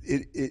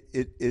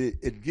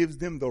 it gives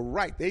them the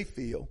right, they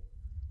feel,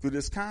 through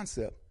this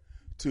concept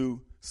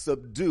to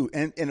subdue.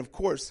 And of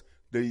course,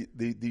 the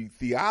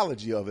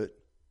theology of it,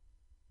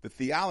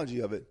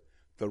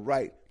 the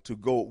right to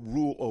go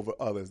rule over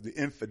others, the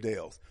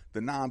infidels,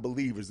 the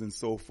non-believers and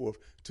so forth,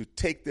 to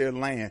take their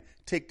land,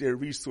 take their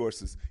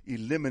resources,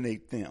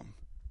 eliminate them.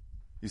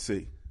 You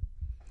see?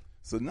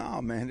 So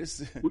no, man, this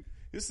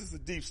is the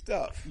deep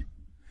stuff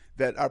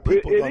that our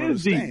people don't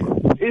understand.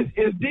 Deep.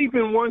 It's deep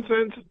in one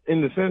sense,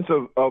 in the sense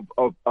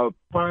of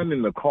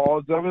finding the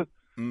cause of it.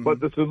 Mm-hmm. But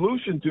the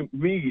solution to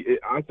me,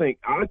 I think,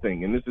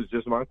 and this is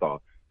just my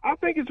thought, I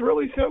think it's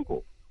really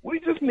simple. We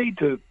just need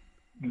to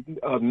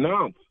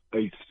announce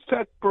a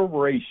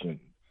separation,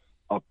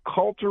 a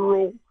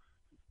cultural,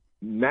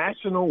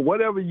 national,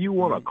 whatever you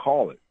want to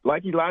call it,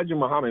 like Elijah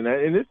Muhammad.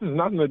 And this has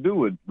nothing to do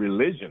with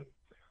religion.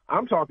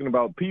 I'm talking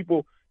about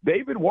people.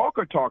 David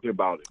Walker talking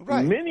about it.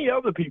 Right. Many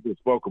other people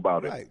spoke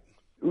about it.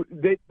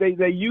 Right.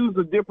 They use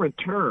a different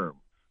term,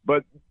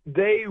 but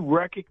they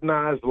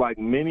recognize, like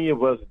many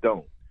of us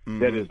don't,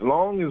 that as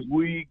long as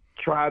we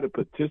try to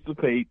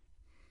participate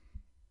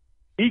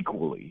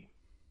equally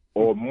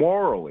or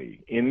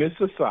morally in this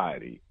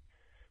society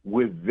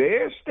with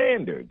their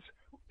standards,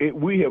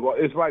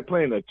 it's like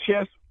playing a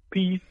chess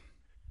piece.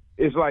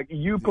 It's like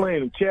you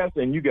playing chess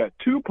and you got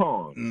two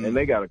pawns and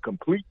they got a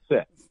complete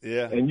set.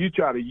 Yeah. And you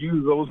try to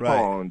use those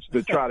pawns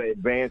to try to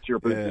advance your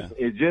position.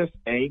 Yeah. It just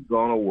ain't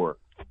going to work.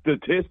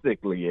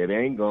 Statistically, it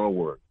ain't going to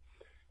work.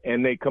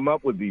 And they come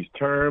up with these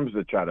terms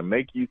that try to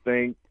make you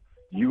think,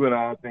 you and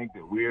I think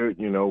that we're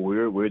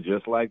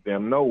just like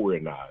them. No, we're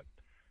not.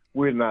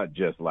 We're not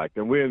just like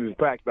them. We're, in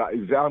fact,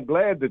 I'm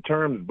glad the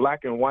terms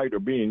black and white are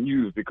being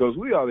used because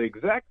we are the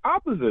exact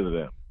opposite of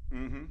them.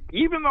 Mm-hmm.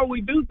 Even though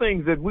we do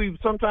things that we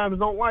sometimes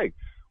don't like,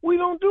 we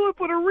don't do it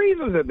for the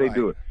reasons that they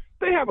do it.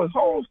 They have a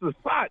whole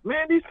society.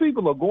 Man, these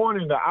people are going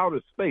into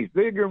outer space.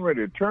 They're getting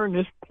ready to turn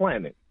this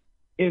planet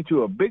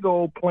into a big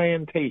old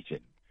plantation.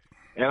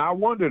 And I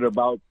wondered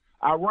about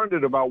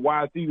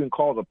why it's even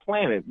called a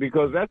planet,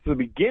 because that's the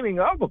beginning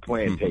of a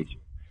plantation.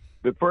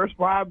 The first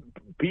 5,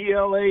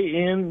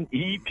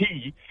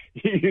 P-L-A-N-E-T,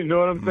 you know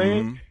what I'm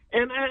saying?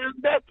 And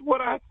that's what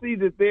I see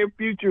that their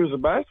future is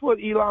about. That's what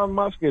Elon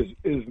Musk is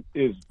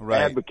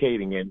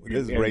advocating and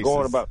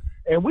going about.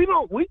 And we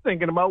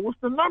thinking about what's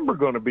the number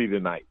going to be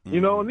tonight,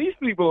 you know, and these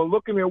people are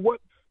looking at what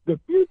the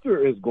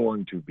future is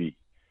going to be.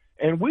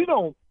 And we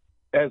don't,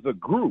 as a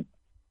group,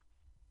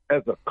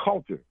 as a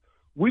culture,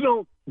 we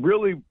don't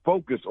really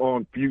focus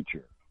on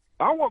future.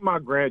 I want my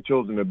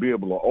grandchildren to be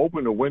able to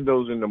open the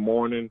windows in the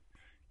morning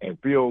and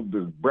feel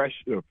the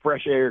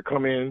fresh air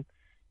come in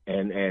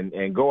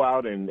and go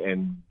out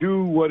and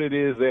do what it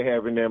is they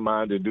have in their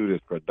mind to do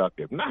that's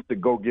productive, not to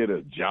go get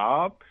a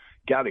job.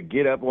 Got to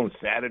get up on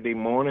Saturday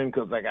morning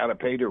because I got to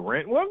pay the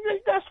rent. Well,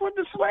 that's what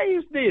the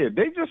slaves did.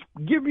 They just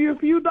give you a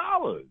few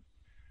dollars.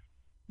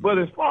 But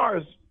as far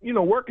as,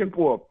 working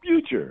for a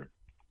future,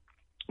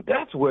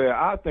 that's where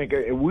I think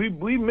we're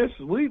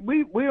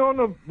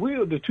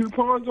the two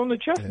pawns on the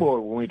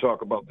chessboard when we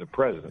talk about the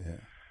president. Yeah.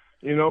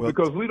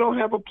 Because we don't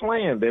have a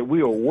plan that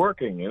we are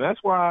working. And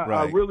that's why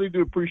I really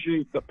do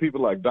appreciate the people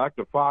like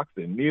Dr. Fox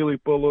and Neely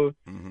Fuller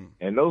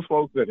and those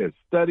folks that have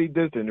studied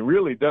this and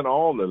really done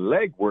all the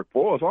legwork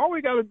for us. All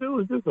we got to do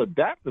is just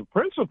adapt the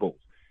principles.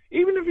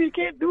 Even if you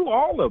can't do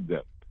all of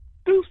them,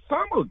 do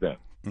some of them.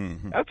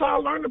 That's how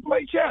I learned to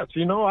play chess.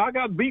 I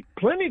got beat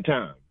plenty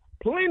times.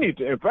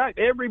 In fact,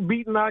 every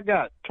beating I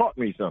got taught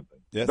me something.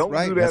 That's Don't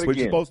right. do that That's again. what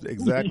you're supposed to.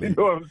 Exactly. You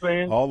know what I'm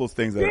saying? All those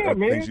things are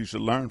things you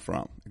should learn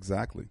from.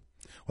 Exactly.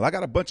 Well, I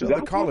got a bunch of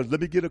other callers. Let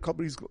me get a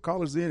couple of these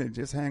callers in and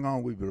just hang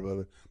on with me,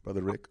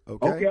 Brother Rick.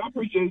 Okay, I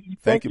appreciate you.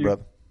 Thank you,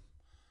 brother.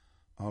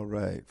 All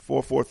right.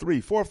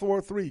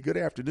 443. Good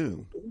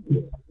afternoon.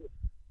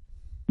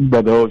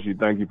 Brother Oshi,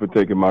 thank you for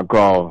taking my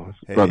call.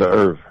 Hey, Brother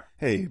Irv.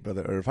 Hey,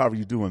 Brother Irv. How are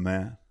you doing,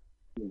 man?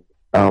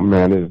 Oh,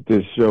 man,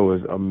 this show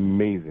is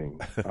amazing.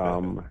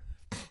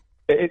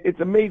 It's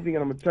amazing,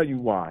 and I'm going to tell you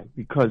why.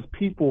 Because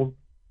people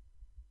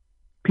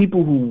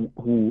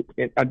who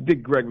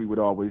Dick Gregory would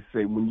always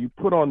say, when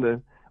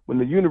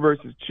the universe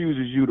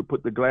chooses you to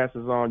put the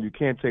glasses on, you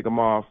can't take them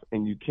off,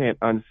 and you can't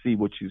unsee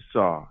what you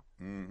saw.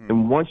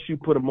 And once you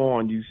put them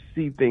on, you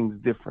see things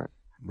different.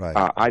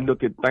 Right. I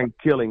look at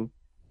Thanksgiving.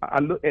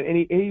 And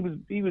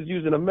he was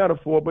using a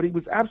metaphor, but he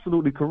was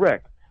absolutely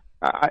correct.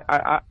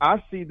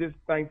 I see this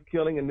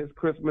Thanksgiving and this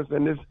Christmas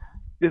and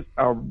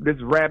this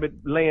rabbit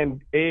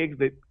laying eggs,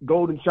 that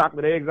golden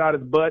chocolate eggs out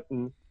his butt,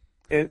 and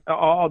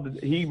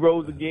he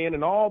rose again,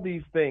 and all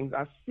these things.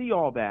 I see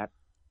all that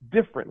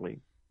differently,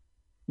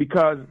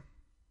 because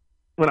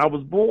when I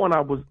was born,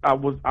 I was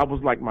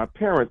like my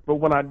parents, but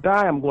when I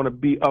die, I'm going to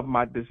be of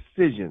my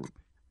decision.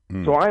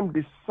 So I'm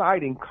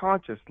deciding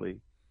consciously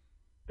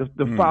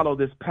to follow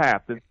this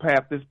path of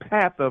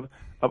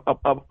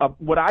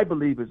what I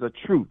believe is a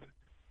truth.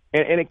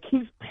 And it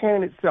keeps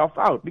panning itself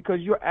out, because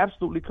you're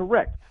absolutely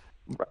correct.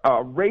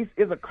 Race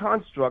is a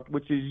construct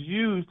which is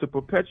used to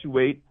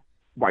perpetuate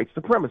white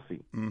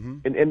supremacy,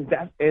 and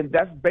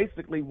that's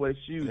basically what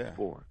it's used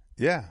for.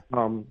 Yeah,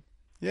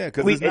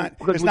 because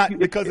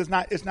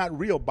it's not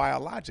real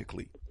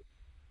biologically.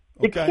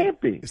 Okay? It can't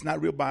be. It's not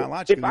real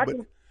biologically,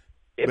 but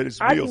it's real socially.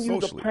 If I can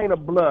use a pint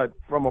of blood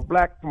from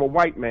a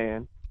white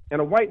man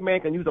and a white man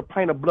can use a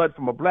pint of blood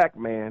from a black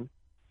man,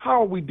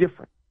 how are we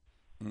different?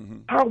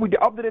 How are we,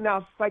 other than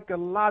now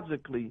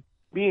psychologically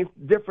being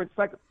different,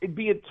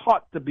 being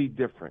taught to be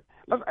different?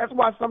 That's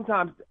why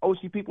sometimes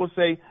Oshi people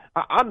say,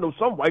 I know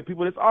some white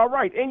people that's all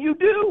right, and you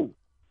do.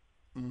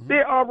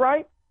 They're all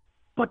right,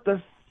 but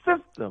the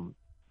system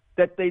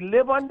that they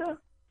live under,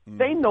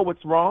 they know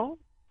it's wrong,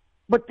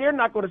 but they're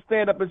not going to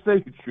stand up and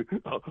say,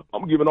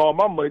 I'm giving all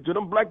my money to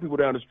them black people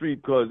down the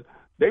street because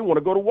they want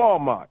to go to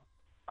Walmart.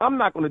 I'm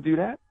not going to do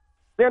that.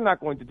 They're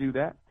not going to do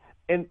that.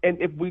 And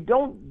if we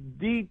don't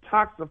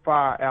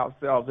detoxify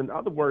ourselves, in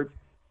other words,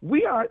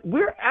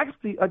 we're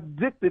actually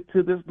addicted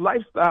to this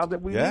lifestyle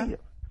that we live.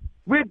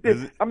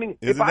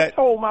 If I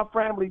told my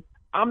family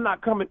I'm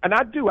not coming, and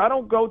I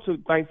don't go to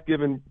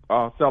Thanksgiving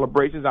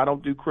celebrations. I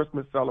don't do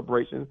Christmas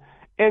celebrations.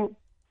 And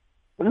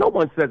no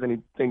one says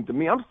anything to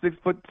me. I'm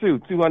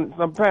 6'2", 200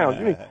 some pounds.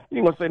 You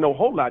ain't gonna say no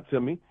whole lot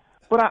to me.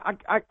 But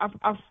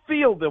I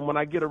feel them when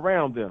I get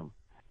around them,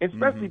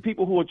 especially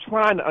people who are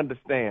trying to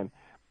understand.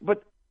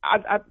 But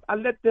I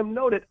let them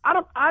know that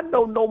I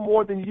know no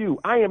more than you.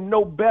 I am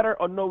no better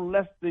or no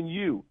less than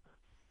you.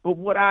 But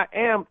what I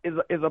am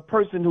is a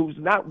person who's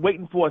not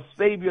waiting for a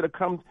savior to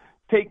come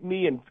take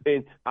me and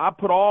I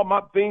put all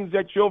my things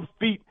at your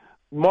feet,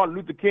 Martin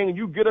Luther King, and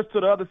you get us to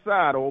the other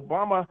side. Or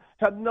Obama.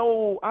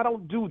 No, I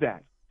don't do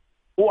that.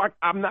 Or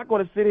I'm not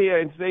going to sit here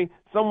and say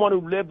someone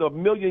who lived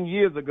 1,000,000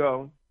 years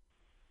ago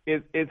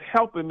is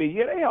helping me.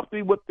 Yeah, they helped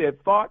me with their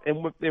thought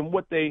and with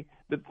the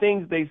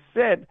things they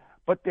said,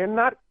 but they're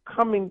not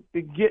coming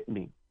to get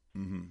me.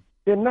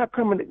 They're not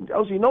coming.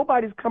 Oshi,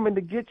 nobody's coming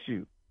to get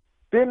you.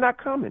 They're not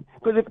coming.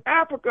 Because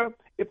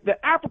if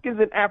the Africans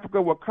in Africa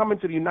were coming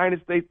to the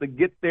United States to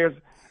get their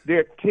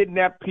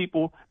kidnapped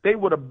people, they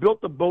would have built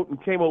a boat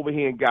and came over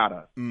here and got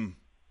us.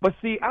 But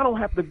see, I don't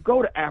have to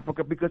go to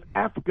Africa because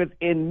Africa's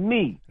in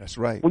me. That's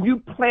right. When you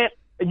plant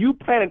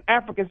an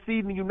African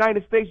seed in the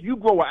United States, you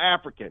grow an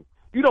African.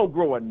 You don't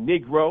grow a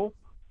Negro,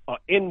 an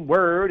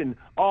N-word, and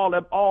all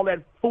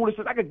that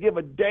foolishness. I could give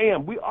a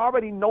damn. We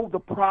already know the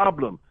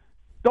problem.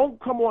 Don't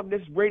come on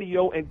this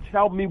radio and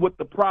tell me what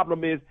the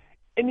problem is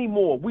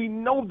anymore. We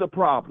know the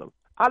problem.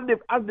 I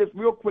live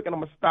real quick, and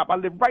I'm gonna stop. I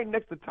live right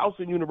next to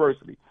Towson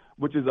University,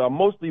 which is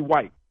mostly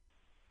white.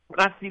 And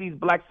I see these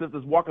black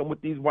sisters walking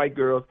with these white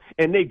girls,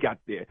 and they got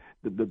the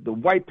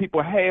white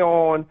people hair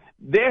on.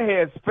 Their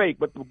hair's fake,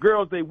 but the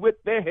girls they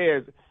with, their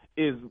hair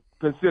is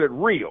considered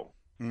real.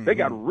 They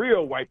got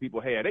real white people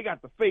hair. They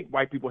got the fake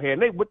white people hair.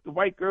 And they with the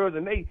white girls,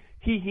 and they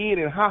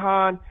hee-heeing and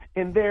ha-haing,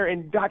 and they're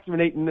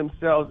indoctrinating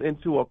themselves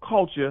into a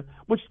culture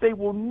which they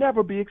will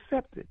never be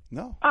accepted.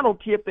 No. I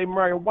don't care if they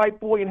marry a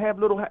white boy and have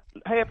little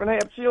half and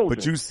half children.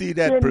 But you see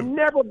that. They're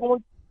never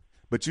going.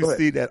 But you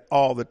see that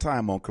all the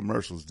time on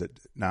commercials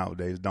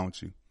nowadays, don't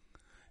you?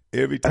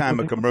 Every time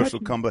a commercial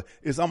comes,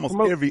 it's almost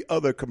every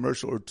other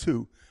commercial or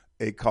two,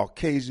 a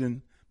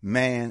Caucasian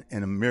man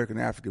and an American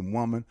African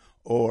woman,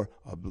 or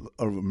an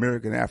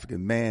American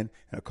African man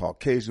and a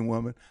Caucasian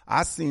woman.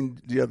 I seen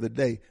the other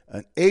day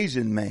an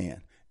Asian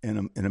man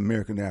and an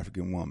American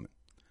African woman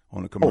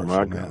on a commercial.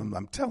 Oh, man.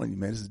 I'm telling you,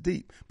 man, this is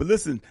deep. But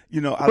listen,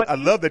 I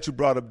love that you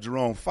brought up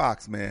Jerome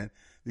Fox, man,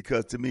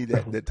 because to me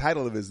the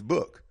title of his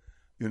book,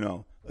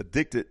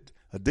 Addicted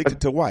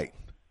to White,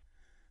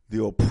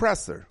 the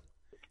oppressor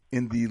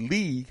in the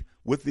league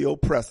with the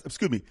oppressed.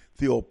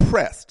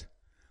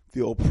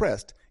 The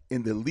oppressed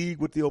in the league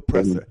with the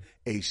oppressor,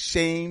 a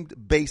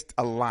shame-based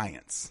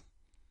alliance.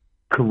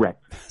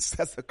 Correct.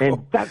 That's the quote.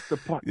 And that's the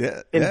part.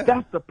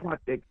 That's the part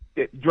that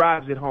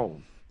drives it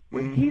home.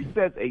 When he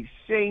says a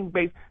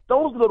shame-based,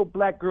 those little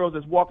black girls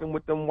that's walking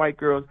with them white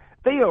girls,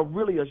 they are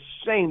really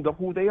ashamed of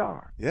who they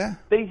are. Yeah.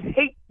 They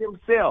hate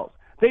themselves.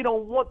 They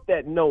don't want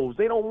that nose.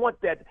 They don't want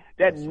that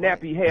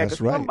nappy hair. Because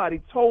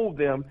somebody told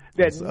them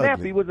that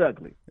nappy was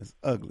ugly. It's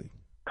ugly.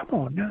 Come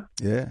on now.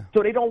 Yeah.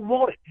 So they don't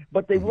want it,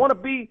 but they want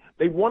to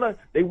they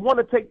want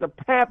to take the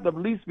path of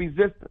least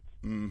resistance.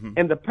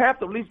 And the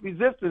path of least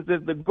resistance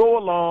is to go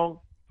along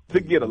to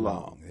get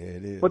along. Yeah,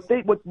 it is.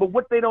 But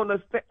what they don't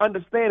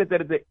understand is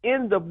that at the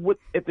end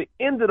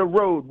of the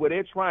road where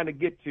they're trying to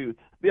get to,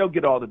 they'll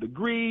get all the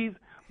degrees,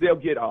 they'll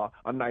get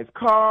a nice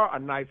car, a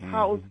nice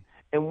house.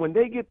 And when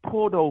they get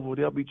pulled over,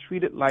 they'll be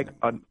treated like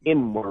an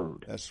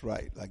N-word. That's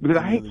right. Because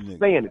I hate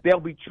saying it. They'll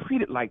be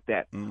treated like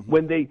that.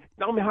 When they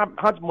tell me how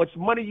much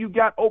money you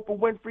got, Oprah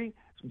Winfrey,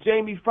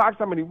 Jamie Foxx,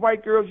 how many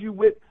white girls you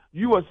with,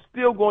 you are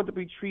still going to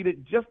be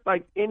treated just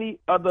like any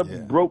other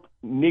broke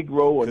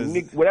Negro or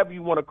whatever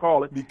you want to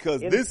call it.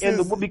 Because this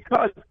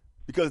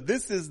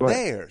is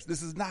theirs.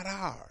 This is not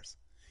ours.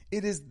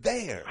 It is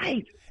theirs.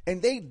 Right.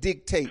 And they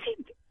dictate.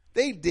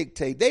 They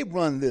dictate. They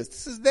run this.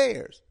 This is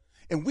theirs.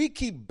 And we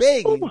keep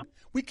begging.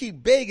 We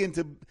keep begging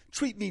to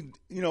treat me,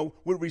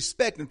 with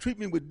respect and treat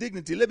me with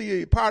dignity. Let me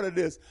be a part of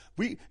this.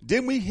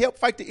 Didn't we help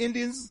fight the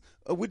Indians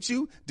with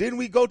you?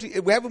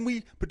 Haven't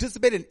we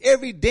participated in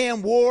every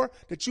damn war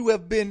that you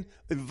have been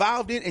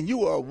involved in? And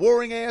you are a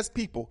warring ass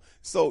people.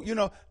 So,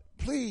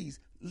 please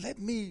let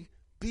me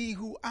be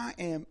who I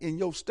am in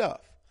your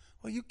stuff.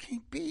 Well, you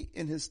can't be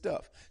in his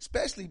stuff,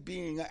 especially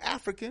being an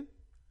African.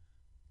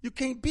 You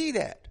can't be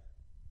that.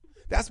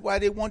 That's why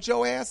they want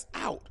your ass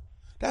out.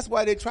 That's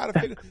why they're trying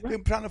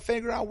to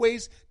figure out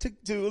ways to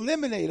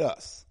eliminate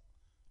us,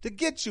 to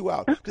get you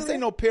out. This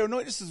ain't no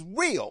paranoia. This is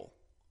real.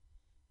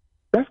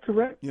 That's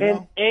correct. You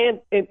know?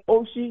 And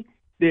Oshi,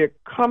 they're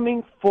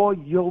coming for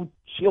your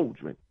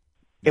children.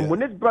 And when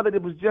this brother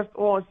that was just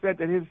on said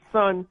that his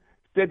son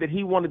said that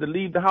he wanted to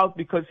leave the house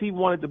because he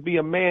wanted to be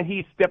a man,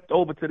 he stepped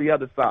over to the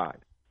other side.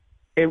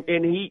 And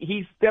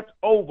he stepped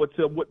over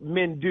to what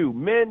men do.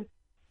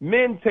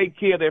 Men take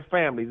care of their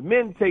families.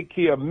 Men take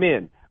care of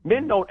men.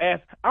 Men don't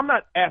ask. I'm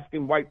not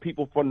asking white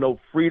people for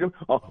no freedom.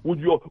 We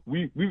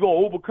gonna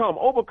overcome.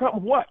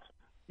 Overcome what?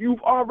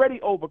 You've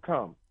already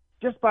overcome.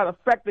 Just by the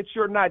fact that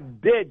you're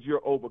not dead,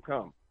 you're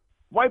overcome.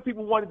 White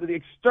people wanted to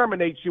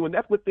exterminate you, and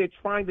that's what they're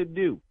trying to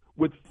do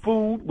with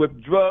food,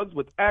 with drugs,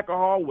 with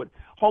alcohol, with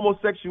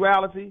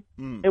homosexuality,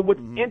 and with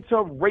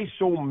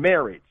interracial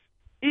marriage.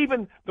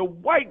 Even the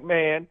white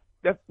man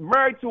that's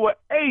married to an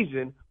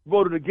Asian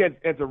voted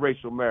against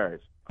interracial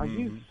marriage. Are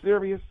you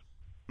serious?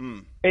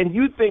 And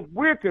you think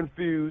we're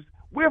confused?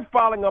 We're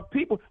following up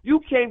people. You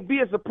can't be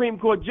a Supreme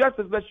Court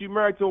justice unless you're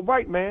married to a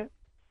white man.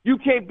 You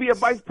can't be a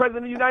vice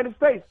president of the United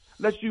States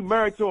unless you're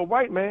married to a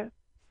white man.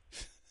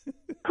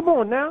 Come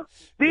on now.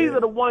 These are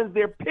the ones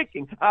they're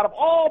picking. Out of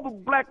all the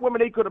black women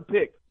they could have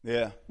picked,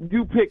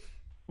 you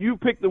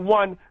pick the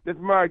one that's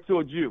married to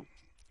a Jew.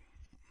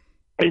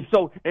 And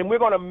we're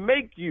going to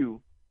make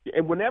you,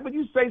 and whenever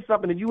you say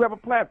something and you have a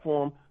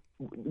platform,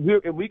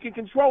 and we can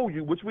control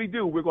you, which we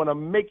do, we're going to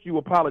make you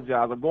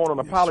apologize or go on an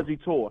apology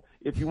tour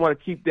if you want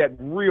to keep that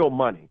real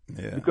money.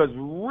 Because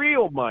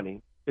real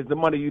money is the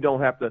money you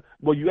don't have to,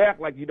 well, you act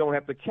like you don't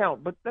have to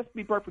count, but let's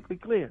be perfectly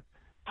clear.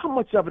 How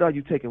much of it are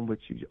you taking with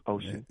you,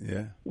 Ocean?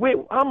 Wait,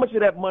 how much of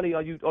that money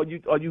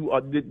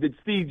did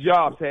Steve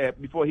Jobs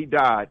have before he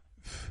died?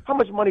 How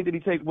much money did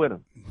he take with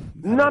him?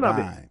 None of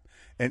it.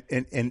 And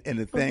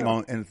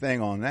the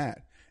thing on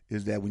that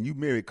is that when you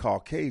marry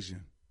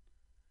Caucasian,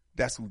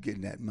 that's who's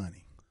getting that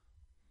money.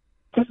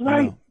 That's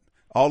right. You know,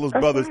 all those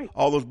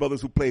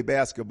brothers who play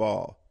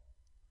basketball,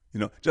 you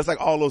know, just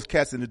like all those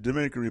cats in the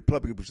Dominican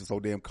Republic, which is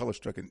so damn color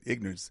struck and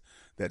ignorance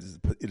that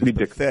it is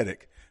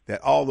pathetic.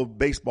 That all the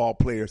baseball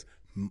players,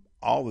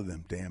 all of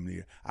them damn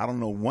near, I don't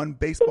know one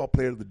baseball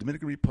player of the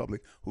Dominican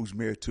Republic who's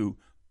married to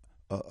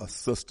a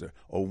sister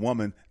or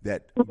woman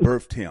that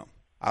birthed him.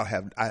 I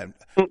have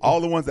all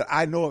the ones that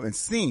I know of and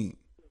seen.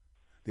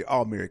 They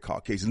all married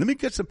Caucasian. Let me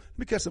get some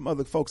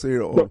other folks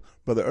here,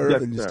 Brother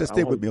Irv, and just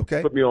stay with me,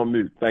 okay? Put me on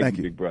mute. Thank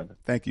you, big brother.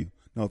 Thank you.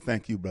 No,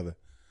 thank you, brother.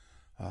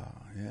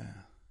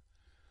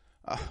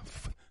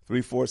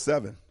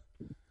 347.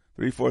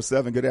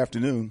 Good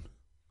afternoon.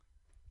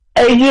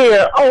 Hey,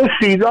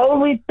 Oshi, the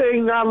only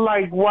thing I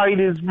like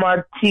white is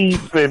my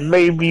teeth and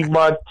maybe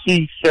my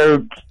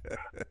T-shirts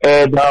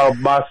and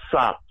my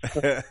socks.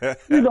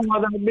 You know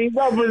what I mean?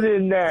 Other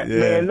than that,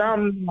 man,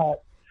 I'm not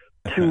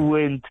too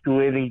into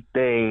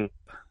anything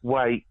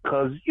white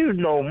because, you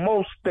know,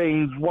 most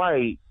things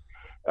white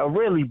are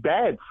really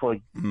bad for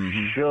you.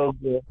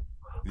 Sugar,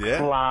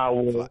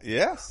 flour,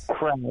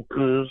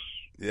 crackers.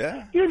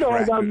 You know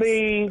what I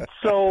mean?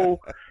 So,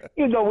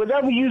 you know,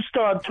 whenever you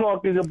start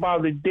talking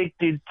about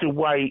addicted to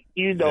white,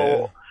 you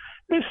know,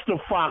 Mr.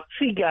 Fox,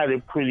 he got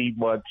it pretty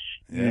much,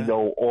 you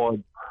know,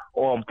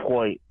 on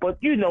point. But,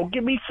 you know,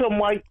 give me some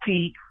white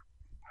teeth,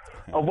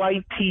 a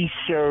white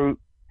T-shirt,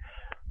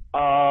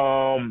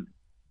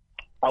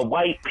 a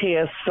white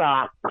pair of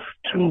socks,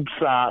 tube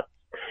socks.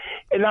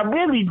 And I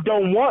really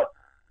don't want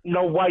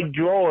no white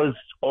drawers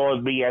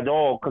on me at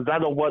all because I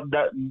don't want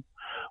nothing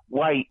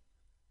white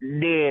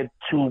near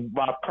to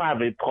my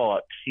private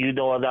parts. You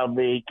know what I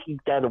mean?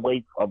 Keep that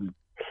away from me.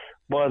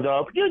 But,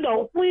 you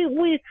know,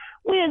 we're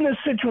in a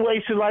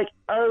situation like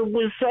Irv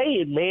was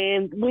saying,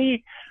 man.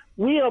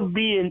 We are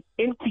being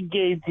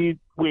integrated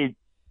with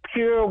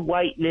pure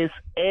whiteness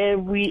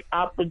every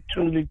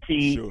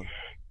opportunity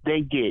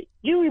they get.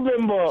 You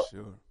remember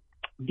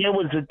there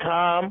was a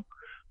time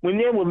when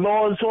there were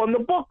laws on the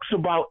books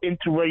about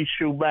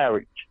interracial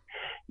marriage.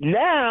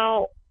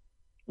 Now,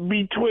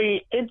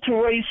 between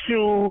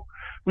interracial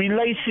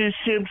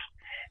relationships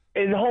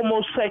and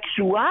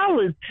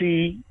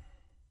homosexuality,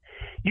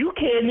 you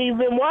can't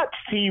even watch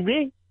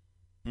TV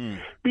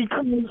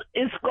because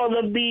it's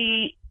going to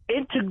be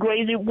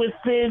integrated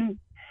within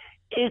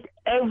it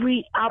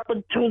every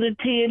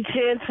opportunity and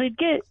chance it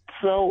gets.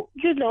 So,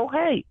 you know,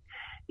 hey,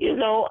 you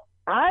know,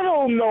 I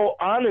don't know,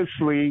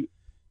 honestly,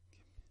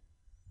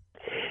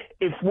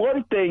 if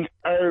one thing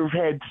Irv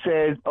had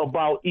said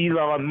about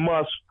Elon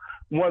Musk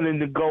wanting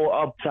to go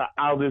up to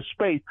outer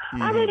space,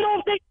 I don't know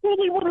if they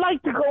really would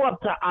like to go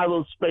up to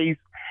outer space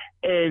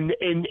and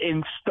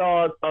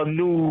start a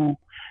new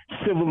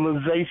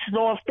civilization,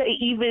 or if they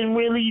even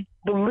really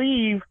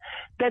believe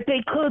that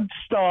they could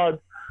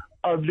start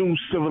a new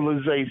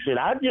civilization.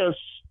 I just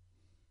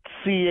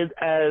see it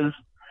as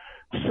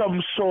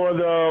some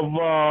sort of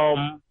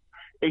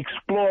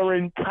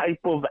exploring type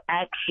of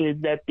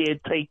action that they're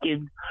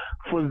taking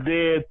for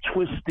their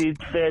twisted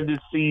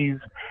fantasies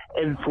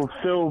and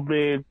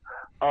fulfillment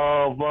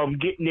of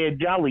getting their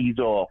jollies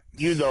off.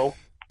 You know,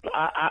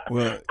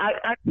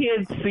 I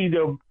can't see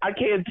them. I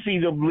can't see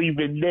them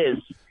leaving this,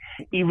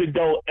 even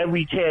though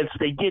every chance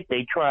they get,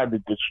 they try to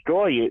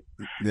destroy it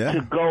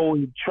to go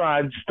and try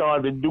and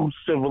start a new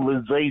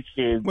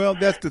civilization. Well,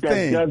 that's the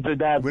thing. That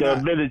doesn't have the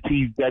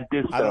amenities that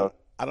this does.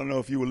 I don't know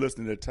if you were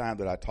listening at the time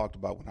that I talked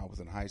about when I was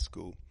in high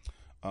school.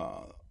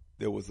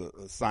 There was an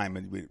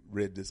assignment. We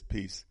read this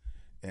piece,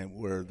 and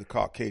where the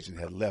Caucasian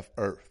had left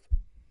Earth,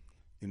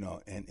 you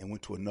know, and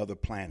went to another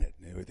planet,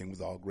 and everything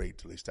was all great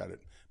till they started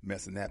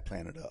messing that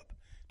planet up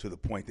to the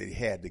point that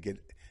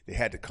they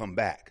had to come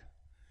back,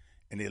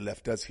 and they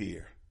left us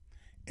here,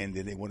 and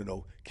then they want to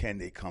know, can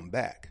they come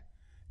back?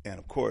 And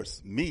of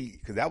course, me,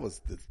 because that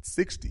was the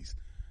 '60s,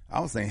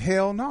 I was saying,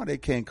 hell no, they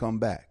can't come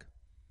back.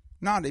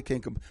 No, they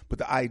can't come. But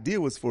the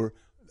idea was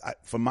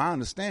from my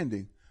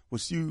understanding,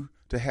 was you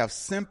to have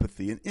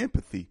sympathy and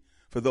empathy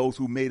for those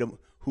who made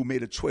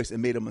a choice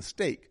and made a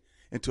mistake,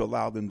 and to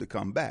allow them to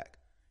come back,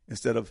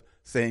 instead of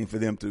saying for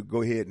them to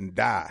go ahead and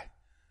die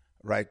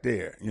right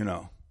there, you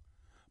know.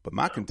 But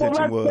my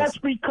contention was that's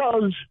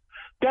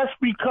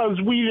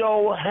because we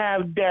don't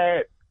have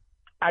that,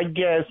 I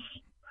guess,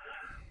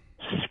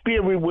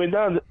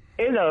 spirit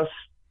in us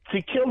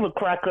to kill the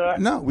cracker.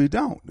 No, we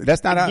don't.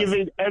 That's not us.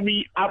 Given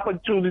every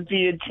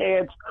opportunity and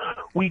chance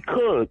we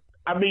could.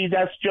 I mean,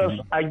 that's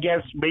just, I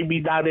guess, maybe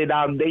not in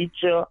our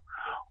nature,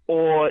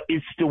 or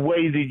it's the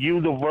way the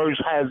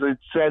universe has it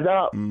set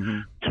up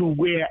to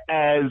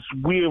whereas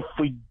we're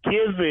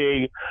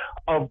forgiving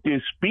of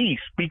this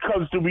beast.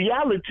 Because the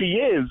reality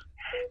is,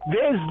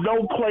 there's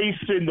no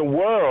place in the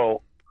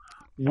world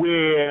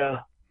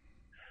where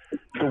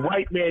the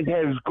white man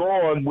has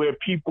gone where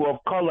people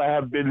of color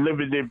have been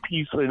living in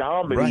peace and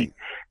harmony,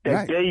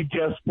 they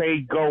just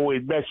may go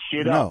and mess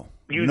shit up.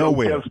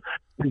 Nowhere. Just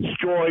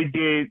destroyed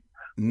it.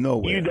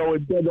 Nowhere. You know,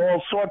 and done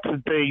all sorts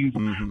of things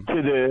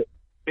to the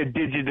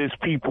indigenous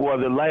people of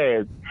the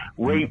land.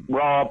 Rape,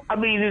 rob. I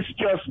mean, it's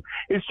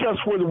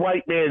just what the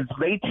white man's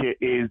nature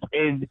is.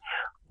 And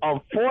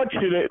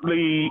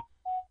unfortunately,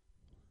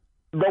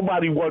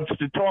 nobody wants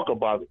to talk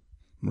about it.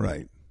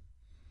 Right.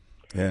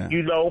 Yeah.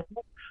 You know?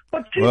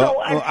 But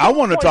I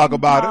want to talk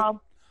about it.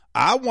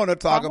 I want to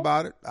talk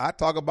about it. I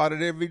talk about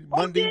it every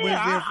Monday,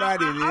 Wednesday, and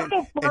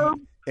Friday,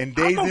 and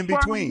days in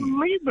between. I'm a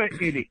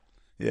believer in it.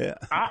 Yeah.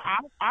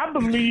 I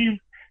believe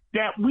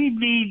that we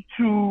need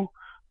to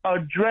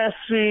address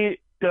it,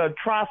 the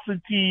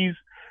atrocities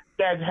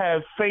that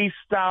have faced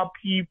our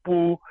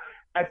people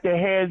at the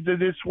hands of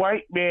this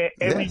white man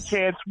every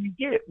chance we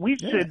get. We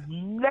should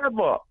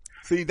never,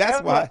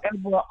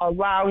 ever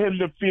allow him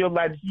to feel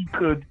like he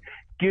could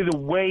get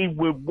away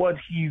with what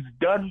he's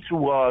done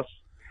to us,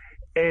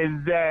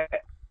 and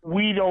that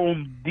we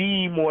don't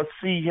deem or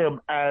see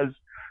him as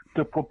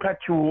the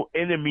perpetual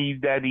enemy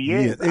that he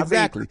is.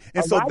 Exactly. I mean,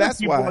 and so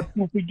that's why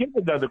to forgive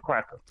another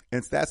cracker.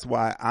 And that's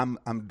why I'm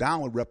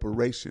down with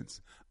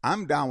reparations.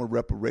 I'm down with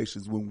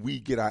reparations when we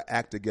get our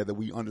act together.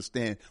 We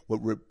understand what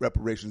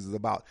reparations is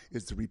about,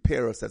 is to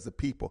repair us as a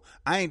people.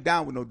 I ain't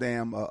down with no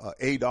damn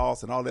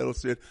ADOS and all that other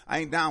shit. I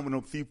ain't down with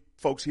no few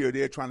folks here or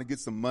there trying to get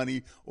some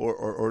money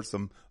or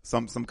some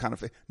kind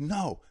of.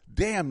 No,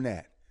 damn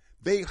that.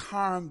 They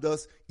harmed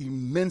us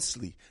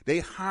immensely. They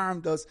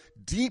harmed us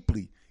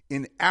deeply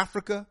in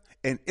Africa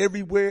and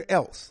everywhere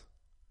else.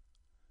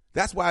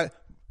 That's why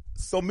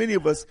so many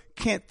of us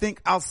can't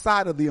think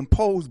outside of the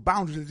imposed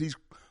boundaries that these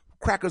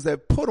crackers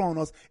have put on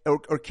us, or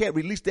can't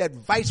release that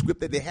vice grip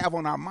that they have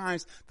on our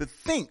minds to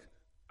think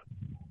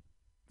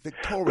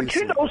victoriously. But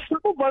you know,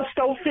 some of us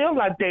don't feel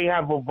like they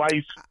have a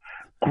vice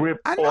grip.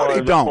 I know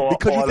they don't,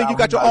 because you think you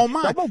got your own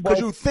mind. Because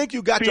you think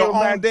you got your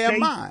own damn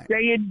mind.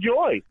 They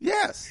enjoy.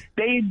 Yes.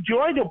 They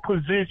enjoy the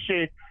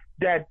position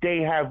that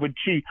they have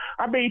achieved.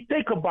 I mean,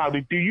 think about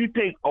it. Do you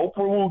think Oprah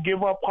will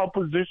give up her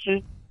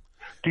position?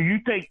 Do you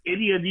think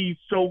any of these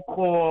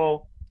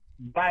so-called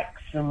black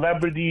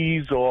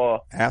celebrities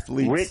or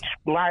athletes, rich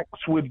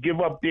blacks, would give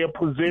up their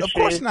position? Of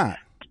course not.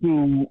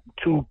 To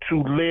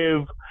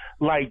live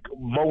like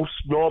most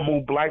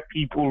normal black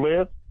people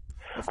live?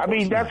 I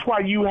mean, that's why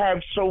you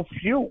have so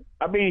few.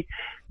 I mean,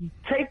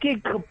 take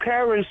in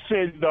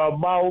comparison the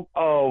amount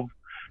of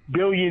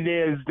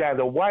billionaires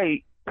that are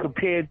white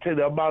compared to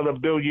the amount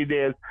of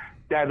billionaires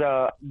that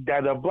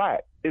are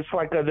black. It's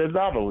like an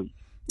anomaly.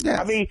 Yes.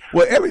 I mean,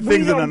 well,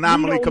 everything's an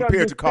anomaly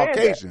compared to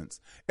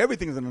Caucasians.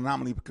 Everything is an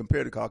anomaly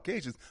compared to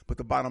Caucasians. But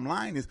the bottom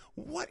line is,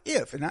 what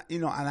if? And I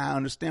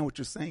understand what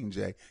you're saying,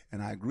 Jay,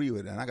 and I agree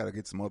with it. And I got to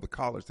get some other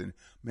callers. And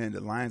man,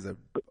 the lines are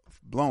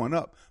blowing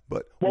up.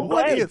 But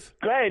what if?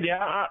 Go ahead.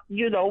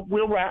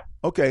 We'll wrap.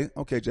 Okay,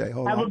 Jay.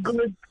 Hold on.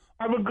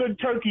 Have a good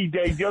turkey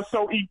day. Just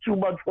don't eat too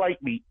much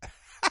white meat.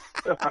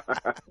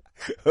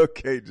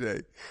 Okay,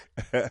 Jay.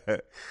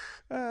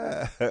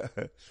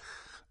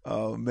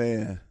 Oh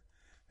man.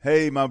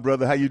 Hey, my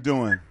brother, how you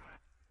doing?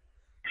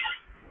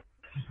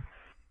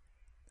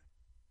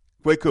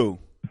 Kwaku.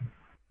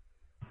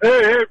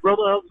 Hey,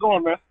 brother, how's it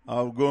going, man?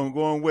 Oh,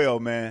 going well,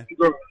 man.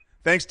 Good.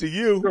 Thanks to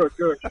you.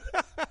 Good.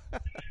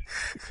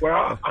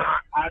 Well,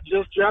 I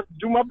just try to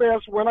do my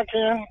best when I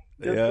can.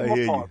 Just Yeah, I do my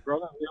hear part, you.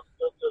 brother.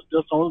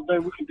 That's the only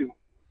thing we can do.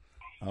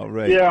 All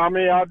right. Yeah, I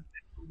mean, I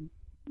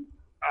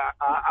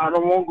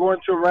don't want to go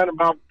into a rant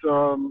about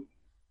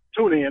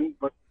TuneIn,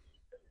 but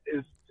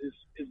it's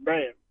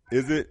bad.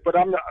 Is it? But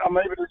I'm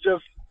able to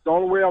just, the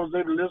only way I was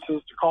able to listen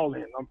is to call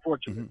in,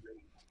 unfortunately.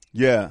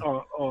 Yeah.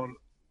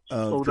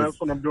 So that's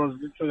what I'm doing.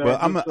 Well,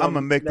 I'm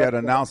gonna make that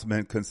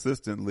announcement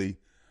consistently,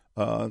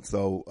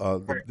 so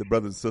the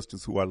brothers and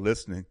sisters who are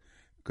listening,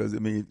 because I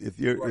mean, if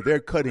they're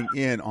cutting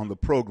in on the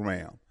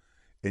program,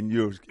 and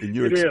you're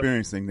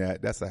experiencing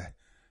that, that's a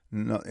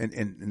no,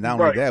 and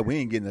not only that, we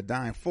ain't getting a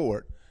dime for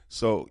it.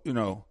 So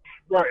right,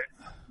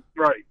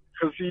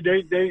 because see,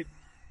 they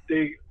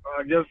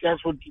I guess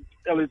that's what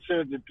Elliot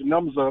said, that the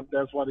numbers are up.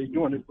 That's why they're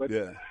doing it. But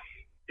yeah.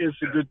 It's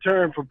a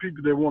deterrent for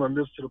people that want to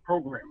listen to the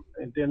program.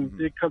 And then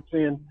it cuts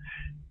in.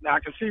 Now,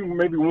 I can see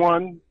maybe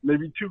one,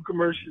 maybe two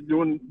commercials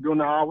during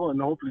the hour, and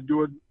hopefully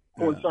do it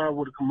coincide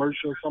with a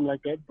commercial or something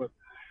like that. But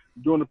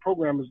doing the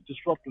program is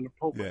disrupting the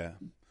program. Yeah.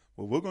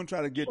 Well, we're going to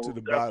try to get to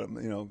the bottom,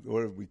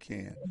 wherever we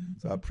can.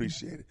 So I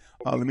appreciate it.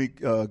 Let me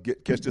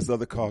catch this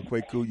other call.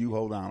 Kwaku, you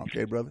hold on,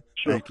 okay, brother?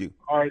 Sure. Thank you.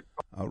 All right.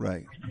 All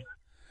right.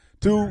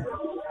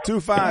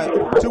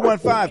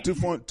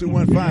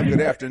 215.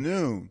 Good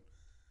afternoon.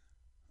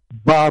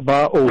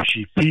 Baba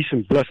Oshi, peace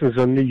and blessings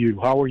unto you.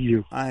 How are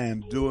you? I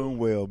am doing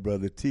well,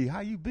 brother T.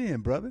 How you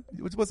been, brother?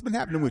 What's been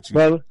happening with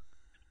you?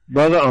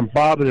 Brother, I'm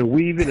bobbing and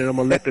weaving, and I'm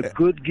going to let the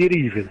good get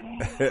even.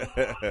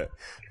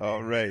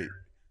 All right.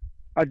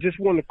 I just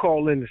want to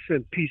call in to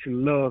send peace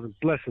and love and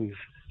blessings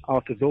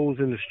out to those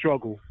in the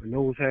struggle and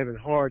those having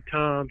hard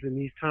times in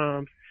these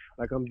times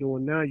like I'm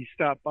doing now. You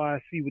stop by,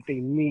 see what they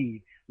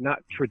need.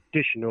 Not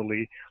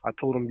traditionally. I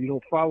told them you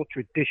don't follow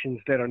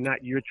traditions that are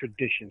not your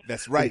traditions.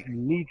 That's right. If you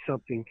need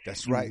something,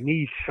 you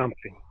need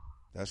something.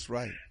 That's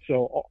right.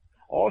 So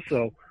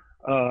also,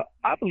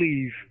 I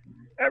believe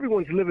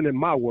everyone's living in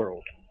my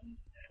world.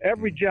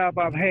 Every job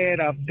I've had,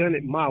 I've done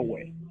it my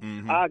way.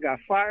 I got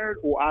fired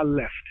or I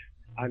left.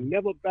 I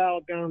never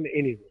bowed down to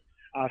anyone.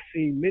 I've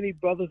seen many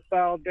brothers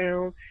bow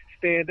down,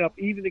 stand up,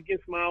 even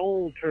against my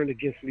own turn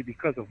against me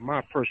because of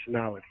my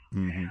personality.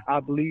 I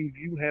believe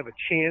you have a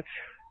chance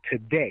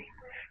today.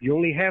 You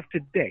only have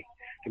today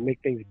to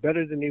make things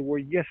better than they were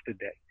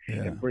yesterday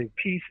and bring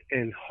peace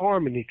and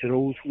harmony to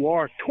those who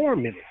are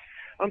tormented.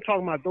 I'm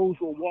talking about those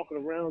who are walking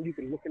around. You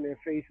can look in their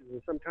faces,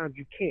 and sometimes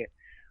you can't.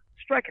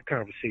 Strike a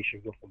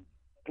conversation with them.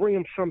 Bring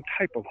them some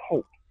type of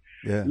hope.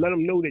 Let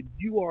them know that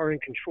you are in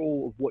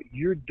control of what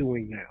you're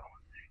doing now.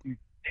 You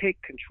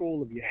take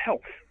control of your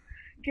health.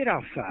 Get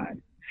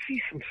outside.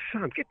 See some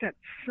sun. Get that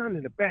sun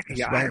in the back of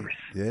your iris.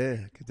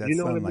 Yeah, get that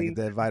sunlight, get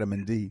that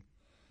vitamin D.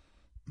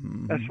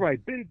 That's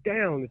right. Bend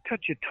down and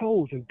touch your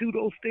toes and do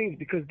those things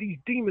because these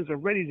demons are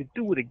ready to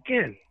do it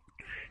again.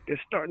 They're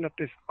starting up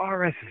this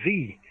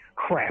RSV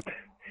crap.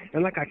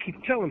 And like I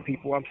keep telling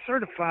people, I'm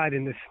certified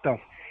in this stuff.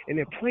 And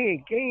they're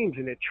playing games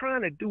and they're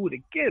trying to do it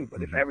again.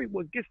 But if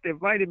everyone gets their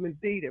vitamin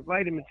D, their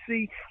vitamin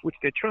C, which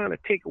they're trying to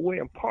take away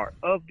and part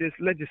of this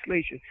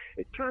legislation,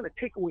 they're trying to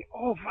take away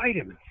all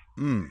vitamins.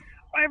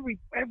 Every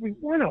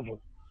one of them.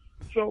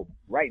 So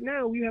right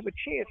now you have a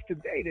chance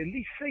today to at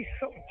least say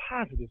something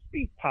positive.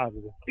 Be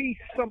positive. Be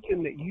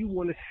something that you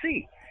want to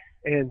see.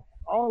 And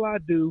all I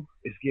do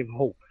is give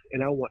hope.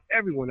 And I want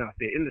everyone out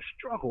there in the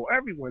struggle.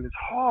 Everyone is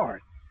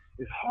hard.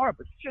 It's hard,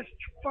 but just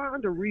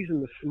find a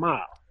reason to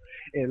smile.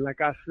 And like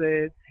I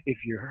said,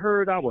 if you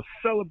heard I was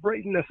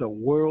celebrating, that's a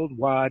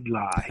worldwide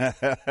lie.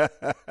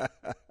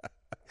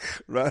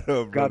 Right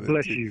on, brother. God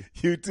bless you.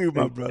 You too,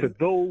 my brother. To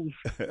those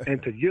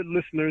and to your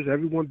listeners,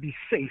 everyone be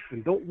safe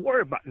and don't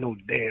worry about no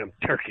damn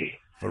turkey.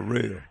 For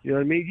real. You know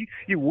what I mean?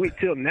 You wait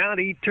till now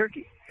to eat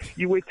turkey.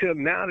 You wait till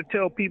now to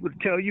tell people to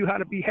tell you how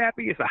to be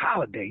happy. It's a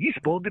holiday. You're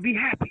supposed to be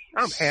happy.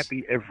 I'm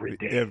happy every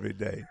day. Every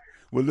day.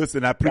 Well,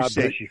 listen, I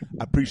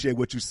appreciate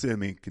what you send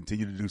me.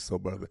 Continue to do so,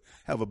 brother.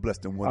 Have a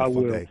blessed and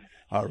wonderful day.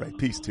 All right.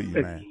 Peace to you,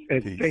 man.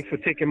 And peace. Thanks for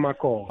taking my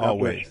call. God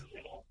always.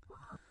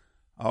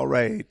 All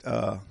right.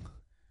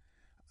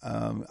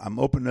 I'm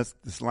opening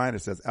this line that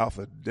says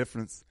Alpha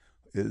Difference.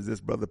 Is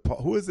this Brother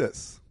Paul? Who is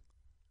this?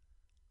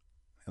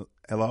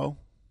 Hello?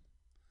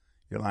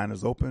 Your line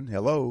is open.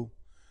 Hello?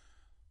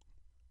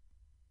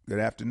 Good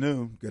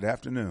afternoon. Good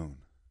afternoon.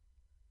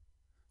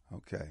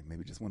 Okay.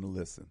 Maybe just want to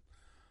listen.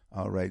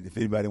 All right. If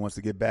anybody wants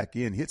to get back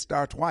in, hit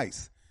star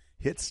twice.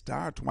 Hit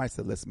star twice.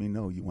 That lets me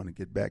know you want to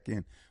get back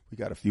in. We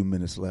got a few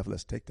minutes left.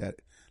 Let's take that.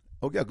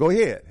 Okay. Go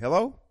ahead.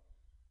 Hello?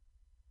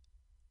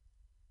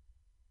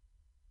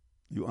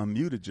 You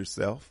unmuted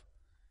yourself.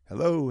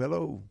 Hello,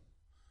 hello.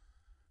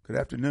 Good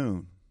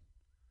afternoon.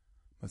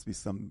 Must be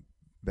some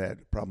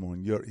bad problem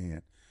on your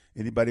end.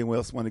 Anybody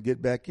else want to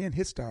get back in?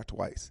 Hit star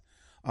twice.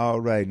 All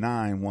right,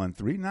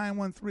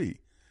 913.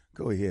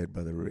 Go ahead,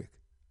 Brother Rick.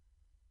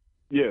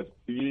 Yes,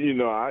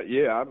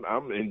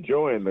 I'm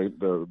enjoying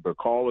the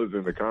callers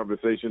and the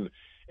conversation,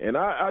 and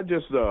I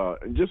just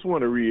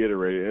want to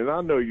reiterate it. And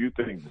I know you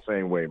think the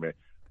same way, man.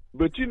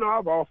 But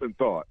I've often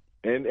thought,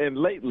 and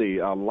lately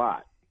a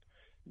lot,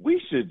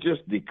 we should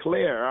just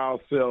declare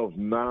ourselves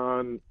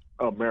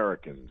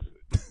non-Americans.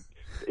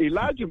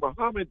 Elijah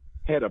Muhammad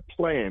had a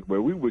plan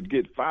where we would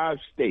get 5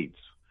 states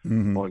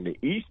on the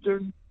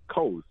eastern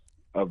coast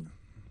of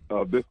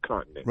this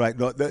continent. Right.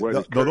 No,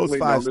 those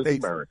 5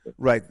 states.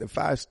 Right. The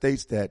 5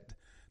 states that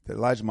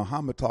Elijah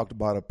Muhammad talked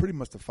about are pretty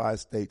much the 5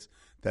 states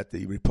that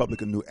the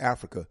Republic of New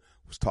Africa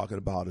was talking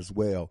about as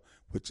well,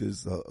 which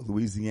is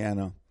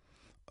Louisiana,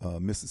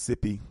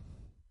 Mississippi,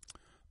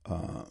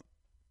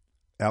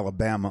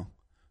 Alabama,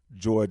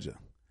 Georgia,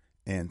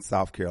 and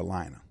South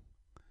Carolina.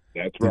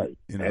 That's right.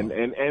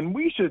 And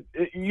we should,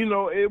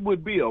 it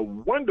would be a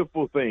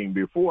wonderful thing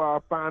before I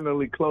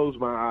finally close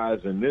my eyes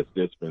in this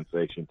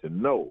dispensation to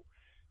know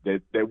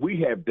that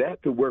we have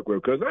that to work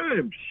with. Because I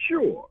am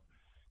sure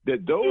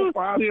that those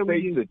 5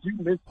 states that you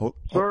mentioned,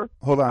 sir.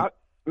 Hold on.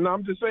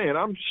 I'm just saying,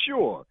 I'm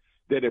sure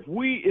that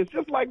it's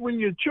just like when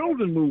your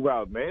children move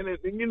out, man.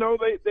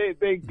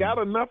 They got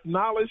enough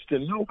knowledge to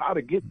know how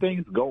to get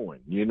things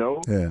going, Yeah.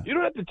 You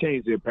don't have to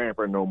change their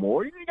pamper no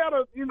more. You got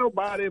to,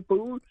 buy their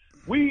food.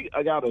 We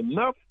got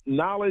enough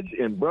knowledge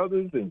and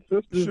brothers and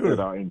sisters that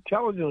are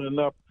intelligent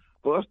enough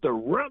for us to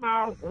run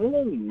our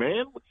own,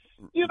 man.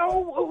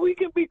 We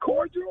can be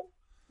cordial,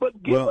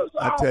 but give us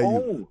our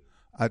own.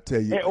 I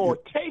tell you. Or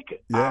take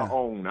it our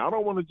own. I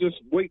don't want to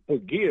just wait to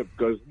give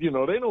because, they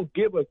don't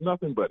give us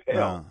nothing but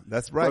hell.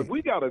 That's right. But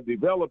we got to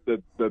develop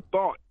the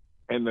thought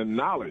and the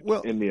knowledge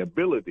and the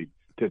ability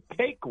to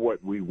take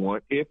what we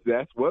want if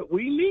that's what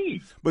we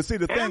need. But see,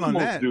 the thing on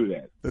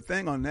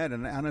that,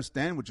 and I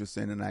understand what you're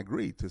saying, and I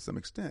agree to some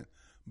extent,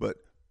 but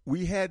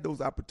we had those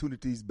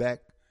opportunities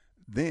back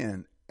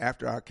then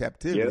after our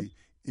captivity,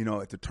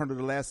 at the turn of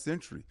the last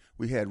century.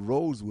 We had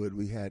Rosewood,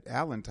 we had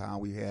Allentown,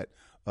 we had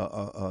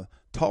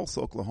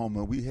Tulsa,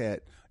 Oklahoma, we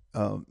had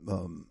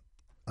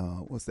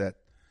what's that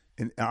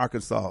in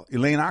Arkansas,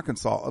 Elaine,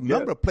 Arkansas, a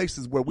number of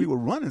places where we were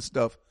running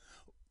stuff.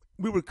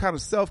 We were kind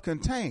of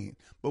self-contained,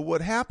 but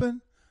what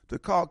happened to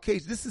Carl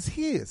Cage? This is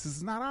his. This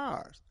is not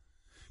ours.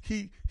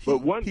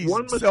 One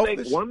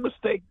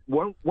mistake,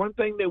 one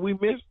thing that we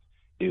missed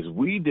is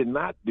we did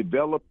not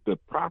develop the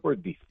proper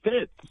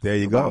defense. There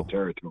you go. Of our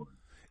territory,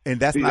 and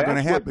that's not going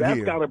to happen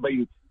here.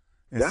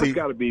 That's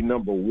got to be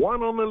number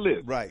one on the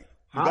list. Right.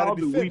 How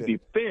do we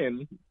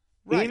defend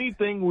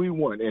anything we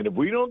want? And if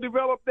we don't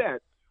develop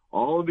that,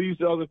 all of these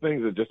other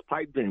things are just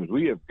pipe dreams.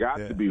 We have got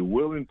to be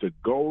willing to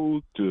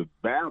go to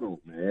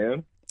battle,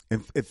 man.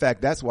 In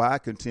fact, that's why I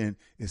contend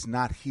it's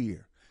not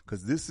here,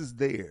 because this is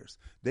theirs.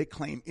 They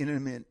claim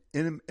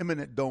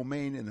eminent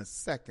domain in a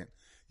second.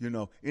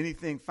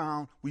 Anything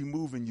found, we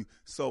moving you.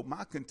 So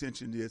my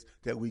contention is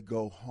that we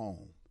go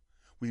home.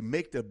 We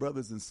make the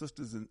brothers and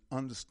sisters and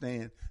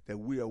understand that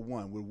we are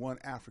one. We're one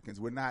Africans.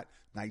 We're not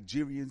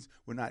Nigerians.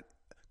 We're not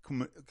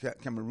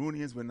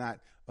Cameroonians. We're not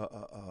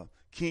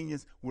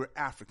Kenyans. We're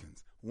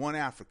Africans. One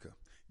Africa.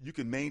 You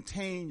can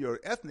maintain your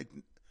ethnic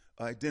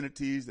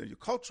identities and your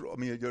cultural,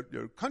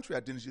 your country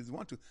identities if you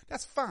want to.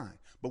 That's fine.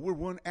 But we're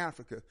one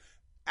Africa.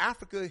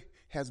 Africa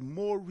has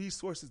more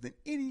resources than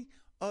any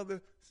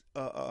other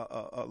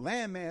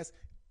landmass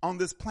on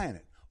this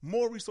planet.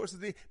 More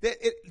resources.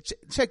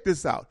 Check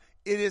this out.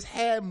 It has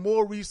had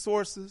more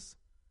resources.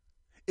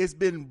 It's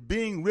been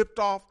being ripped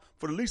off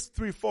for at least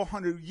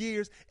 300-400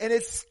 years, and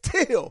it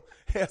still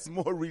has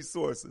more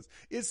resources.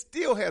 It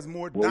still has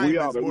more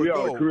diamonds, more gold. We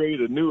ought to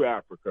create a new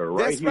Africa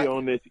here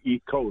on this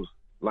East Coast.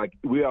 Like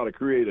we ought to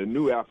create a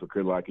new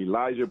Africa, like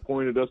Elijah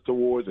pointed us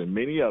towards, and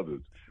many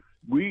others.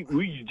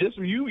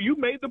 You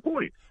made the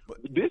point.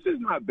 This is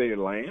not their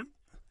land.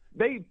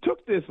 They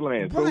took this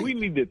land, so we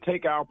need to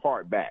take our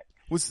part back.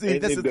 Well, see,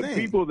 that's the thing.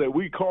 People that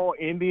we call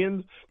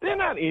Indians, they're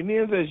not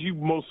Indians as you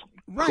most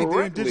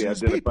correctly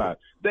identified.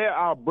 They're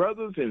our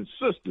brothers and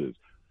sisters.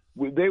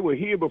 They were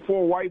here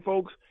before white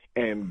folks,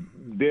 and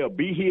they'll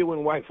be here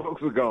when white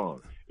folks are gone,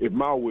 if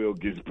my will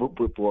gets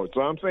put forward. So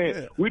I'm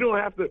saying we don't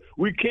have to –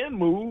 we can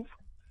move,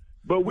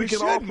 but we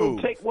can also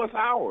take what's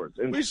ours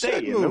and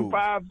stay in them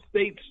 5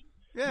 states.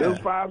 Yeah. Those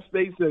 5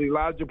 states that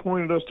Elijah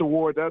pointed us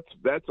toward,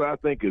 that's I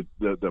think is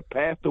the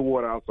path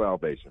toward our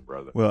salvation,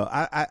 brother. Well,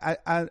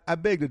 I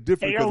beg to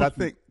differ because I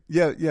think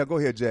go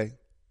ahead, Jay.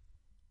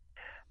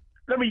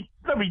 Let me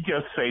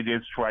just say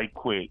this right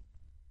quick.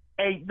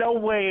 Ain't no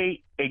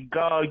way in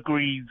God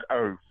green's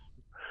earth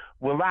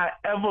will I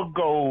ever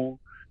go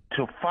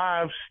to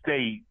 5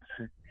 states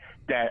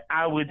that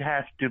I would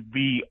have to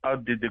be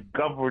under the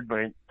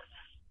government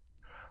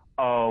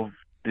of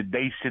the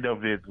Nation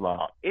of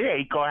Islam. It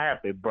ain't gonna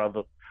happen,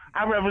 brother.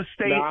 I'd rather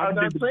stay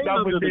under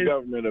the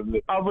government of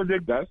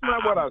the. That's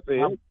not what I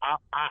said.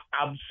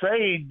 I'm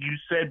saying you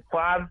said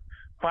 5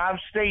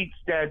 states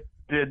that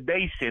the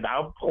nation.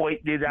 I'm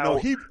pointing it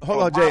out. No,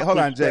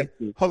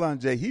 hold on,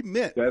 Jay. He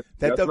meant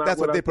that's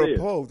what they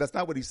proposed. That's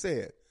not what he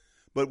said.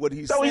 But what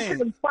he's saying. He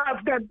said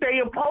 5 that they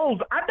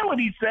opposed. I know what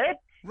he said.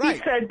 Right.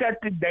 He said that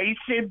the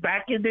nation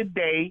back in the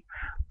day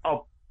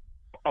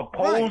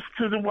opposed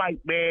to the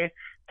white man.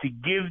 To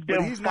give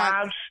them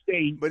 5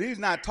 states, but he's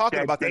not talking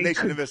about the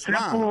Nation of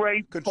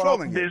Islam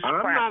controlling it.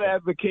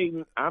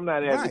 I'm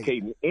not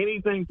advocating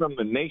anything from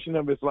the Nation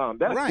of Islam.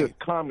 That's just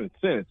common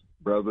sense,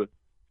 brother.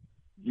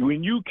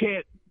 When you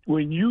can't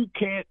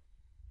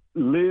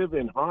live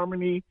in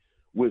harmony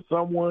with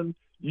someone,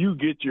 you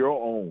get your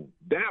own.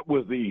 That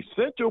was the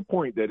essential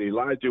point that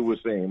Elijah was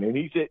saying. And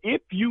he said,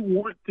 if you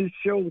want to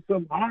show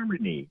some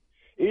harmony,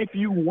 if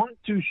you want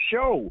to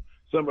show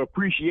some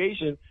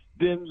appreciation,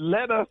 then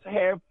let us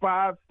have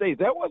 5 states.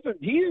 That wasn't,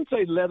 he didn't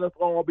say let us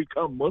all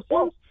become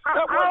Muslims.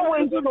 I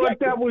always thought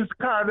that was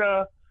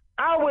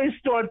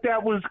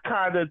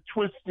kind of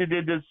twisted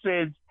in a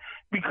sense,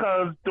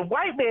 because the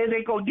white man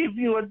ain't going to give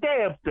you a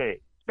damn thing.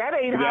 That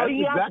ain't how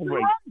he operates.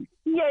 Right.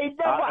 He ain't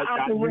never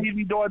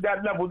operated on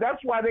that level.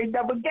 That's why they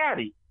never got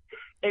it.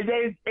 And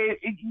then,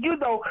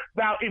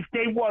 now if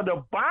they want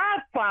to buy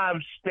 5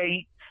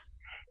 states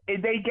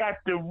and they got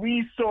the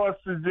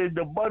resources and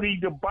the money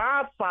to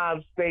buy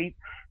 5 states,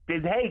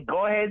 then hey,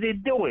 go ahead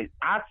and do it.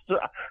 I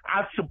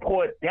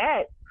support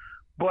that.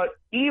 But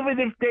even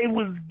if they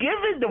was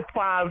given the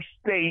 5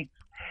 states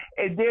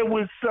and there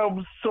was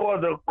some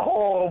sort of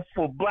call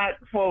for black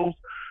folks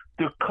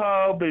to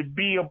come and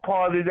be a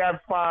part of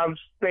that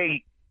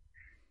 5-state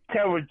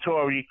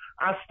territory,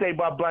 I stay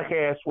my black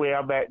ass where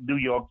I'm at, New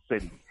York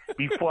City,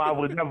 before I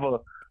would ever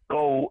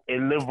go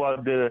and live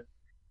under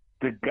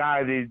the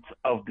guidance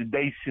of the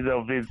Nation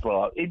of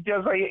Islam. It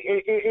just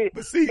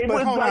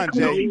but hold on,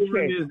 Jay.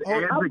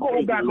 I'm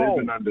going back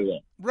home. Under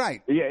that.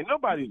 Right. Yeah,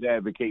 nobody's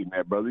advocating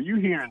that, brother. You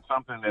hearing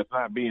something that's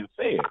not being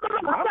said.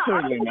 I'm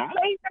certainly not.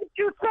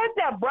 You said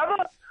that,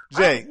 brother.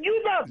 Jay.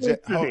 You not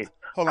listening.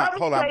 Hold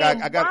on.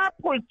 I got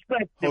my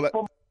perspective.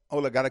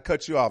 Hold on. Got to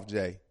cut you off,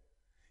 Jay.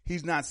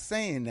 He's not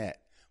saying that.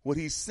 What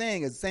he's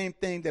saying is the same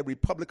thing that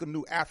Republic of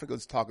New Africa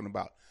is talking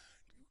about.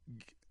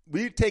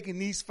 We're taking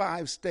these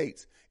 5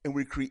 states and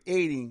we're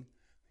creating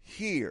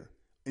here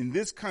in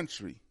this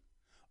country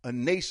a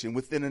nation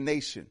within a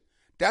nation.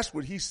 That's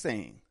what he's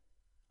saying.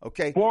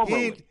 Okay?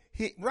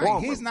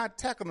 He's not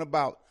talking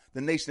about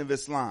the Nation of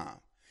Islam.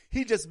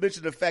 He just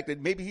mentioned the fact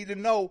that maybe he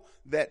didn't know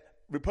that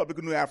Republic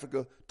of New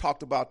Africa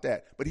talked about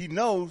that, but he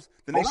knows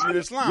the Nation of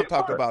Islam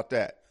talked about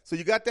that. So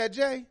you got that,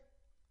 Jay?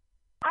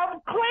 I'm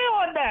clear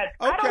on that.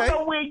 Okay. I don't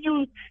know where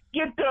you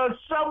get the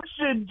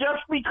assumption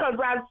just because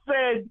I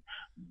said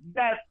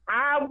that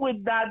I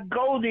would not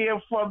go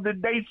there from the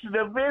Nation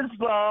of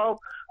Islam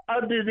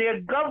under their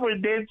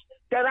governance,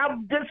 that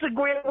I'm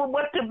disagreeing with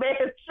what the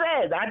man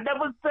said. I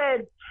never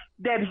said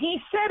that he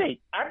said it.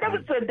 I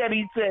never said that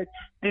he said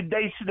the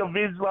Nation of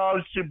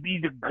Islam should be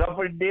the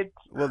governance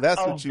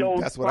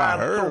that's what I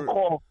heard.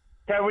 So-called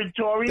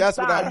territories. That's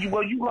what I heard.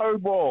 Well, you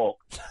heard wrong.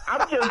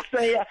 I'm just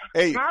saying.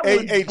 Hey,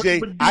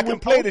 Jay, I can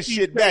play this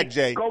shit back,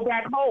 Jay. Go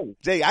back home.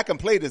 Jay, I can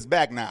play this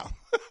back now.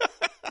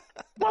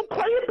 Well,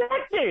 play it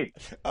back then.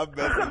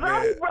 Because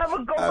I would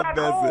rather go back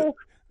home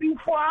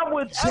before I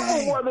would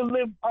ever want to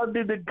live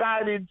under the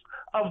guidance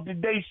of the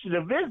Nation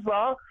of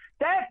Islam.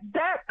 That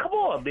come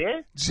on,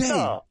 man.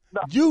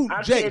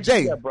 Jay,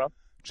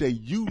 Jay,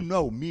 you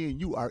know me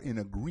and you are in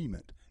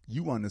agreement.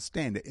 You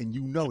understand it, and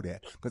you know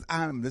that, because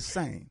I'm the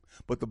same.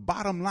 But the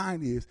bottom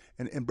line is,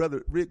 and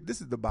Brother Rick,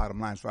 this is the bottom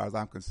line as far as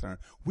I'm concerned.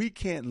 We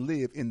can't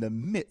live in the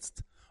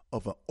midst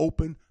of an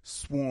open,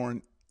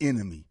 sworn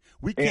enemy.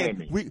 We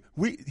can't.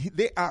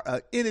 They are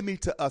an enemy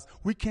to us.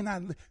 We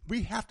cannot.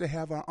 We have to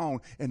have our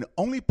own. And the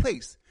only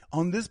place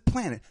on this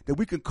planet that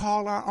we can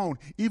call our own,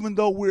 even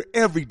though we're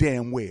every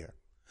damn where,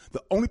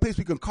 the only place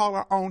we can call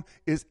our own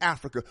is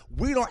Africa.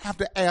 We don't have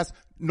to ask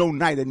no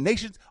United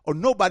Nations or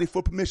nobody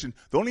for permission.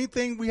 The only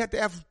thing we have to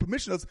ask for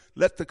permission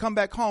to come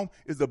back home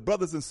is the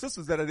brothers and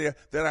sisters that are there,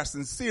 that are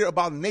sincere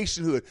about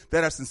nationhood,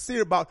 that are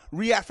sincere about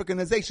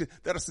re-Africanization,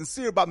 that are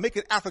sincere about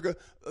making Africa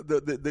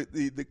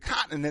the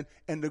continent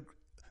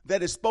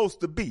that it's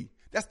supposed to be.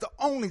 That's the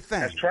only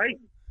thing. That's right.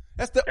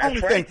 That's the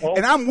only thing.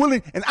 And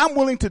I'm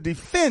willing to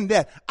defend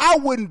that. I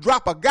wouldn't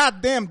drop a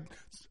goddamn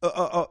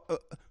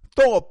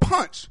throw a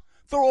punch,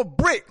 throw a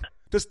brick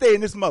to stay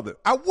in this mother.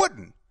 I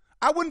wouldn't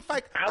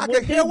fight. I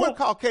could hell with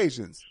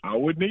Caucasians. I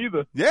wouldn't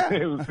either. Yeah.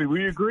 See,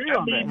 we agree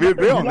on that. We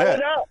agree on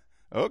that.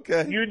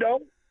 Okay.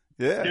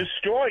 Yeah.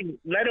 Destroy it.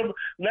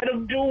 Let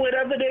them do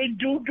whatever they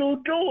do,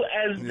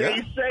 as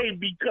they say,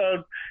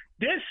 because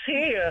this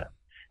here,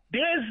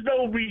 there's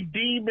no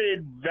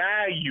redeeming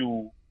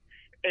value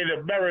in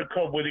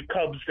America when it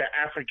comes to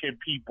African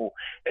people.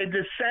 And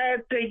the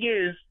sad thing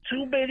is,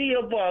 too many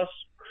of us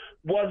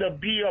want to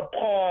be a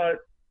part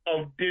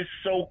of this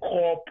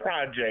so-called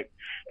project.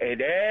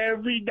 And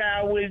every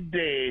now and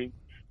then,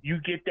 you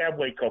get that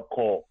wake-up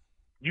call.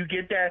 You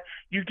get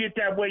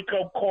that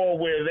wake-up call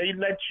where they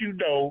let you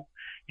know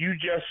you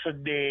just a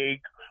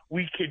nig.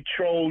 We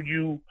control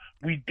you.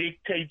 We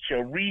dictate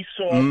your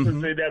resources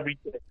and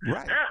everything.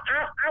 Right.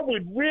 I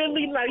would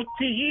really like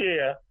to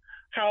hear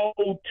how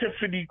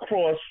Tiffany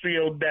Cross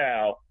feels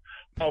now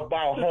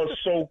about her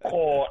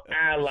so-called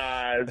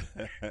allies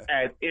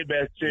at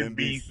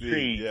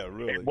MSNBC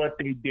and what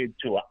they did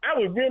to her. I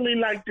would really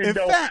like to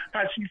know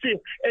how she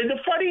feels. And the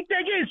funny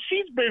thing is,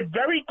 she's been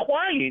very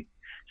quiet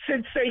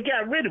since they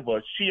got rid of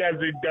her. She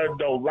hasn't done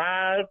no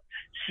live.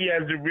 She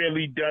hasn't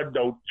really done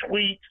no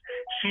tweets.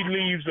 She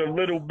leaves a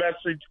little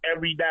message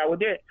every now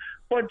and then.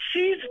 but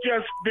she's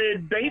just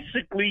been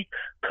basically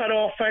cut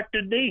off at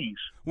the knees.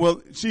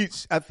 Well,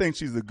 I think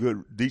she's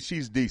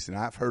she's decent.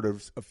 I've heard her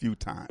a few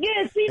times.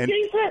 Yeah, she's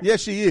decent. Yeah,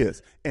 she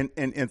is.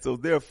 And so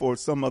therefore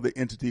some other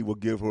entity will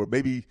give her,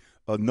 maybe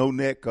a No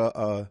Neck,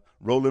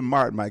 Roland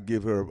Martin might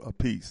give her a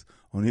piece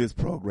on his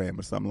program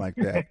or something like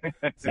that.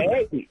 So,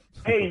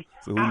 hey,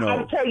 so who knows?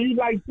 I'll tell you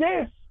like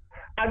this.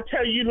 I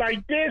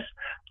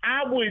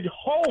would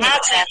hope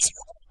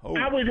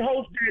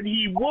that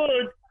he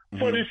would,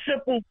 for the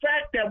simple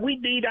fact that we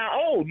need our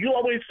own. You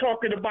always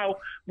talking about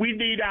we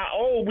need our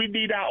own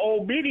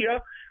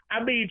media.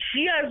 I mean,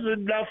 she has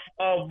enough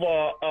of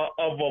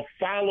a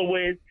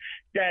following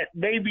that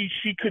maybe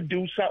she could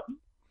do something,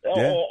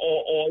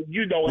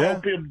 or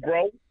help him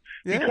grow,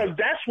 because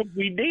that's what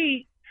we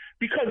need.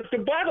 Because the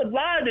bottom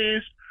line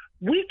is,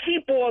 we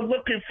keep on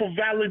looking for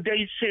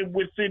validation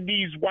within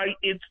these white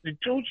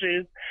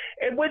institutions,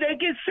 and when they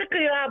get sick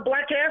of our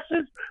black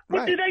asses,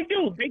 what do?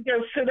 They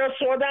just send us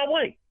on our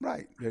way.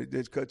 Right. They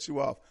just cut you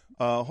off.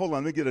 Hold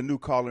on, let me get a new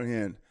caller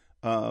in.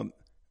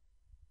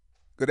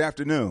 Good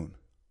afternoon.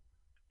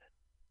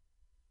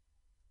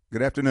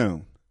 Good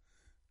afternoon.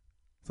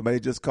 Somebody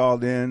just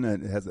called in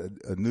and has a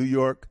New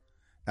York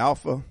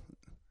Alpha.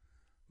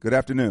 Good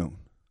afternoon.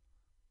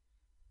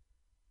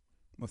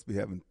 Must be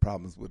having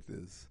problems with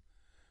this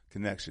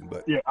connection,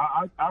 but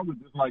I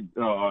would just like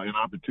an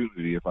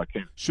opportunity, if I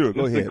can. Sure,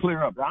 go ahead. To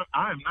clear up,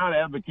 I am not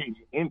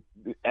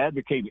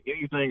advocating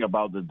anything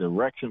about the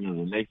direction of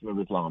the Nation of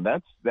Islam.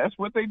 That's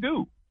what they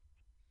do.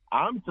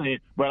 I'm saying,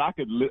 but I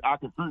could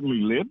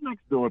certainly live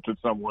next door to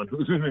someone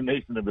who's in the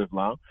Nation of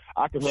Islam.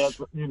 I could have,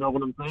 you know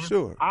what I'm saying?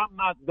 Sure. I'm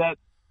not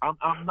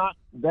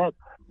that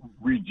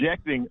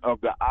rejecting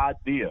of the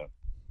idea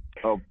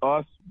of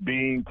us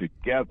being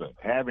together,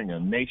 having a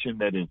nation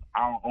that is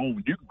our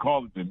own. You can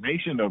call it the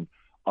nation of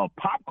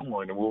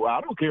popcorn. Well,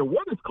 I don't care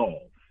what it's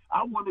called.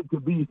 I want it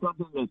to be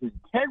something that's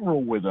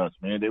integral with us,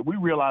 man, that we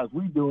realize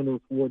we're doing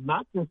this for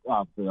not just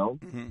ourselves,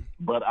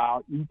 but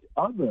each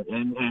other,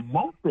 and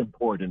most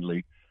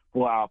importantly,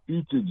 for our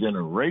future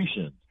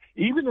generations.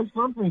 Even if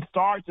something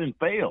starts and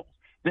fails,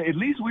 at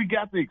least we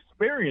got the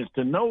experience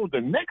to know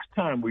the next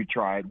time we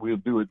try it, we'll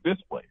do it this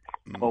way,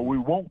 or we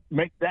won't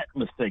make that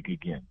mistake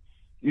again.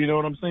 You know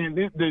what I'm saying?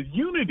 The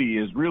unity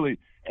is really,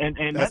 and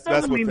that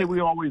doesn't mean that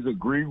we always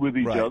agree with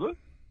each other.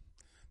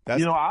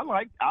 I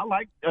like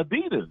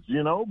Adidas,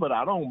 but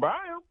I don't buy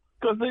them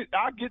because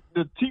I get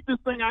the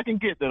cheapest thing I can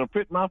get that'll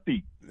fit my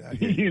feet.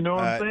 You know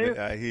what I'm saying?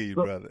 I hear you,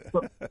 brother.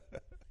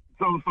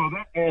 So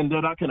that, and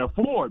that I can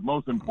afford,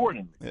 most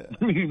importantly. Yeah.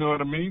 You know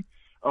what I mean?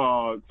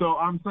 So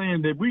I'm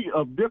saying that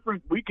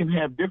we can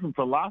have different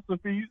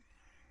philosophies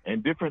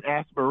and different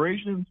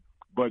aspirations,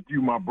 but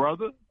you, my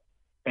brother,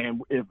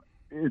 and if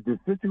the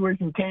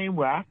situation came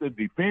where I have to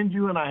defend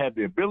you and I have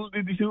the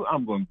ability to,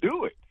 I'm going to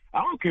do it.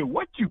 I don't care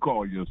what you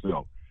call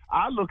yourself.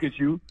 I look at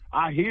you,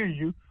 I hear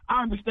you,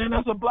 I understand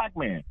that's a black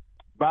man.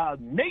 By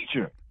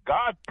nature,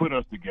 God put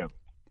us together.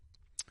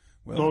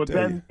 Well, so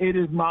then it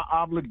is my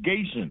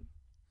obligation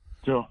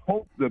to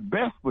hope the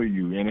best for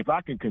you. And if I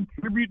can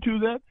contribute to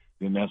that,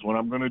 then that's what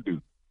I'm going to do.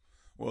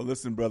 Well,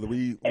 listen, brother,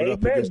 we're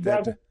up against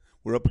that.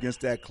 We're up against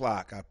that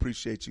clock. I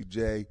appreciate you,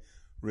 Jay,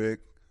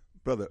 Rick,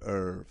 Brother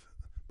Irv,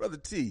 Brother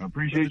T. I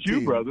appreciate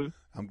you, brother.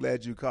 I'm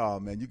glad you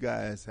called, man. You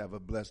guys have a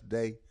blessed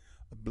day,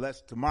 a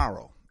blessed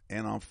tomorrow,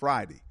 and on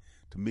Friday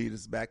to meet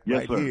us back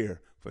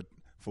here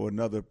for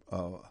another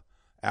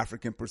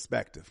African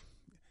perspective.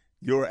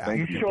 Your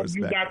African perspective.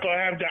 You not going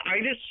to have the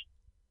itis?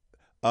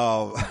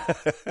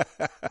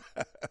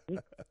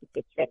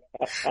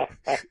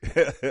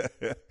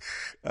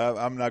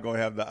 I'm not going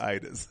to have the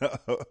itis.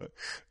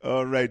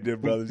 All right, dear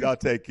brothers. Y'all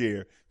take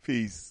care.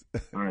 Peace.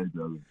 All right,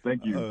 brother.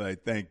 Thank you. All right,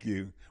 thank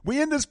you.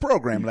 We end this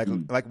program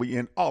like we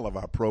end all of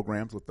our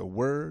programs with the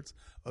words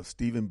of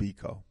Stephen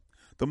Biko.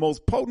 The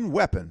most potent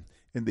weapon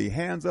in the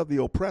hands of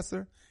the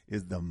oppressor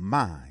is the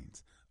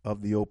minds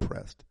of the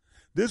oppressed.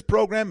 This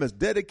program is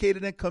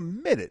dedicated and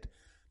committed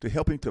to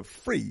helping to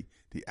free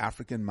the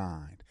African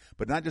mind,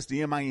 but not just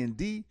the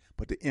M-I-N-D,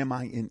 but the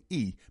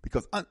M-I-N-E,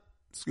 because, not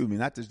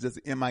just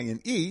the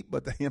M-I-N-E,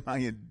 but the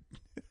M-I-N.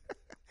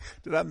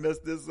 Did I mess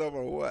this up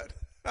or what?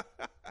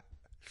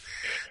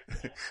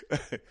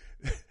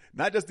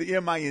 Not just the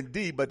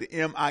M-I-N-D, but the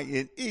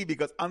M-I-N-E,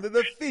 because under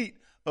the feet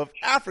of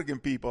African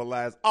people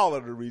lies all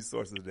of the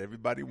resources that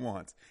everybody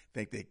wants.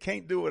 Think they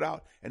can't do it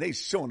out, and they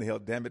showing the hell,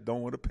 damn it,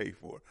 don't want to pay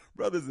for it.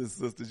 Brothers and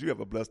sisters, you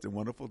have a blessed and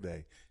wonderful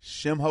day.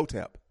 Shem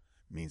Hotep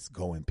means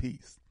go in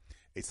peace.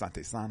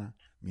 Asante Sana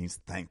means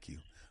thank you.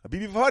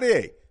 Bibi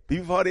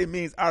Fahode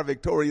means our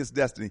victorious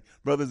destiny.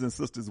 Brothers and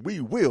sisters,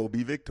 we will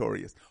be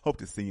victorious. Hope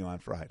to see you on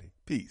Friday.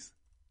 Peace.